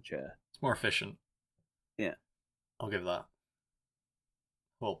straight to the chair. It's more efficient. Yeah. I'll give that.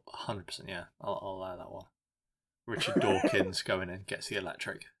 Well, 100%, yeah. I'll allow that one. Richard Dawkins going in, gets the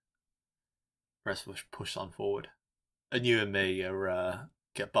electric. The rest of us push on forward. And you and me are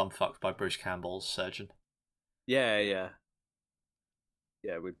get bum-fucked by Bruce Campbell's surgeon. Yeah.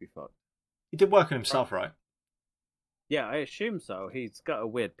 Yeah, we'd be fucked. He did work on himself, right? Yeah, I assume so. He's got a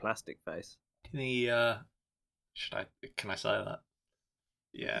weird plastic face. Do you think can I say that?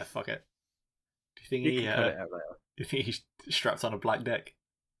 Yeah, fuck it. Do you think You can cut it out later. Do you think he's strapped on a black dick?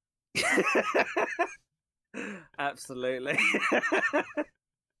 Absolutely.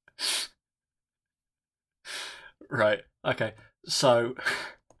 Right. Okay. So,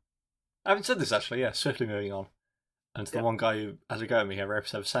 I haven't said this actually. Yeah. Swiftly moving on, and to the one guy who has a go at me every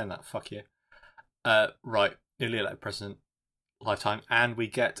episode of saying that. Fuck you. Right. Newly elected president, lifetime, and we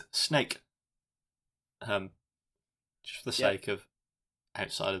get Snake. Just for the sake of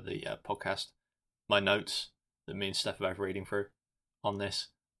outside of the podcast, my notes that me and Steph are both reading through on this,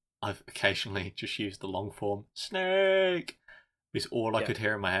 I've occasionally just used the long form Snake, because all I could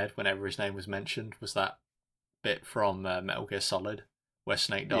hear in my head whenever his name was mentioned was that bit from Metal Gear Solid where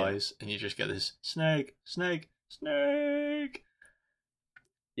Snake dies and you just get this Snake.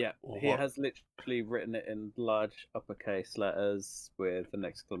 Yeah, he has literally written it in large uppercase letters with an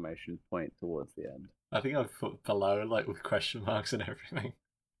exclamation point towards the end. I think I've put below like with question marks and everything.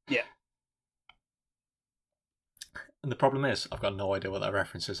 Yeah. And the problem is, I've got no idea what that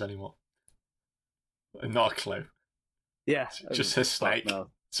reference is anymore. Not a clue. Yeah. It just says Snake.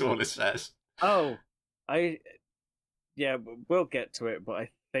 That's all it says. Oh, we'll get to it, but I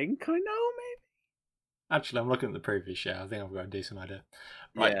think I know, maybe? Actually, I'm looking at the previous show. I think I've got a decent idea.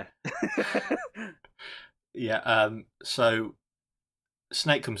 Right. Yeah. So,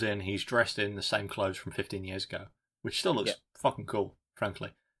 Snake comes in, he's dressed in the same clothes from 15 years ago, which still looks fucking cool,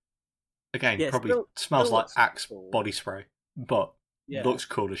 frankly. Again, probably smells like Axe body spray, but looks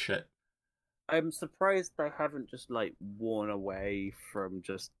cool as shit. I'm surprised they haven't just, like, worn away from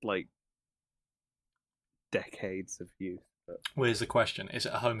just, like, decades of use. But... Well, here's the question. Is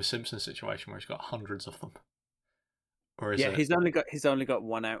it a Homer Simpson situation where he's got hundreds of them? Or is it... he's only got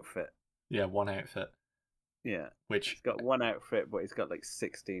one outfit. Yeah, one outfit. Yeah. Which... He's got one outfit, but he's got, like,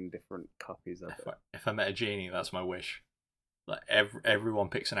 16 different copies of it. If I met a genie, that's my wish. Like, everyone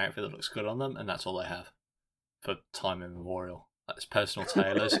picks an outfit that looks good on them, and that's all they have. For time immemorial. Like, there's personal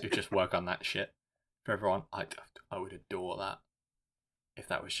tailors who just work on that shit. For everyone, I would adore that. If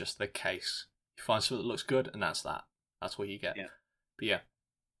that was just the case. You find something that looks good, and that's that. That's what you get. Yeah. But yeah.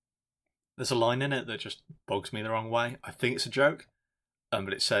 There's a line in it that just bugs me the wrong way. I think it's a joke.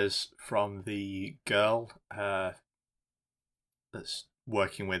 But it says from the girl that's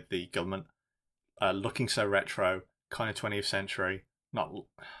working with the government, looking so retro, kind of 20th century,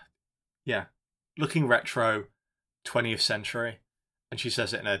 looking retro, 20th century, and she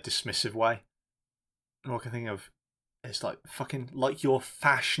says it in a dismissive way. And what I can think of, It's like fucking like your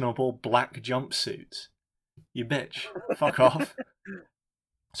fashionable black jumpsuits. You bitch. Fuck off.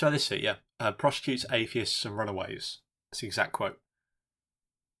 So this is it, yeah. Prostitutes, atheists, and runaways. That's the exact quote.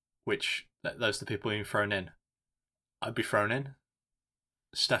 Which, those are the people being thrown in. I'd be thrown in.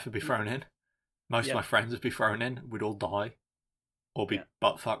 Stef would be thrown in. Most of my friends would be thrown in. We'd all die. Or be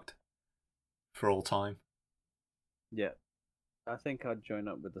butt fucked. For all time. Yeah. I think I'd join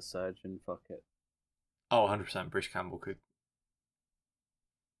up with the surgeon, fuck it. Oh, 100%. Bruce Campbell could.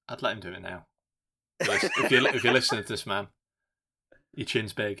 I'd let him do it now. If you're listening to this, man, your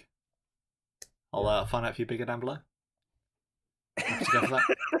chin's big. I'll find out if you're bigger down below. Have to go for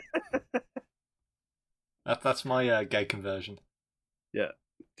that. That's my gay conversion. Yeah,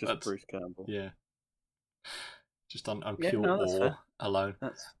 just Bruce Campbell. Yeah. Just on pure awe alone.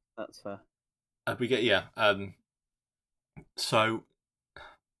 That's fair. We get so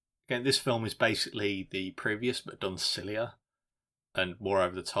again, this film is basically the previous but done sillier and more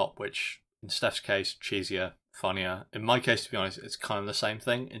over the top, which in Stef's case, cheesier, funnier. In my case, to be honest, it's kind of the same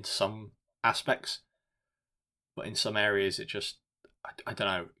thing in some aspects, but in some areas it just, I don't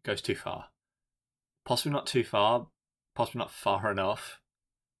know, it goes too far. Possibly not too far, possibly not far enough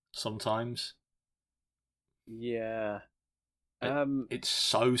sometimes. Yeah. It's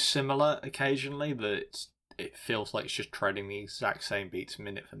so similar occasionally that it feels like it's just treading the exact same beats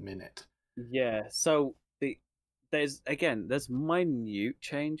minute for minute. Yeah, so there's minute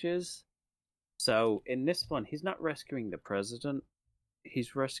changes. So in this one, he's not rescuing the president.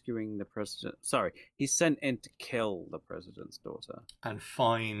 He's rescuing the president. Sorry, he's sent in to kill the president's daughter. And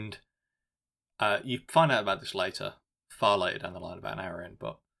you find out about this later, far later down the line, about an hour in,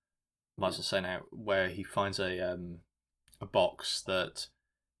 but might as well say now, where he finds a box that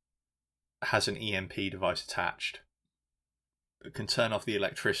has an EMP device attached that can turn off the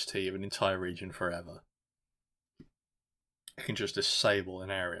electricity of an entire region forever. It can just disable an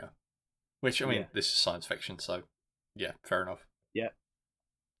area. Which, I mean, this is science fiction, so yeah, fair enough. Yeah.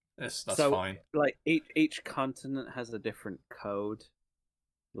 That's fine. Like, each continent has a different code.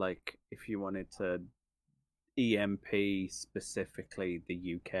 Like, if you wanted to EMP specifically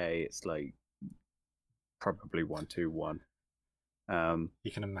the UK, it's like probably 121.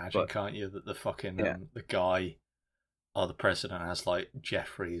 You can imagine, can't you, that the fucking the guy or the president has like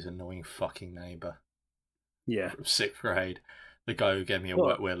Jeffrey's annoying fucking neighbour. Yeah. From 6th grade. The guy who gave me a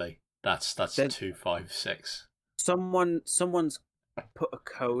wet willy. That's 256. Someone's put a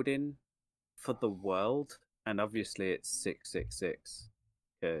code in for the world, and obviously it's 666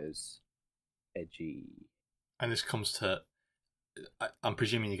 because edgy. And this comes to, I'm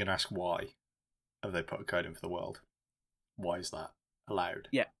presuming you're going to ask why have they put a code in for the world? Why is that allowed?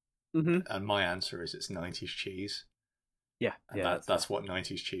 Yeah. Mm-hmm. And my answer is it's 90s cheese. Yeah. And that's what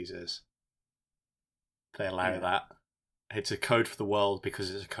 90s cheese is. They allow that. It's a code for the world because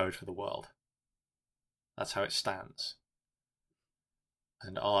it's a code for the world. That's how it stands.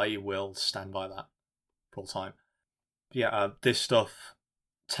 And I will stand by that full time. Yeah, this stuff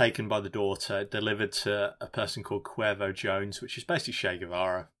taken by the daughter, delivered to a person called Cuervo Jones, which is basically Che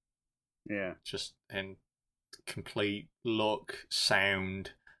Guevara. Yeah. Just in complete look,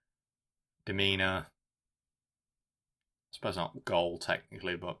 sound, demeanour. I suppose not goal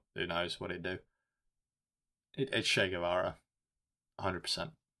technically, but who knows what it'd do. It's Che Guevara,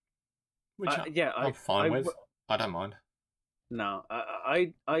 100%. Which I'm fine with. I don't mind. No,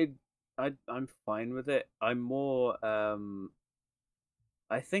 I'm fine with it. I'm more.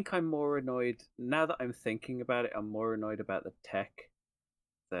 I think I'm more annoyed now that I'm thinking about it. I'm more annoyed about the tech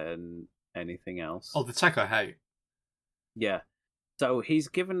than anything else. Oh, the tech I hate. Yeah. So he's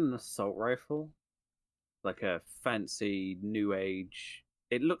given an assault rifle, like a fancy new age.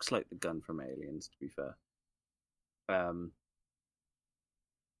 It looks like the gun from Aliens, to be fair.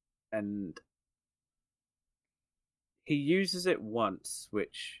 And he uses it once,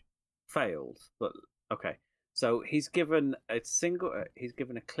 which failed. But okay, so he's given a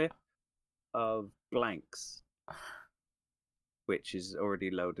clip of blanks, which is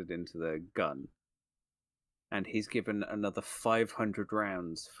already loaded into the gun, and he's given another 500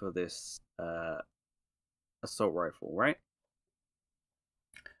 rounds for this assault rifle. Right?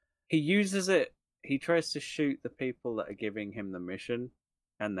 He uses it. He tries to shoot the people that are giving him the mission,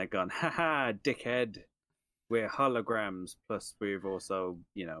 and they're gone, haha, dickhead. We're holograms, plus we've also,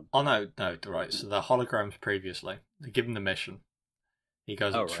 Oh, no, right. So they're holograms previously. They give him the mission. He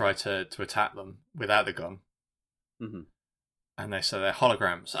goes and try to attack them without the gun. Mm-hmm. And they say they're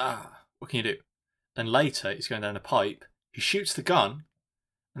holograms. What can you do? Then later, he's going down a pipe. He shoots the gun,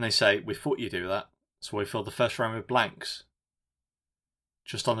 and they say, we thought you'd do that, so we filled the first round with blanks.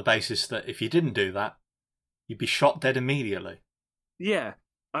 Just on the basis that if you didn't do that, you'd be shot dead immediately. Yeah.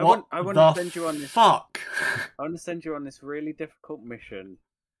 I What want the to send you on this. fuck? I want to send you on this really difficult mission.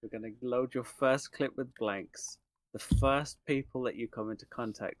 We're going to load your first clip with blanks. The first people that you come into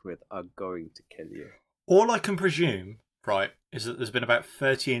contact with are going to kill you. All I can presume, right, is that there's been about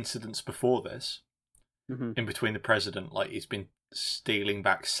 30 incidents before this, in between the president, like he's been stealing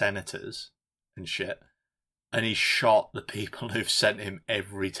back senators and shit, and he's shot the people who've sent him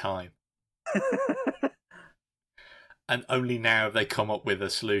every time. And only now have they come up with a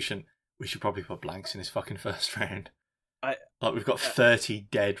solution. We should probably put blanks in his fucking first round. We've got 30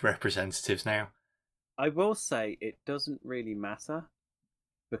 dead representatives now. I will say it doesn't really matter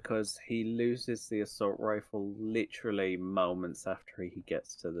because he loses the assault rifle literally moments after he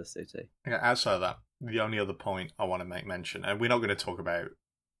gets to the city. Okay, outside of that, the only other point I want to make mention, and we're not going to talk about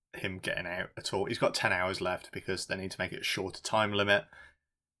him getting out at all. He's got 10 hours left because they need to make it a shorter time limit.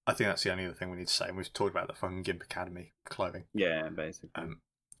 I think that's the only other thing we need to say. And we've talked about the fucking Gimp Academy clothing. Yeah, basically.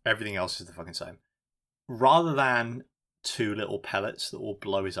 Everything else is the fucking same. Rather than 2 little pellets that will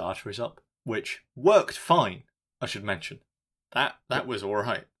blow his arteries up, which worked fine, I should mention. That was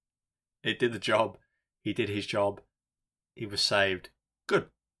alright. It did the job. He did his job. He was saved. Good.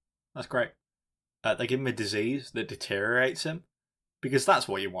 That's great. They give him a disease that deteriorates him, because that's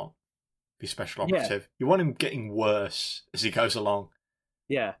what you want. Be special operative. Yeah. You want him getting worse as he goes along.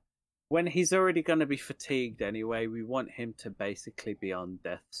 Yeah. When he's already going to be fatigued anyway, we want him to basically be on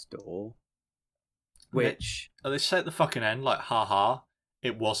death's door. Which... They say at the fucking end, like, haha,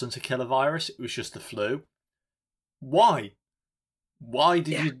 it wasn't a killer virus, it was just the flu. Why? Why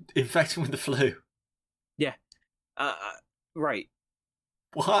did you infect him with the flu? Yeah. Right.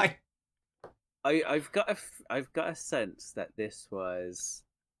 Why? I've got a sense that this was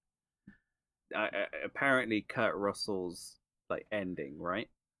apparently Kurt Russell's like ending, right?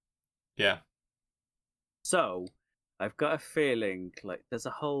 Yeah. So I've got a feeling like there's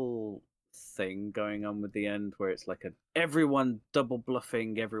a whole thing going on with the end where it's like everyone double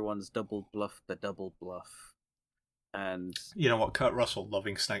bluffing, everyone's double bluff the double bluff, and you know what, Kurt Russell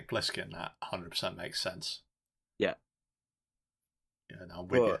loving Snake Plissken, that 100% makes sense. Yeah. Yeah, no, I'm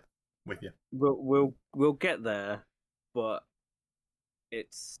with you. With you. We'll get there, but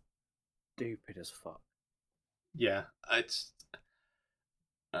it's stupid as fuck. Yeah, it's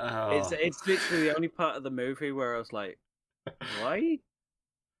literally the only part of the movie where I was like, why?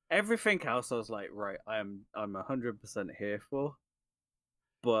 Everything else I was like, right, I'm 100% here for,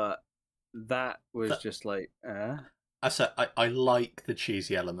 but that was just like, I said I like the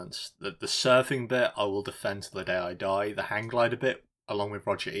cheesy elements. The surfing bit I will defend to the day I die. The Handglider bit, along with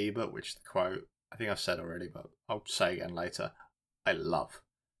Roger Ebert, which the quote I think I've said already, but I'll say again later. I love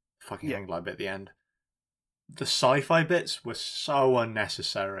the fucking Handglider bit at the end. The sci-fi bits were so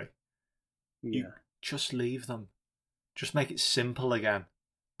unnecessary. Yeah. You just leave them. Just make it simple again.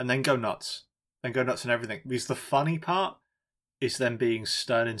 And then go nuts. Then go nuts on everything. Because the funny part is them being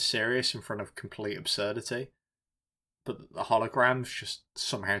stern and serious in front of complete absurdity. But the holograms just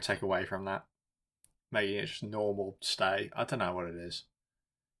somehow take away from that. Making it just normal stay. I don't know what it is.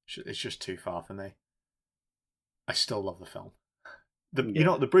 It's just too far for me. I still love the film. You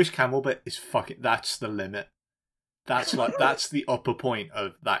know what? The Bruce Campbell bit is fucking... That's the limit. That's the upper point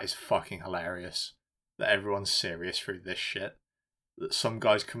of that is fucking hilarious. That everyone's serious through this shit. That some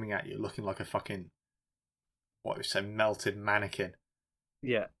guy's coming at you looking like a fucking... What we say, melted mannequin.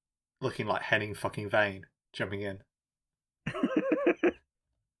 Yeah. Looking like Henning fucking Vane jumping in.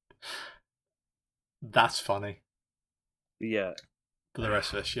 That's funny. Yeah. For the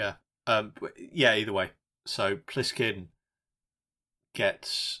rest of us, yeah. Yeah, either way. So, Plissken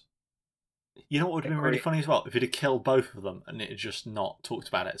gets... You know what would have been really funny as well? If he'd have killed both of them and it had just not talked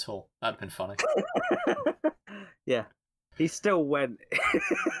about it at all. That'd have been funny. Yeah. He still went.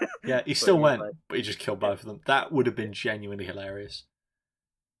 Yeah, he still went, but he just killed both of them. That would have been genuinely hilarious.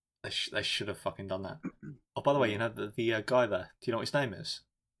 They should have fucking done that. Oh, by the way, you know, the guy there, do you know what his name is?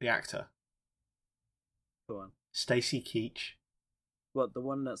 The actor? Go on. Stacy Keach. What, the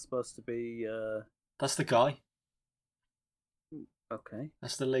one that's supposed to be... That's the guy. Okay.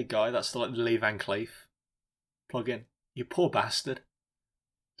 That's the lead guy. That's the Lee Van Cleef. Plug in. You poor bastard.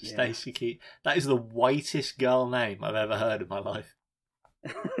 Yeah. Stacy Keach. That is the whitest girl name I've ever heard in my life.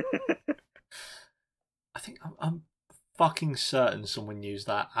 I think I'm fucking certain someone used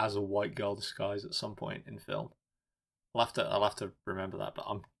that as a white girl disguise at some point in film. I'll have to remember that, but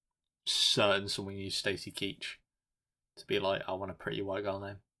I'm certain someone used Stacy Keach to be like, I want a pretty white girl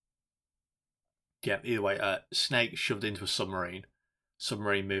name. Yeah, either way, Snake shoved into a submarine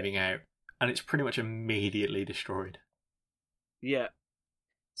moving out, and it's pretty much immediately destroyed. Yeah.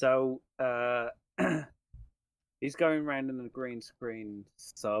 So, He's going around in a green screen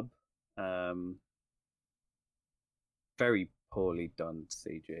sub. Very poorly done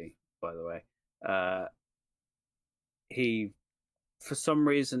CG, by the way. He, for some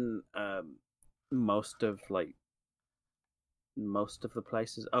reason, most of the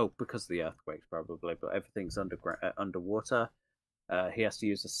places. Oh, because of the earthquakes, probably. But everything's underwater. He has to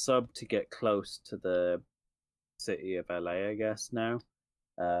use a sub to get close to the city of LA, I guess now.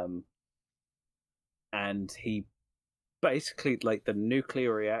 And he basically, like, the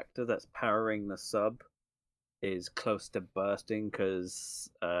nuclear reactor that's powering the sub is close to bursting because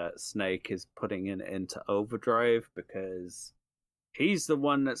Snake is putting it into overdrive because he's the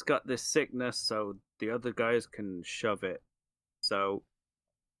one that's got this sickness, so the other guys can shove it. So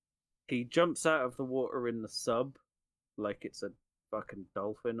he jumps out of the water in the sub like it's a fucking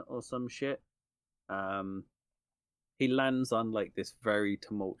dolphin or some shit. He lands on like this very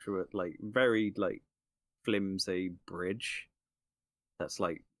tumultuous, like very like flimsy bridge that's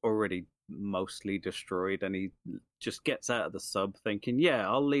like already mostly destroyed, and he just gets out of the sub thinking, yeah,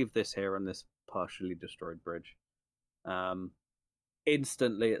 I'll leave this here on this partially destroyed bridge.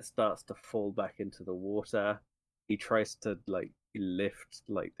 Instantly it starts to fall back into the water. He tries to like lift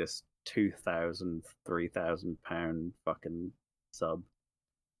like this 2,000, 3,000 pound fucking sub.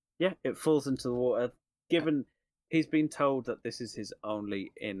 Yeah, it falls into the water. Given he's been told that this is his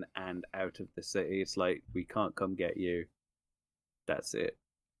only in and out of the city, it's like, we can't come get you. That's it.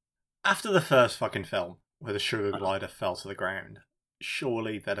 After the first fucking film, where the sugar glider fell to the ground,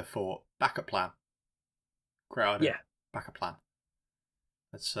 surely they'd have thought, backup plan. Great idea. Yeah. Backup plan.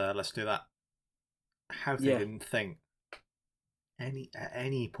 Let's do that. How they didn't think at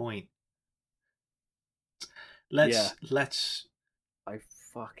any point. Let's. I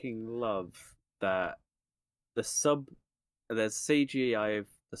fucking love that there's CGI of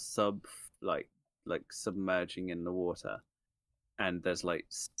the sub like submerging in the water, and there's like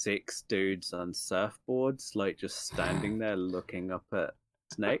 6 dudes on surfboards like just standing there looking up at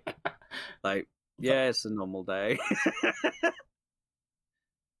Snake. Like, yeah, it's a normal day.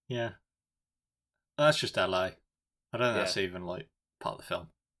 Yeah. That's just LA. I don't think that's even like part of the film.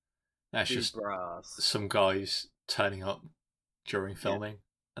 That's just some guys turning up during filming,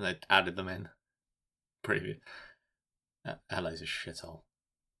 and they added them in. Preview. LA's a shithole.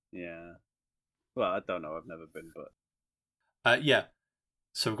 Yeah. Well, I don't know. I've never been, but yeah.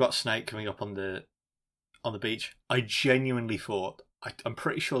 So we've got Snake coming up on the beach. I genuinely thought, I'm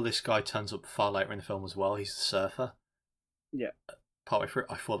pretty sure this guy turns up far later in the film as well. He's the surfer. Yeah. Partway through,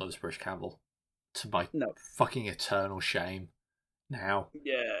 I thought that was Bruce Campbell. To my fucking eternal shame. Now.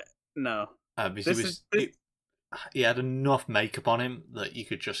 Yeah. No. He had enough makeup on him that you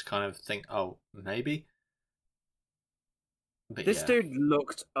could just kind of think, oh, maybe. But this dude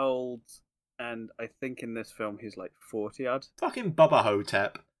looked old, and I think in this film he's like 40 odd. Fucking Bubba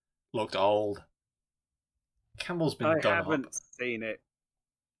Hotep looked old. Campbell's been done up. I haven't seen it.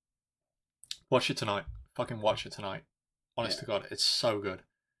 Watch it tonight. Fucking watch it tonight. Honest to God, it's so good.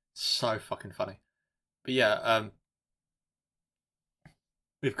 So fucking funny. But yeah,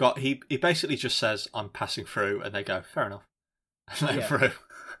 we've got he basically just says, I'm passing through, and they go, fair enough. And they're through.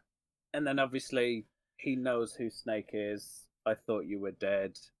 And then obviously he knows who Snake is. I thought you were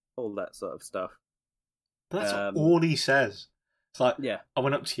dead. All that sort of stuff. But that's all he says. It's like, I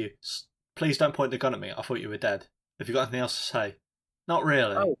went up to you. Please don't point the gun at me. I thought you were dead. Have you got anything else to say? Not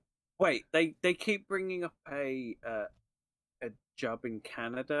really. Oh, wait. They keep bringing up a job in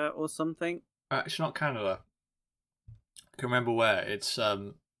Canada or something. It's not Canada. I can remember where. It's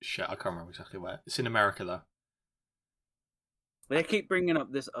shit. I can't remember exactly where. It's in America though. They keep bringing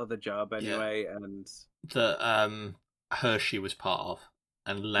up this other job anyway, and that Hershey was part of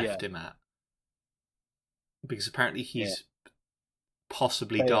and left him at, because apparently he's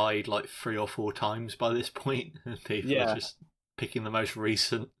possibly died like 3 or 4 times by this point, and people are just picking the most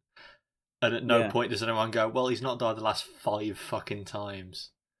recent. And at no point does anyone go, well, he's not died the last 5 fucking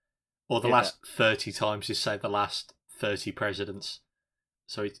times. Or the last 30 times, he's saved the last 30 presidents.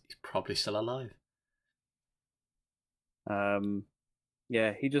 So he's probably still alive.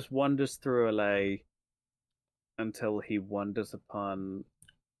 Yeah, he just wanders through LA until he wanders upon...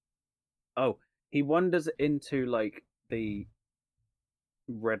 Oh, he wanders into, like, the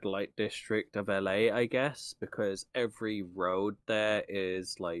red light district of LA, I guess, because every road there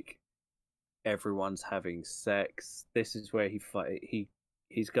is, like, everyone's having sex. This is where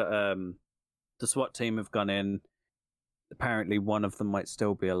he's got the SWAT team have gone in. Apparently one of them might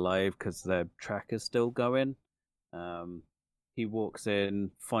still be alive because their tracker's still going. He walks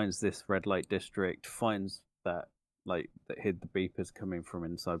in, finds this red light district, finds that hid the beepers coming from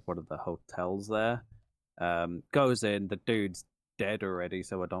inside one of the hotels there. Goes in, the dude's dead already,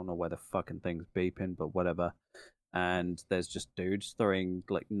 so I don't know why the fucking thing's beeping, but whatever. And there's just dudes throwing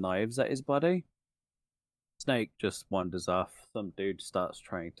like knives at his body. Snake just wanders off. Some dude starts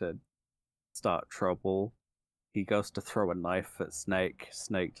trying to start trouble. He goes to throw a knife at Snake.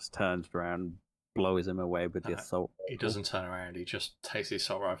 Snake just turns around, blows him away with the assault rifle. He doesn't turn around. He just takes the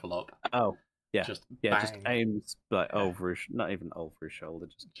assault rifle up. Oh, yeah. Just just aims like over his, not even over his shoulder,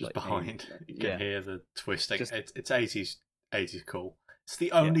 just like, behind. aims, You can hear the twisting. Just- It's 80s cool. It's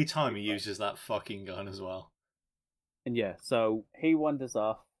the only time he uses that fucking gun as well. And yeah, so he wanders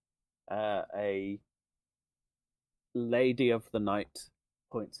off. A lady of the night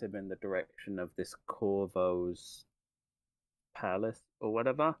points him in the direction of this Corvo's palace or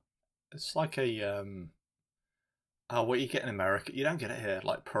whatever. It's like a what you get in America. You don't get it here.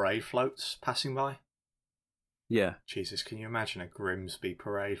 Like parade floats passing by. Yeah. Jesus, can you imagine a Grimsby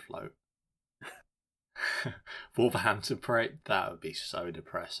parade float? Wolverhampton parade? That would be so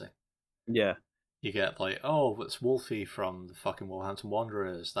depressing. Yeah. You get like, oh, it's Wolfie from the fucking Wolverhampton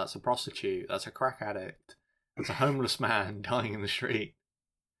Wanderers. That's a prostitute. That's a crack addict. That's a homeless man dying in the street.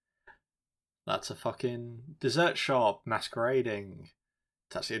 That's a fucking dessert shop masquerading.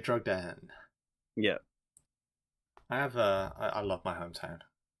 It's actually a drug den. Yeah. I love my hometown.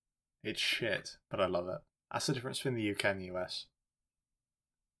 It's shit, but I love it. That's the difference between the UK and the US.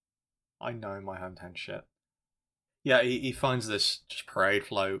 I know my hometown shit. Yeah, he finds this just parade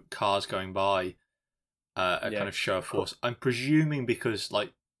float, cars going by, kind of show of force. I'm presuming because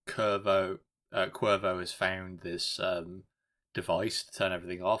like Cuervo has found this device to turn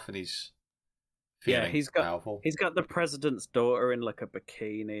everything off, and he's feeling powerful. He's got the president's daughter in like a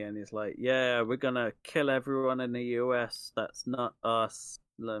bikini, and he's like, "Yeah, we're gonna kill everyone in the US. That's not us."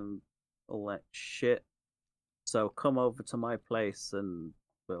 All that shit. So come over to my place, and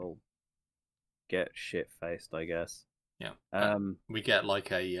we'll get shit faced, I guess. Yeah. We get like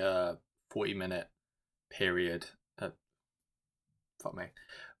a 40-minute period. Fuck me.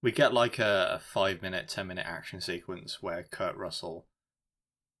 We get like a 5-minute, 10-minute action sequence where Kurt Russell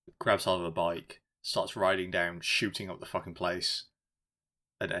grabs hold of a bike, starts riding down, shooting up the fucking place,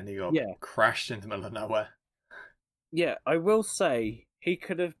 and ending up crashed in the middle of nowhere. Yeah, I will say he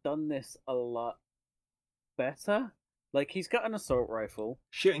could have done this a lot better. Like, he's got an assault rifle.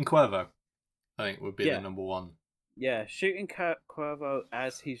 Shooting Cuervo, I think, would be the number one. Yeah, shooting Cuervo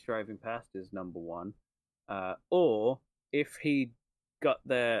as he's driving past is number one. Or if he got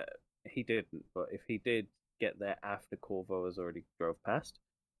there, he didn't, but if he did get there after Cuervo has already drove past,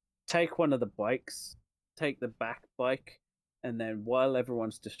 take one of the bikes, take the back bike, and then while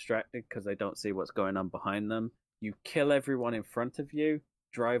everyone's distracted because they don't see what's going on behind them, you kill everyone in front of you,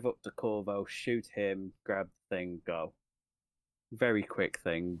 drive up to Cuervo, shoot him, grab the thing, go. Very quick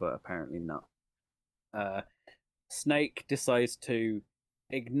thing, but apparently not. Snake decides to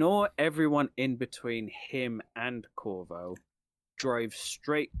ignore everyone in between him and Cuervo, drive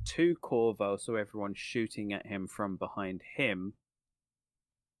straight to Cuervo so everyone's shooting at him from behind him,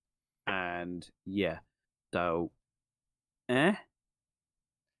 and so pretty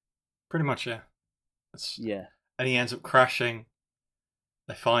much, yeah. And he ends up crashing.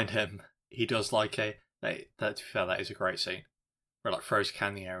 They find him. He does like to be fair, that is a great scene. Where like throws a can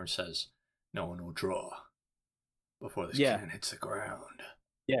in the air and says, "No one will draw before this can hits the ground."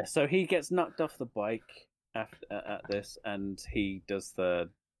 Yeah, so he gets knocked off the bike at this, and he does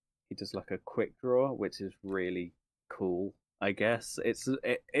like a quick draw, which is really cool. I guess it's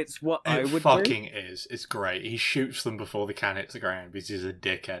what I would fucking do. Is. It's great. He shoots them before the can hits the ground because he's a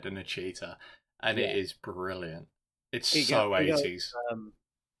dickhead and a cheater, and it is brilliant. It's so 80s.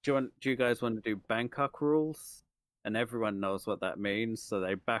 Do you guys want to do Bangkok rules? And everyone knows what that means, so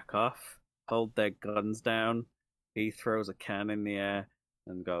they back off, hold their guns down. He throws a can in the air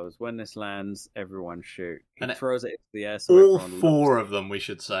and goes, "When this lands, everyone shoot." He throws it into the air. So all four of them, we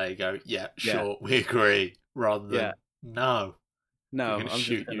should say, go, "Yeah, sure, we agree," rather than no, I'm going to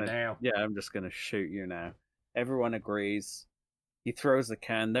shoot you now. Yeah, I'm just going to shoot you now. Everyone agrees. He throws the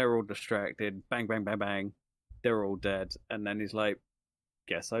can. They're all distracted. Bang, bang, bang, bang. They're all dead. And then he's like,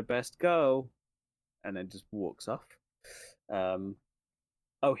 "Guess I best go." And then just walks off.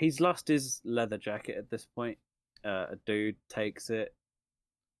 He's lost his leather jacket at this point. A dude takes it.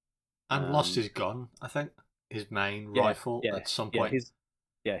 And lost his gun, I think. His main rifle at some point. He's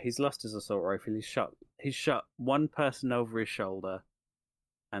lost his assault rifle. He's shot one person over his shoulder,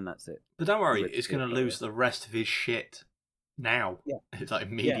 and that's it. But don't worry, he's going to lose the rest of his shit now. Yeah. It's like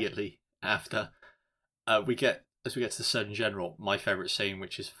immediately after. As we get to the Surgeon General, my favourite scene,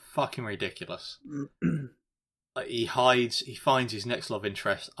 which is fucking ridiculous. He finds his next love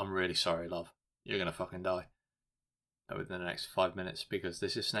interest. "I'm really sorry, love. you're gonna fucking die within the next 5 minutes because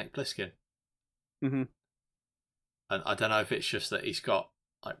this is Snake Plissken. Mm-hmm. And I don't know if it's just that he's got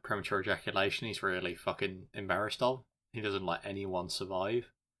like premature ejaculation. He's really fucking embarrassed of. He doesn't let anyone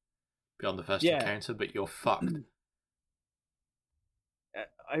survive beyond the first encounter, but you're fucked.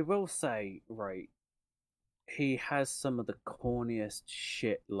 I will say, right, he has some of the corniest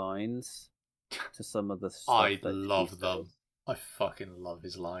shit lines to some of the stuff. I love them. I fucking love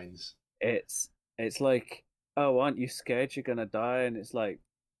his lines. It's like, oh, aren't you scared you're gonna die? And it's like,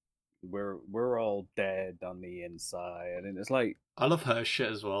 we're all dead on the inside, and it's like, I love her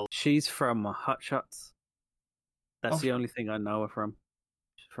shit as well. She's from Hot Shots. That's Oh, the only thing I know her from.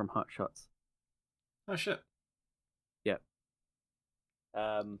 She's from Hot Shots. Oh shit. Yep.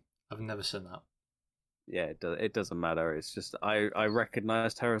 I've never seen that. Yeah, it doesn't matter. It's just I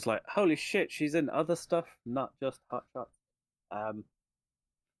recognized her as like, holy shit, she's in other stuff, not just Hot Shots.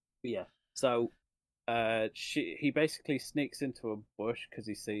 Yeah. So, he basically sneaks into a bush because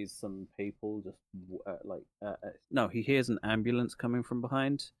he sees some people just no, he hears an ambulance coming from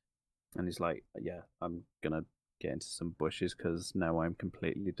behind, and he's like, yeah, I'm gonna get into some bushes because now I'm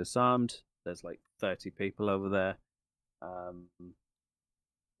completely disarmed. There's like 30 people over there.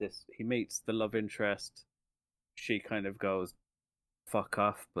 He meets the love interest. She kind of goes, fuck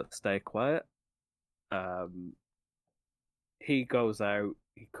off, but stay quiet. He goes out,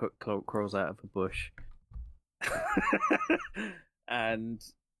 he crawls out of a bush. And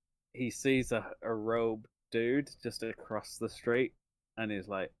he sees a robed dude just across the street, and he's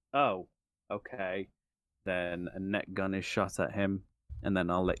like, oh, okay. Then a net gun is shot at him, and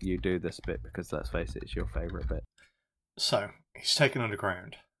then I'll let you do this bit because, let's face it, it's your favourite bit. So, he's taken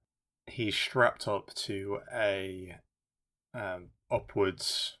underground. He's strapped up to a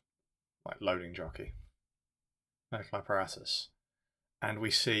upwards like loading jockey, medical apparatus, and we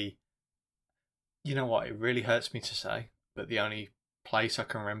see. You know what? It really hurts me to say, but the only place I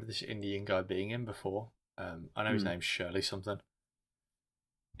can remember this Indian guy being in before, I know his name's Shirley something.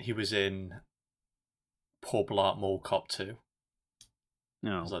 He was in Poor Blart Mall Cop 2.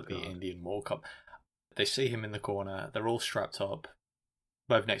 Oh, it was like the Indian Mall Cop. They see him in the corner. They're all strapped up,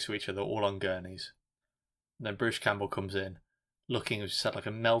 both next to each other, all on gurneys. And then Bruce Campbell comes in, looking, as you said, like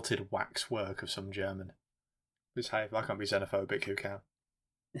a melted waxwork of some German. Because, hey, if I can't be xenophobic, who can?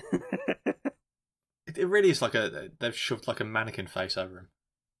 It really is like they've shoved like a mannequin face over him.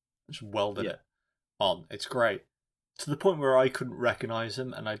 Just welded it on. It's great. To the point where I couldn't recognise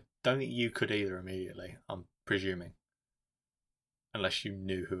him, and I don't think you could either immediately, I'm presuming. Unless you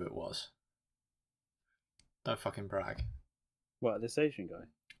knew who it was. Don't fucking brag. What, this Asian guy?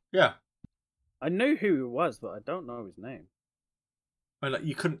 Yeah. I knew who it was, but I don't know his name. Well, like,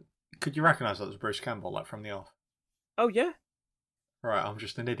 you couldn't... Could you recognise that as Bruce Campbell, like, from the off? Oh, yeah. Right, I'm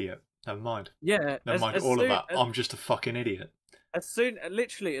just an idiot. Never mind. Yeah. Never mind all of that. I'm just a fucking idiot. As soon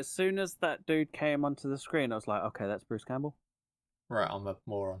as that dude came onto the screen, I was like, okay, that's Bruce Campbell. Right, I'm a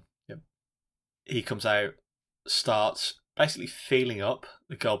moron. Yep. He comes out, starts basically feeling up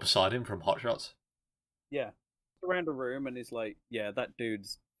the girl beside him from Hot Shots. Yeah. Around a room, and he's like, yeah, that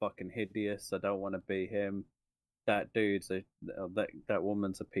dude's fucking hideous. I don't want to be him. That dude's that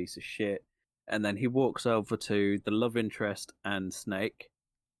woman's a piece of shit. And then he walks over to the love interest and Snake.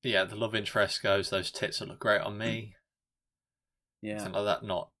 Yeah, the love interest goes, those tits will look great on me. Yeah. Something like that.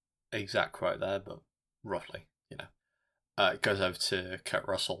 Not exact quote there, but roughly, you know. It goes over to Kurt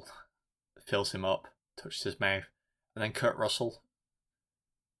Russell, fills him up, touches his mouth, and then Kurt Russell,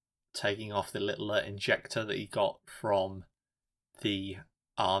 taking off the little injector that he got from the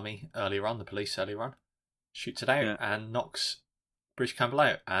army earlier on, the police earlier on, shoots it out and knocks Bruce Campbell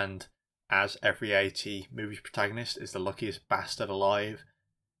out. And as every 80 movie protagonist is the luckiest bastard alive,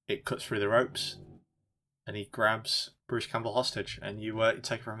 it cuts through the ropes and he grabs Bruce Campbell hostage. And you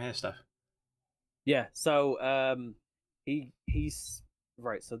take it from here, Steph. Yeah, so he's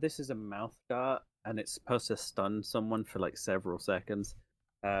right. So this is a mouth dart, and it's supposed to stun someone for like several seconds.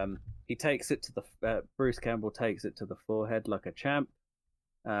 He takes it to the Bruce Campbell takes it to the forehead like a champ.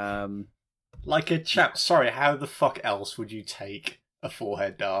 Like a champ. Sorry, how the fuck else would you take a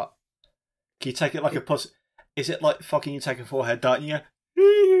forehead dart? Can you take it like a puss? Is it like fucking you take a forehead dart and you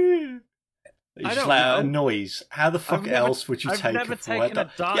just let out a noise? How the fuck else would you take a forehead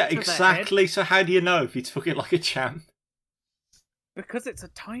dart? Yeah, exactly. So how do you know if you took it like a champ? Because it's a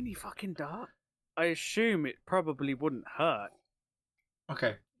tiny fucking dart. I assume it probably wouldn't hurt.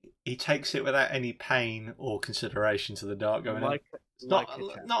 Okay. He takes it without any pain or consideration to the dart going in. It's not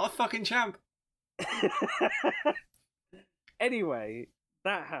a fucking champ. Anyway,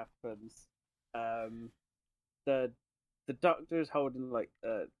 that happens. The doctor's holding like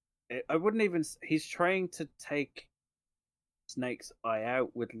I wouldn't even. He's trying to take Snake's eye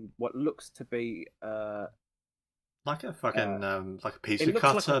out with what looks to be like a fucking like a pizza it looks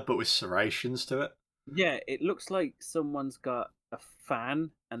like cutter, but with serrations to it. yeah, it looks like someone's got a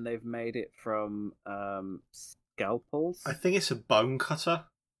fan and they've made it from scalpels. I think it's a bone cutter.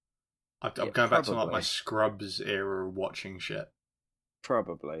 I'm going back to like my Probably. Scrubs era of watching shit.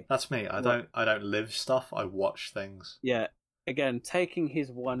 Probably. That's me. I don't live stuff. I watch things. Yeah. Again, taking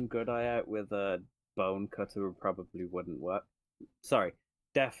his one good eye out with a bone cutter probably wouldn't work. Sorry,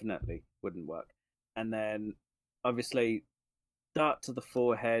 definitely wouldn't work. And then, obviously, dart to the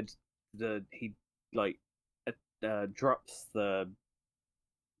forehead. He like drops the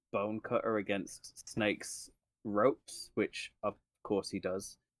bone cutter against Snake's ropes, which of course he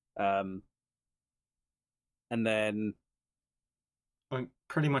does. And then I mean,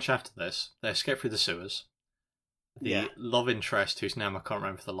 pretty much after this, they escape through the sewers. The love interest, whose name I can't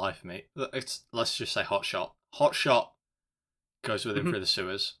remember for the life of me, let's just say Hot Shot. Hot Shot goes with him through the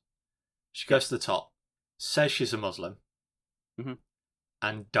sewers. She goes to the top, says she's a Muslim,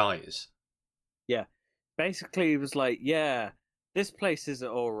 and dies. Yeah. Basically, he was like, yeah, this place is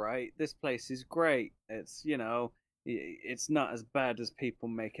all right. This place is great. It's, it's not as bad as people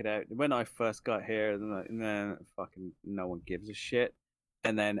make it out. When I first got here, nah, fucking no one gives a shit.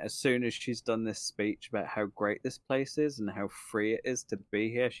 And then as soon as she's done this speech about how great this place is and how free it is to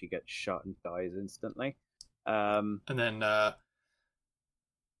be here, she gets shot and dies instantly. And then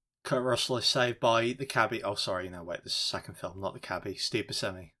Kurt Russell is saved by the cabbie. Oh, sorry, no, wait, this is the second film, not the cabbie. Steve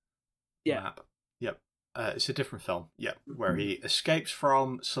Buscemi. Yeah. Map. Yep. It's a different film. Yep. Where he escapes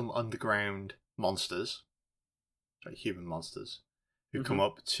from some underground monsters, like human monsters, who come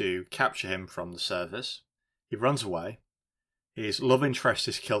up to capture him from the surface. He runs away. His love interest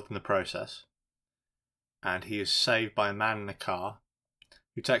is killed in the process. And he is saved by a man in a car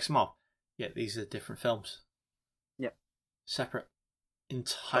who takes him off. Yeah, these are different films. Yep. Separate.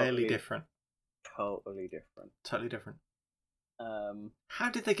 Entirely different. Totally different. Totally different. How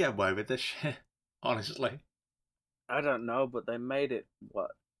did they get away with this shit? Honestly. I don't know, but they made it,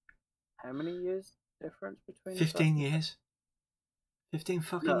 what? How many years difference between 15 years. 15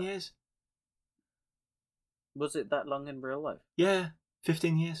 fucking years? Was it that long in real life? Yeah,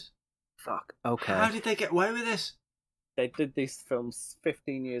 15 years. Fuck, okay. How did they get away with this? They did these films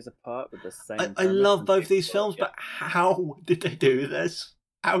 15 years apart with the same... I love both these films, but how did they do this?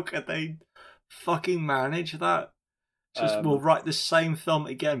 How could they fucking manage that? Just, we'll write the same film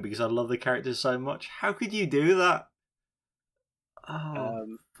again because I love the characters so much. How could you do that?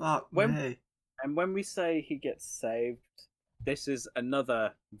 Oh, fuck me. And when we say he gets saved, this is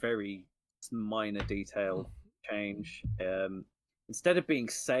another very minor detail change. Instead of being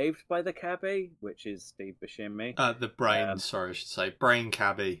saved by the cabbie, which is Steve Buscemi... the brain, sorry, I should say. Brain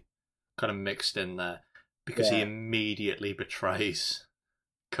cabbie kind of mixed in there because he immediately betrays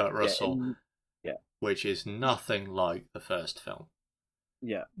Kurt Russell, which is nothing like the first film.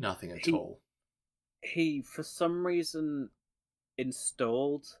 Yeah. Nothing at all. He, for some reason,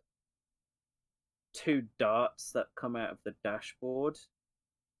 installed 2 darts that come out of the dashboard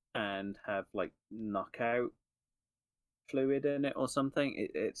and have, like, knockout fluid in it or something.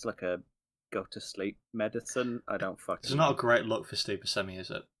 It's like a go-to-sleep medicine. I don't fucking It's not a great look for Steve Buscemi,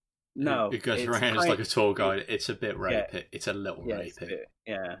 is it? No. It goes around as like a tour guide. It's a bit rapey. It's a little rapey.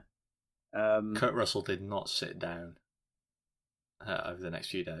 Kurt Russell did not sit down over the next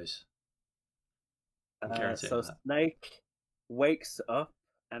few days. So Snake wakes up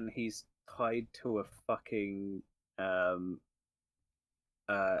and he's tied to a fucking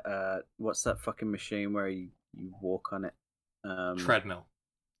what's that fucking machine where you walk on it? Treadmill.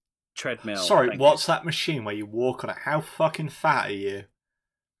 Sorry, what's that machine where you walk on it? How fucking fat are you?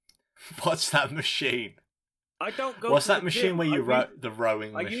 What's that machine? I don't go. What's to that the machine gym. where you the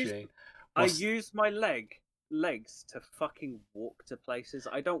rowing machine? I use my legs to fucking walk to places.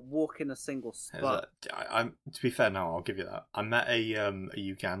 I don't walk in a single spot. I'm to be fair, no, I'll give you that. I met a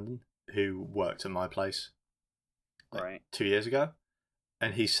Ugandan who worked at my place, right, 2 years ago,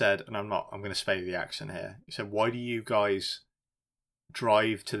 and he said, and I'm going to spare the accent here. He said, "Why do you guys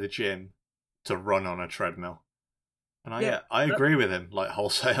drive to the gym to run on a treadmill?" And I agree with him, like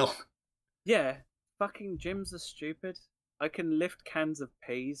wholesale. Yeah, fucking gyms are stupid. I can lift cans of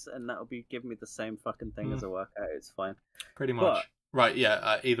peas and that'll be giving me the same fucking thing as a workout. It's fine. Pretty much. Right,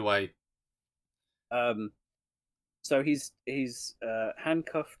 yeah, either way. So he's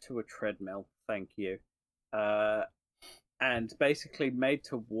handcuffed to a treadmill, thank you. And basically made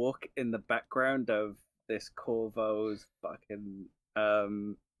to walk in the background of this Corvo's fucking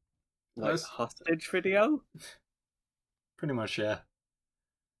hostage video. Pretty much, yeah.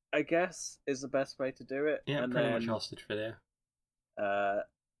 I guess, is the best way to do it. Yeah, and pretty then, much hostage video. Uh,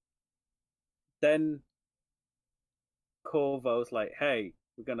 then Corvo's like, "Hey,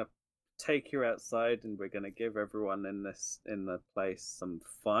 we're gonna take you outside, and we're gonna give everyone in the place some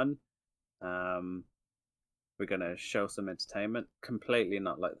fun. Um, we're gonna show some entertainment. Completely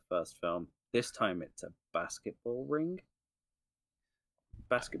not like the first film. This time it's a basketball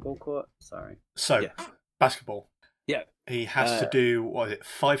court. Sorry. So, Yeah. basketball. Yeah. He has to do,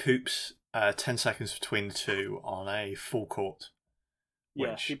 5 hoops, 10 seconds between the two on a full court.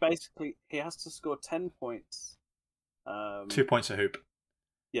 Yeah, he has to score 10 points. 2 points a hoop.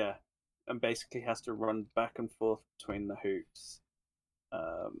 Yeah, and basically has to run back and forth between the hoops.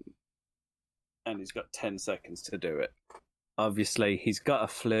 And he's got 10 seconds to do it. Obviously, he's got a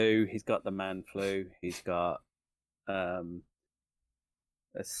flu. He's got the man flu. He's got a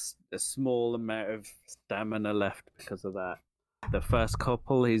small amount of stamina left because of that. The first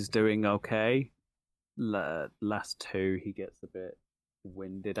couple, he's doing okay. Last two, he gets a bit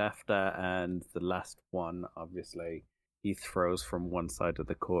winded after, and the last one, obviously, he throws from one side of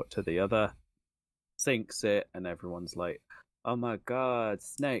the court to the other, sinks it, and everyone's like, "Oh my god,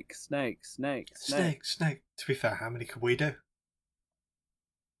 snake, snake, snake, snake." Snake. To be fair, how many could we do?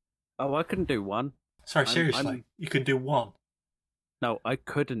 Oh, I couldn't do one. Sorry, seriously, you could do one. No, I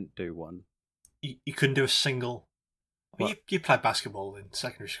couldn't do one. You couldn't do a single. Well, you played basketball in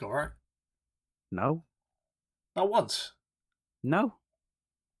secondary school, right? No. Not once. No.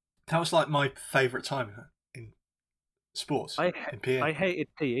 That was like my favourite time in sports. In PE. I hated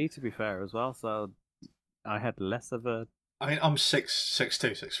PE, to be fair, as well, so I had less of a... I mean, I'm 6'2",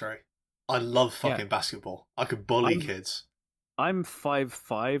 6'3". I love fucking basketball. I could bully kids. I'm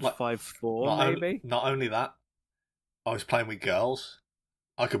 5'5", 5'4", maybe. Not only that, I was playing with girls.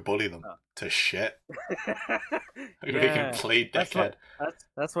 I could bully them to shit. I'd be a complete dickhead.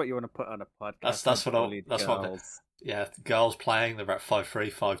 That's what you want to put on a podcast. Yeah, girls playing, they're about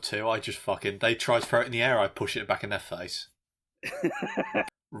 5'3", 5'2". I just they try to throw it in the air, I push it back in their face.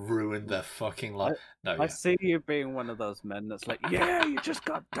 Ruined their fucking life. I see you being one of those men that's like, yeah, you just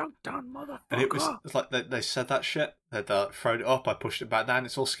got dunked on, motherfucker. And it's like they said that shit. They'd thrown it up, I pushed it back down,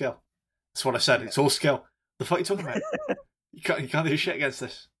 it's all skill. That's what I said, It's all skill. The fuck are you talking about? You can't do shit against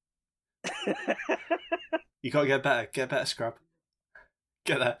this. You gotta get better, scrub.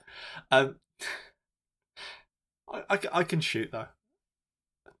 Get that. I can shoot though.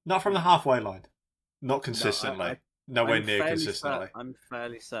 Not from the halfway line. Not consistently. Nowhere near consistently. I'm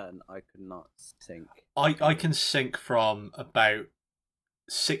fairly certain I could not sink. I can sink from about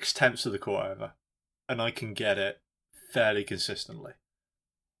 6/10 of the court over, and I can get it fairly consistently.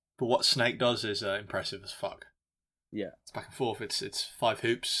 But what Snake does is impressive as fuck. Yeah, it's back and forth. It's 5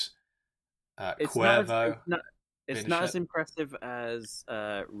 hoops. Cuervo. It's not as impressive as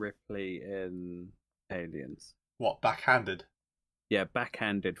Ripley in Aliens. What, backhanded? Yeah,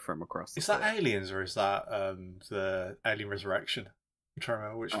 backhanded from across the Is that Aliens or is that the Alien Resurrection? I'm trying to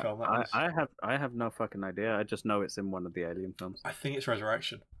remember which film that is. I have no fucking idea. I just know it's in one of the Alien films. I think it's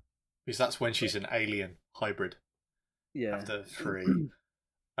Resurrection. Because that's when she's an alien hybrid. Yeah. After 3.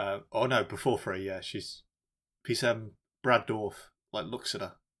 Oh no, before 3, yeah. She's Brad Dourif looks at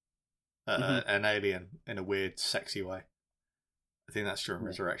her. An alien in a weird, sexy way. I think that's during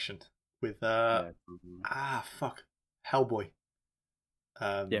Resurrection. With fuck. Hellboy.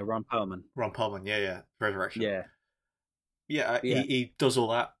 Ron Perlman. Ron Perlman, yeah. Resurrection. Yeah. Yeah, he does all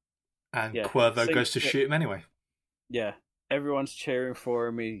that, and Cuervo goes to shoot him anyway. Yeah, everyone's cheering for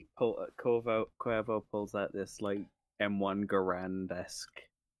him. Cuervo pulls out this M1 Garand-esque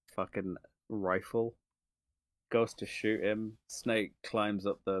fucking rifle, goes to shoot him. Snake climbs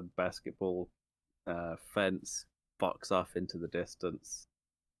up the basketball fence, fucks off into the distance,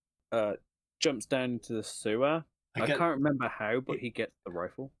 jumps down into the sewer. I can't remember how, but he gets the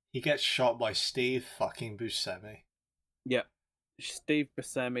rifle. He gets shot by Steve fucking Buscemi. Yeah. Steve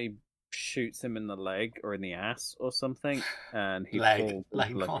Buscemi shoots him in the leg or in the ass or something, and he falls.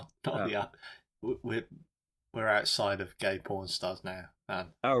 Not the ass. We're outside of gay porn stars now,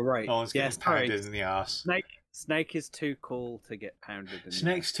 man. Oh, right. No one's getting pounded in the ass. Snake is too cool to get pounded in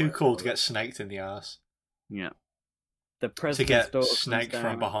Snake's too cool to get snaked in the ass. Yeah. The president's to get snaked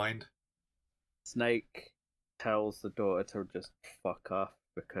from behind. Snake tells the daughter to just fuck off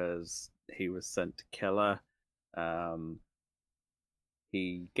because he was sent to kill her.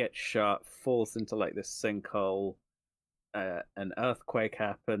 He gets shot, falls into this sinkhole. An earthquake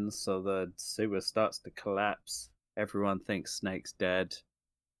happens, so the sewer starts to collapse. Everyone thinks Snake's dead.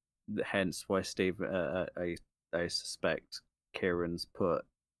 Hence why Steve, I suspect Kieran's put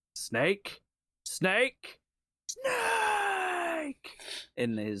Snake, Snake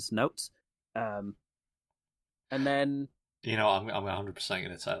in his notes. And then You know, I'm 100% going to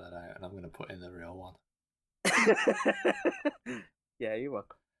take that out, and I'm going to put in the real one. yeah, you're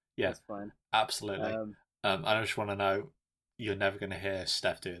welcome. Yeah, that's fine. Absolutely. I just want to know, you're never going to hear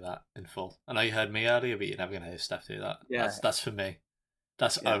Steph do that in full. I know you heard me earlier, but you're never going to hear Steph do that. Yeah. That's for me.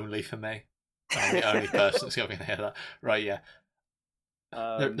 That's only for me. I'm the only person that's going to hear that. Right, yeah.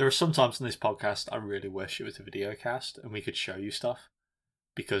 There are some times in this podcast I really wish it was a video cast and we could show you stuff.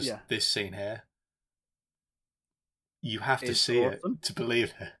 Because this scene here, you have to see awesome. It to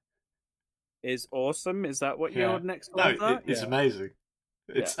believe it. Is awesome? Is that what your next one's at? It's amazing.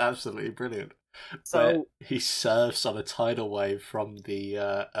 It's absolutely brilliant. So where he surfs on a tidal wave from the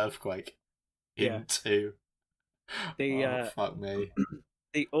earthquake into the fuck me.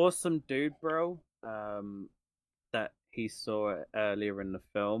 The awesome dude, bro, that he saw earlier in the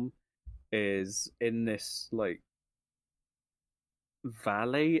film is in this like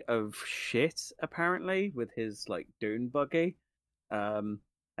valley of shit apparently with his like dune buggy, and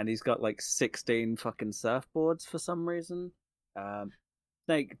he's got like 16 fucking surfboards for some reason.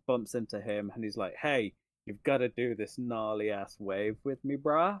 Snake bumps into him and he's like, hey, you've got to do this gnarly ass wave with me,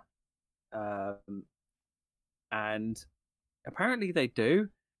 brah. And apparently they do.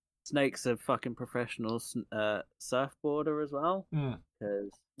 Snake's a fucking professional surfboarder as well.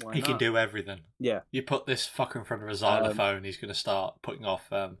 Because he can do everything. Yeah. You put this fucker in front of a xylophone, he's going to start putting off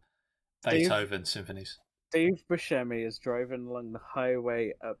Beethoven symphonies. Steve Buscemi is driving along the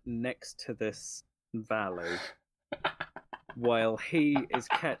highway up next to this valley while he is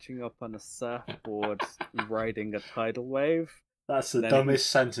catching up on a surfboard riding a tidal wave. That's the dumbest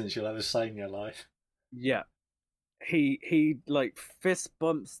sentence you'll ever say in your life. Yeah. He like fist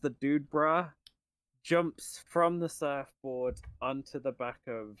bumps the dude bra, jumps from the surfboard onto the back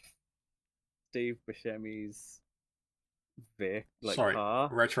of Steve Buscemi's car.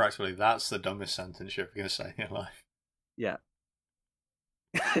 Retroactively, that's the dumbest sentence you're ever going to say in your life. Yeah.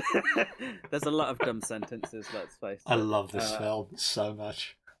 There's a lot of dumb sentences, let's face it. I love this film so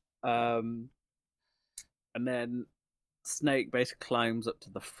much. And then Snake basically climbs up to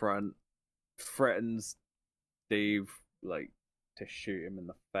the front, threatens Steve like to shoot him in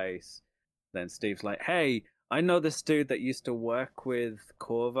the face. Then Steve's like, hey, I know this dude that used to work with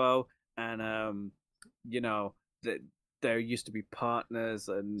Corvo, and you know that there used to be partners.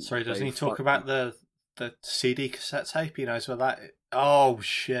 And sorry, doesn't he talk about the CD cassette tape? He knows where that is. Oh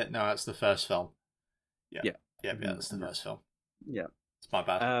shit, no, that's the first film. Yeah, that's the first film. Yeah, it's my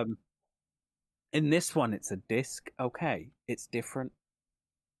bad. In this one it's a disc. Okay, it's different.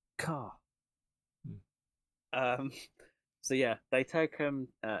 Car. So yeah, they take him.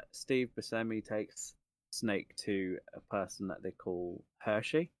 Steve Buscemi takes Snake to a person that they call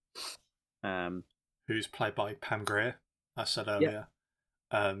Hershey, who's played by Pam Grier. I said earlier.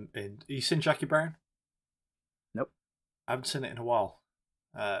 You seen Jackie Brown? Nope. I haven't seen it in a while.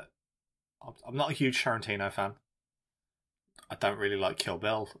 I'm not a huge Tarantino fan. I don't really like Kill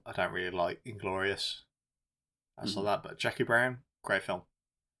Bill. I don't really like Inglourious. I saw that, but Jackie Brown, great film.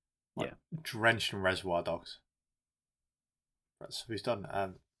 Drenched in Reservoir Dogs. That's what he's done.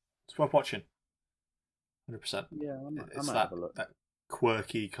 It's worth watching. 100%. Yeah, it's I might have a look. That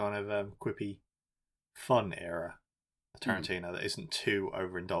quirky kind of quippy, fun era of Tarantino that isn't too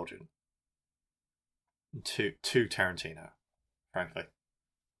overindulgent. Too Tarantino, frankly.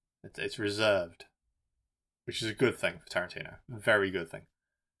 It's reserved, which is a good thing for Tarantino. Very good thing.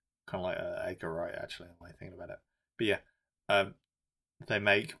 Kind of like Edgar Wright, actually, when I think about it. But yeah, they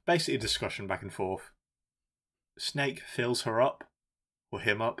make basically a discussion back and forth. Snake fills her up, or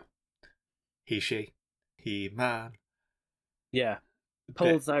him up. He, man. Yeah.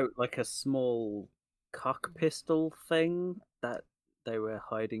 Pulls out like a small cock pistol thing that they were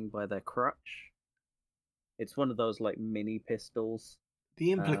hiding by their crotch. It's one of those like mini pistols.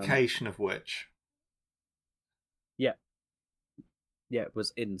 The implication of which. Yeah. Yeah, it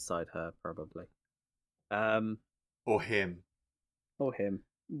was inside her, probably. Or him. Or him.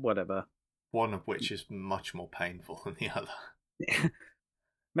 Whatever. One of which is much more painful than the other.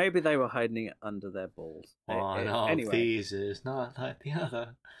 Maybe they were hiding it under their balls. One of these is not like the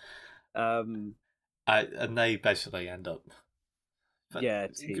other. And they basically end up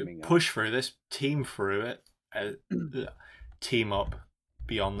teaming push up. Through this, team through it, team up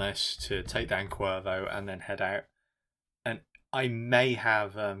beyond this to take down Cuervo and then head out. And I may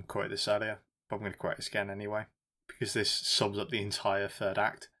have quoted this earlier, but I'm going to quote this again anyway, because this sums up the entire third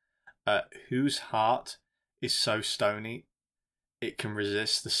act. Whose heart is so stony it can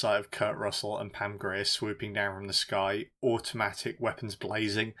resist the sight of Kurt Russell and Pam Grier swooping down from the sky, automatic weapons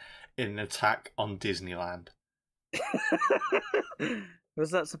blazing in an attack on Disneyland.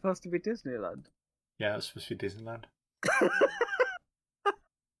 Was that supposed to be Disneyland? Yeah, it's supposed to be Disneyland.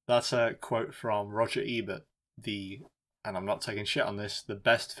 That's a quote from Roger Ebert, and I'm not taking shit on this, the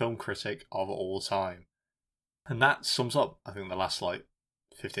best film critic of all time. And that sums up, I think, the last,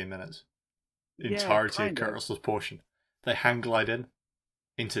 15 minutes. The entirety of Kurt Russell's portion. They hang glide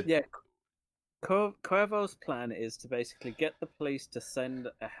into... Yeah, Cuervo's plan is to basically get the police to send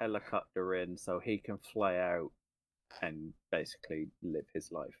a helicopter in so he can fly out and basically live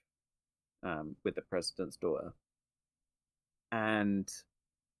his life with the president's daughter. And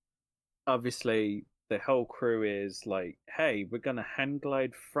obviously the whole crew is like, hey, we're going to hang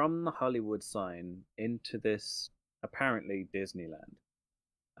glide from the Hollywood sign into this apparently Disneyland.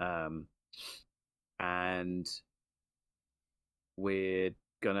 And we're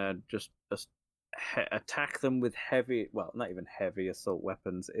going to just attack them with heavy, well, not even heavy assault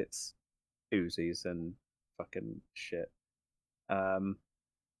weapons, it's Uzis and fucking shit.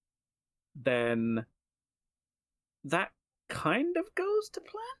 Then that kind of goes to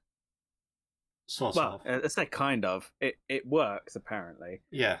plan. Sort of. I say kind of. It works apparently.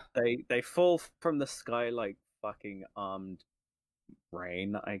 Yeah. They fall from the sky like fucking armed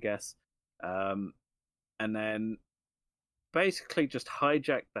rain, I guess. And then basically just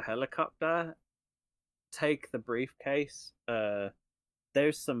hijack the helicopter, take the briefcase.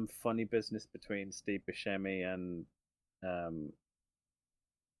 There's some funny business between Steve Buscemi and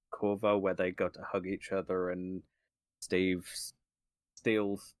Corvo where they go to hug each other and Steve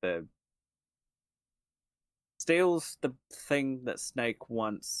steals the thing that Snake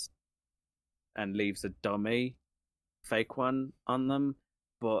wants and leaves a dummy fake one on them,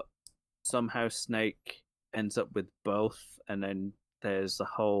 but somehow Snake ends up with both, and then there's a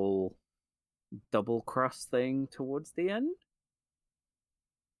whole double cross thing towards the end,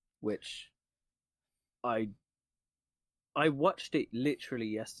 which I watched it literally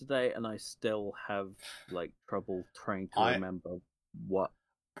yesterday and I still have trouble trying to remember what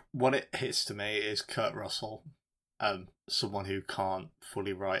it hits to me is Kurt Russell, someone who can't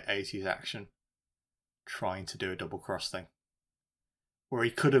fully write 80s action, trying to do a double cross thing. Where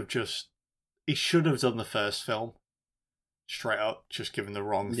he should have done the first film straight up, just given the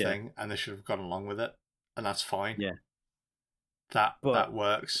wrong thing, and they should have gone along with it, and that's fine. Yeah. That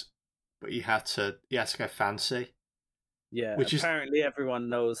works. But you had to go fancy. Yeah, apparently everyone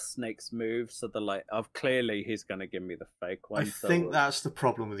knows Snake's moves, so they're like, oh, clearly he's going to give me the fake one. I think that's the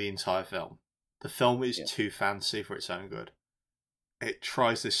problem with the entire film. The film is too fancy for its own good. It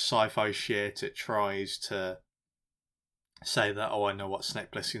tries this sci-fi shit, it tries to say that, I know what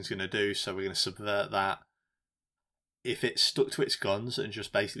Snake Plissken's going to do, so we're going to subvert that. If it stuck to its guns and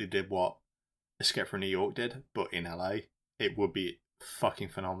just basically did what Escape from New York did, but in LA, it would be fucking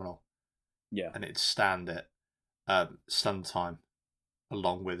phenomenal. Yeah. And it'd stand the time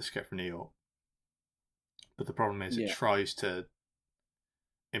along with Escape from New York. But the problem is it tries to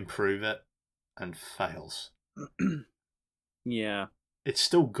improve it and fails. Yeah. It's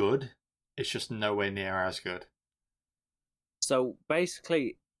still good, it's just nowhere near as good. So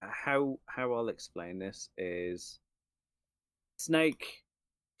basically, how I'll explain this is Snake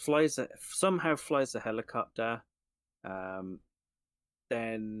somehow flies a helicopter,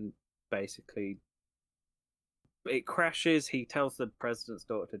 then basically it crashes. He tells the president's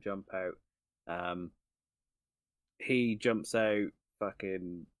daughter to jump out. He jumps out,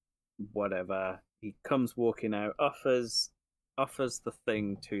 fucking whatever. He comes walking out, offers the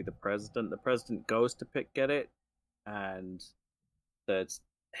thing to the president. The president goes to get it, and the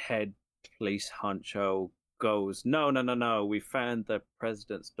head police honcho goes, no, we found the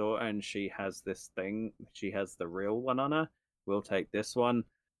president's daughter and she has this thing. She has the real one on her. We'll take this one.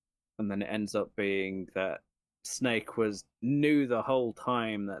 And then it ends up being that Snake knew the whole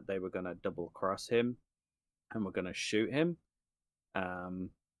time that they were going to double cross him and were going to shoot him.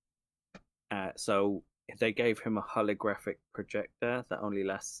 So they gave him a holographic projector that only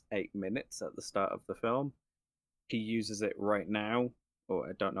lasts 8 minutes at the start of the film. He uses it right now, or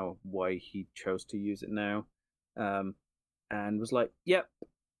I don't know why he chose to use it now, and was like, yep,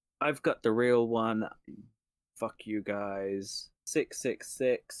 I've got the real one. Fuck you guys.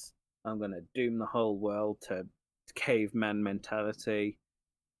 666. I'm going to doom the whole world to caveman mentality.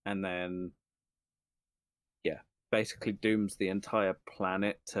 And then, basically dooms the entire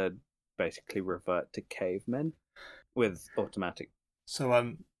planet to basically revert to cavemen with automatic.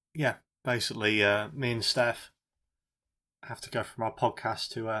 So, basically, me and Stef have to go from our podcast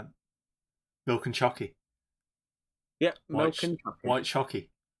to Milk and Chocky. Yep, Milk and Chocky. White Chocky.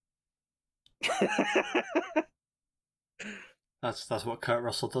 That's what Kurt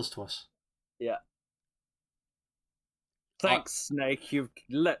Russell does to us. Yeah. Thanks, Snake. You've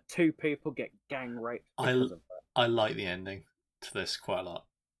let 2 people get gang raped because of that. I like the ending to this quite a lot.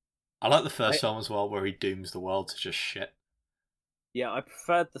 I like the first film as well, where he dooms the world to just shit. Yeah, I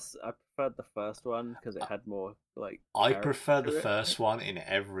preferred the first one because it had more like. I prefer the first one in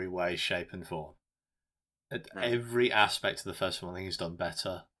every way, shape, and form. Every aspect of the first film, I think, is done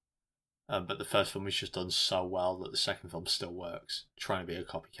better. But the first film was just done so well that the second film still works, trying to be a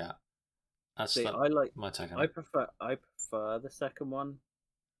copycat. That's my take on it. I prefer the second one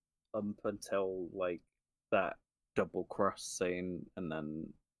up until like that double cross scene, and then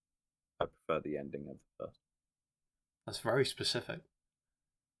I prefer the ending of the first. That's very specific.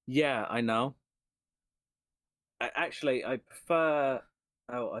 Yeah, I know. I prefer.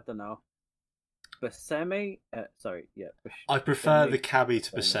 Oh, I don't know. Buscemi. Sorry, yeah. I prefer the cabbie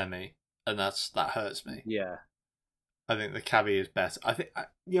to Buscemi, and that hurts me. Yeah. I think the cabbie is better. I think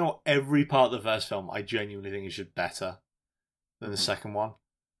every part of the first film I genuinely think is just better than the second one.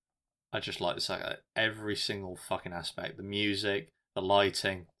 I just like the second. Every single fucking aspect: the music, the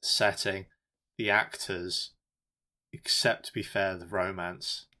lighting, the setting, the actors. Except, to be fair, the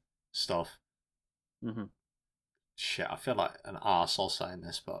romance stuff. Mm-hmm. Shit, I feel like an arsehole saying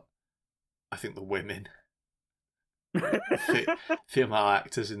this, but I think the women, female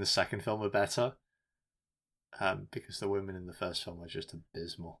actors in the second film are better. Because the women in the first film were just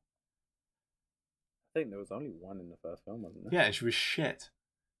abysmal. I think there was only one in the first film, wasn't there? Yeah, and she was shit.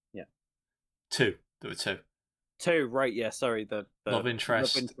 Yeah. 2. There were 2. 2, right, yeah, sorry. The love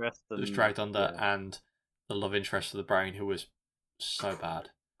interest that was dragged under, yeah. and the love interest for the brain, who was so bad.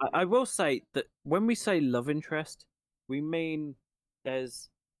 I will say that when we say love interest, we mean there's...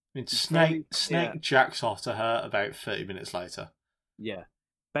 Snake jacks off to her about 30 minutes later. Yeah.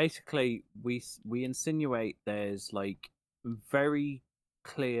 Basically, we insinuate there's like very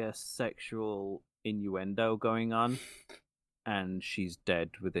clear sexual innuendo going on, and she's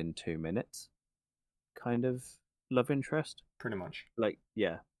dead within 2 minutes. Kind of love interest. Pretty much. Like,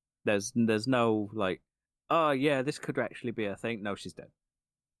 yeah. There's no like, oh yeah, this could actually be a thing. No, she's dead.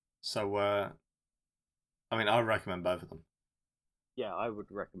 So, I mean, I recommend both of them. Yeah, I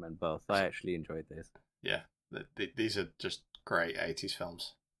would recommend both. I actually enjoyed this. Yeah, these are just great 80s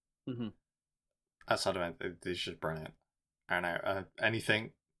films. Mm-hmm. Outside of it, these are just brilliant. I don't know,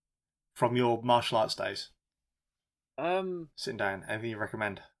 anything from your martial arts days? Sitting down, anything you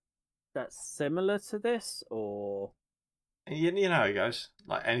recommend? That's similar to this, or... You know how it goes.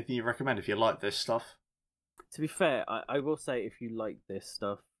 Like, anything you recommend if you like this stuff? To be fair, I will say if you like this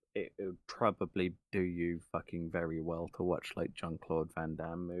stuff, it would probably do you fucking very well to watch like Jean-Claude Van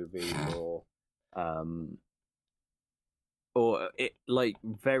Damme movies or it like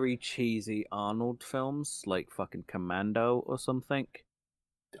very cheesy Arnold films like fucking Commando or something.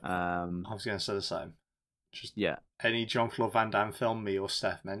 I was going to say the same. Just yeah, any Jean-Claude Van Damme film me or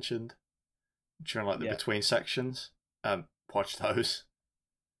Stef mentioned during like the between sections, watch those.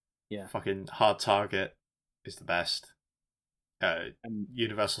 Yeah, fucking Hard Target is the best.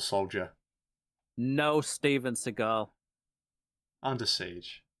 Universal Soldier. No Steven Seagal. Under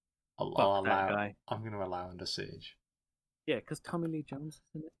Siege. I'm going to allow Under Siege. Yeah, because Tommy Lee Jones is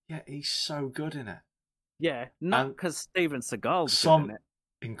in it. Yeah, he's so good in it. Yeah, not because Steven Seagal's good in it.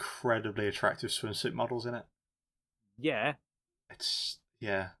 Incredibly attractive swimsuit models in it. Yeah.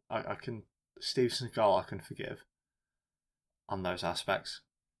 I can... Steven Seagal I can forgive on those aspects.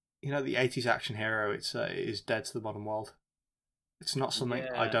 You know, the 80s action hero, it is dead to the modern world. It's not something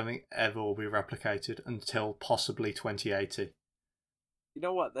I don't think ever will be replicated until possibly 2080. You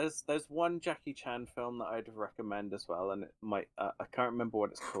know what? There's one Jackie Chan film that I'd recommend as well, and it might I can't remember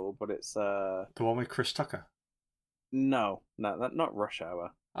what it's called, but it's the one with Chris Tucker. No, not Rush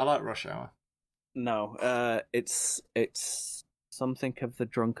Hour. I like Rush Hour. No, it's something of the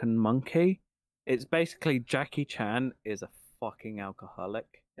Drunken Monkey. It's basically Jackie Chan is a fucking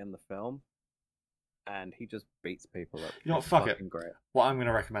alcoholic in the film, and he just beats people up. You know what? Fuck it. Great. What I'm going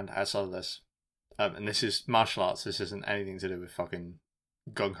to recommend outside of this, and this is martial arts. This isn't anything to do with fucking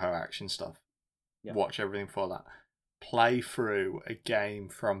gung ho action stuff. Yeah. Watch everything for that. Play through a game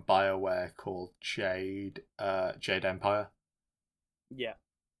from BioWare called Jade Empire. Yeah.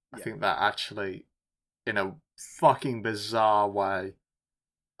 I think that actually, in a fucking bizarre way,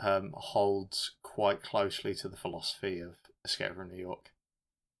 holds quite closely to the philosophy of Escape from New York.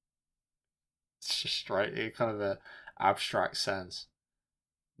 It's just straight, in kind of a abstract sense.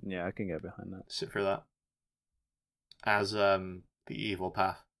 Yeah, I can get behind that. Sit through that. As the evil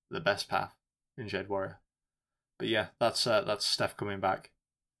path, the best path in Jade Warrior. But yeah, that's Stef coming back,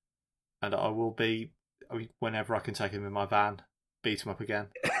 and I will be, whenever I can take him in my van, beat him up again,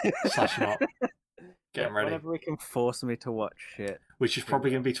 slash him up. Getting ready. Whenever we can force me to watch shit. Which is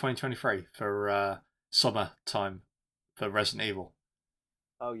probably going to be 2023 for summer time for Resident Evil.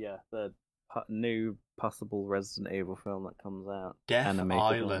 Oh yeah, the new possible Resident Evil film that comes out. Death Animated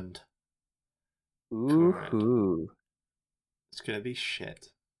Island. Ooh. It's going to be shit.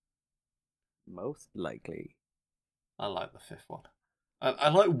 Most likely. I like the fifth one. I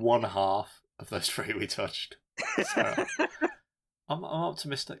like one half of those three we touched. So I'm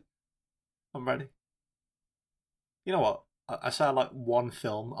optimistic. I'm ready. You know what? I say I like one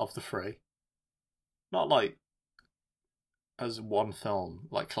film of the three. Not like as one film,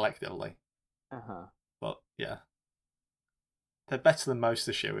 like collectively. But yeah. They're better than most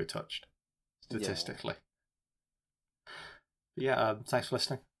this year we touched. Statistically. Yeah, thanks for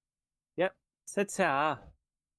listening. Yep. Ta-ta.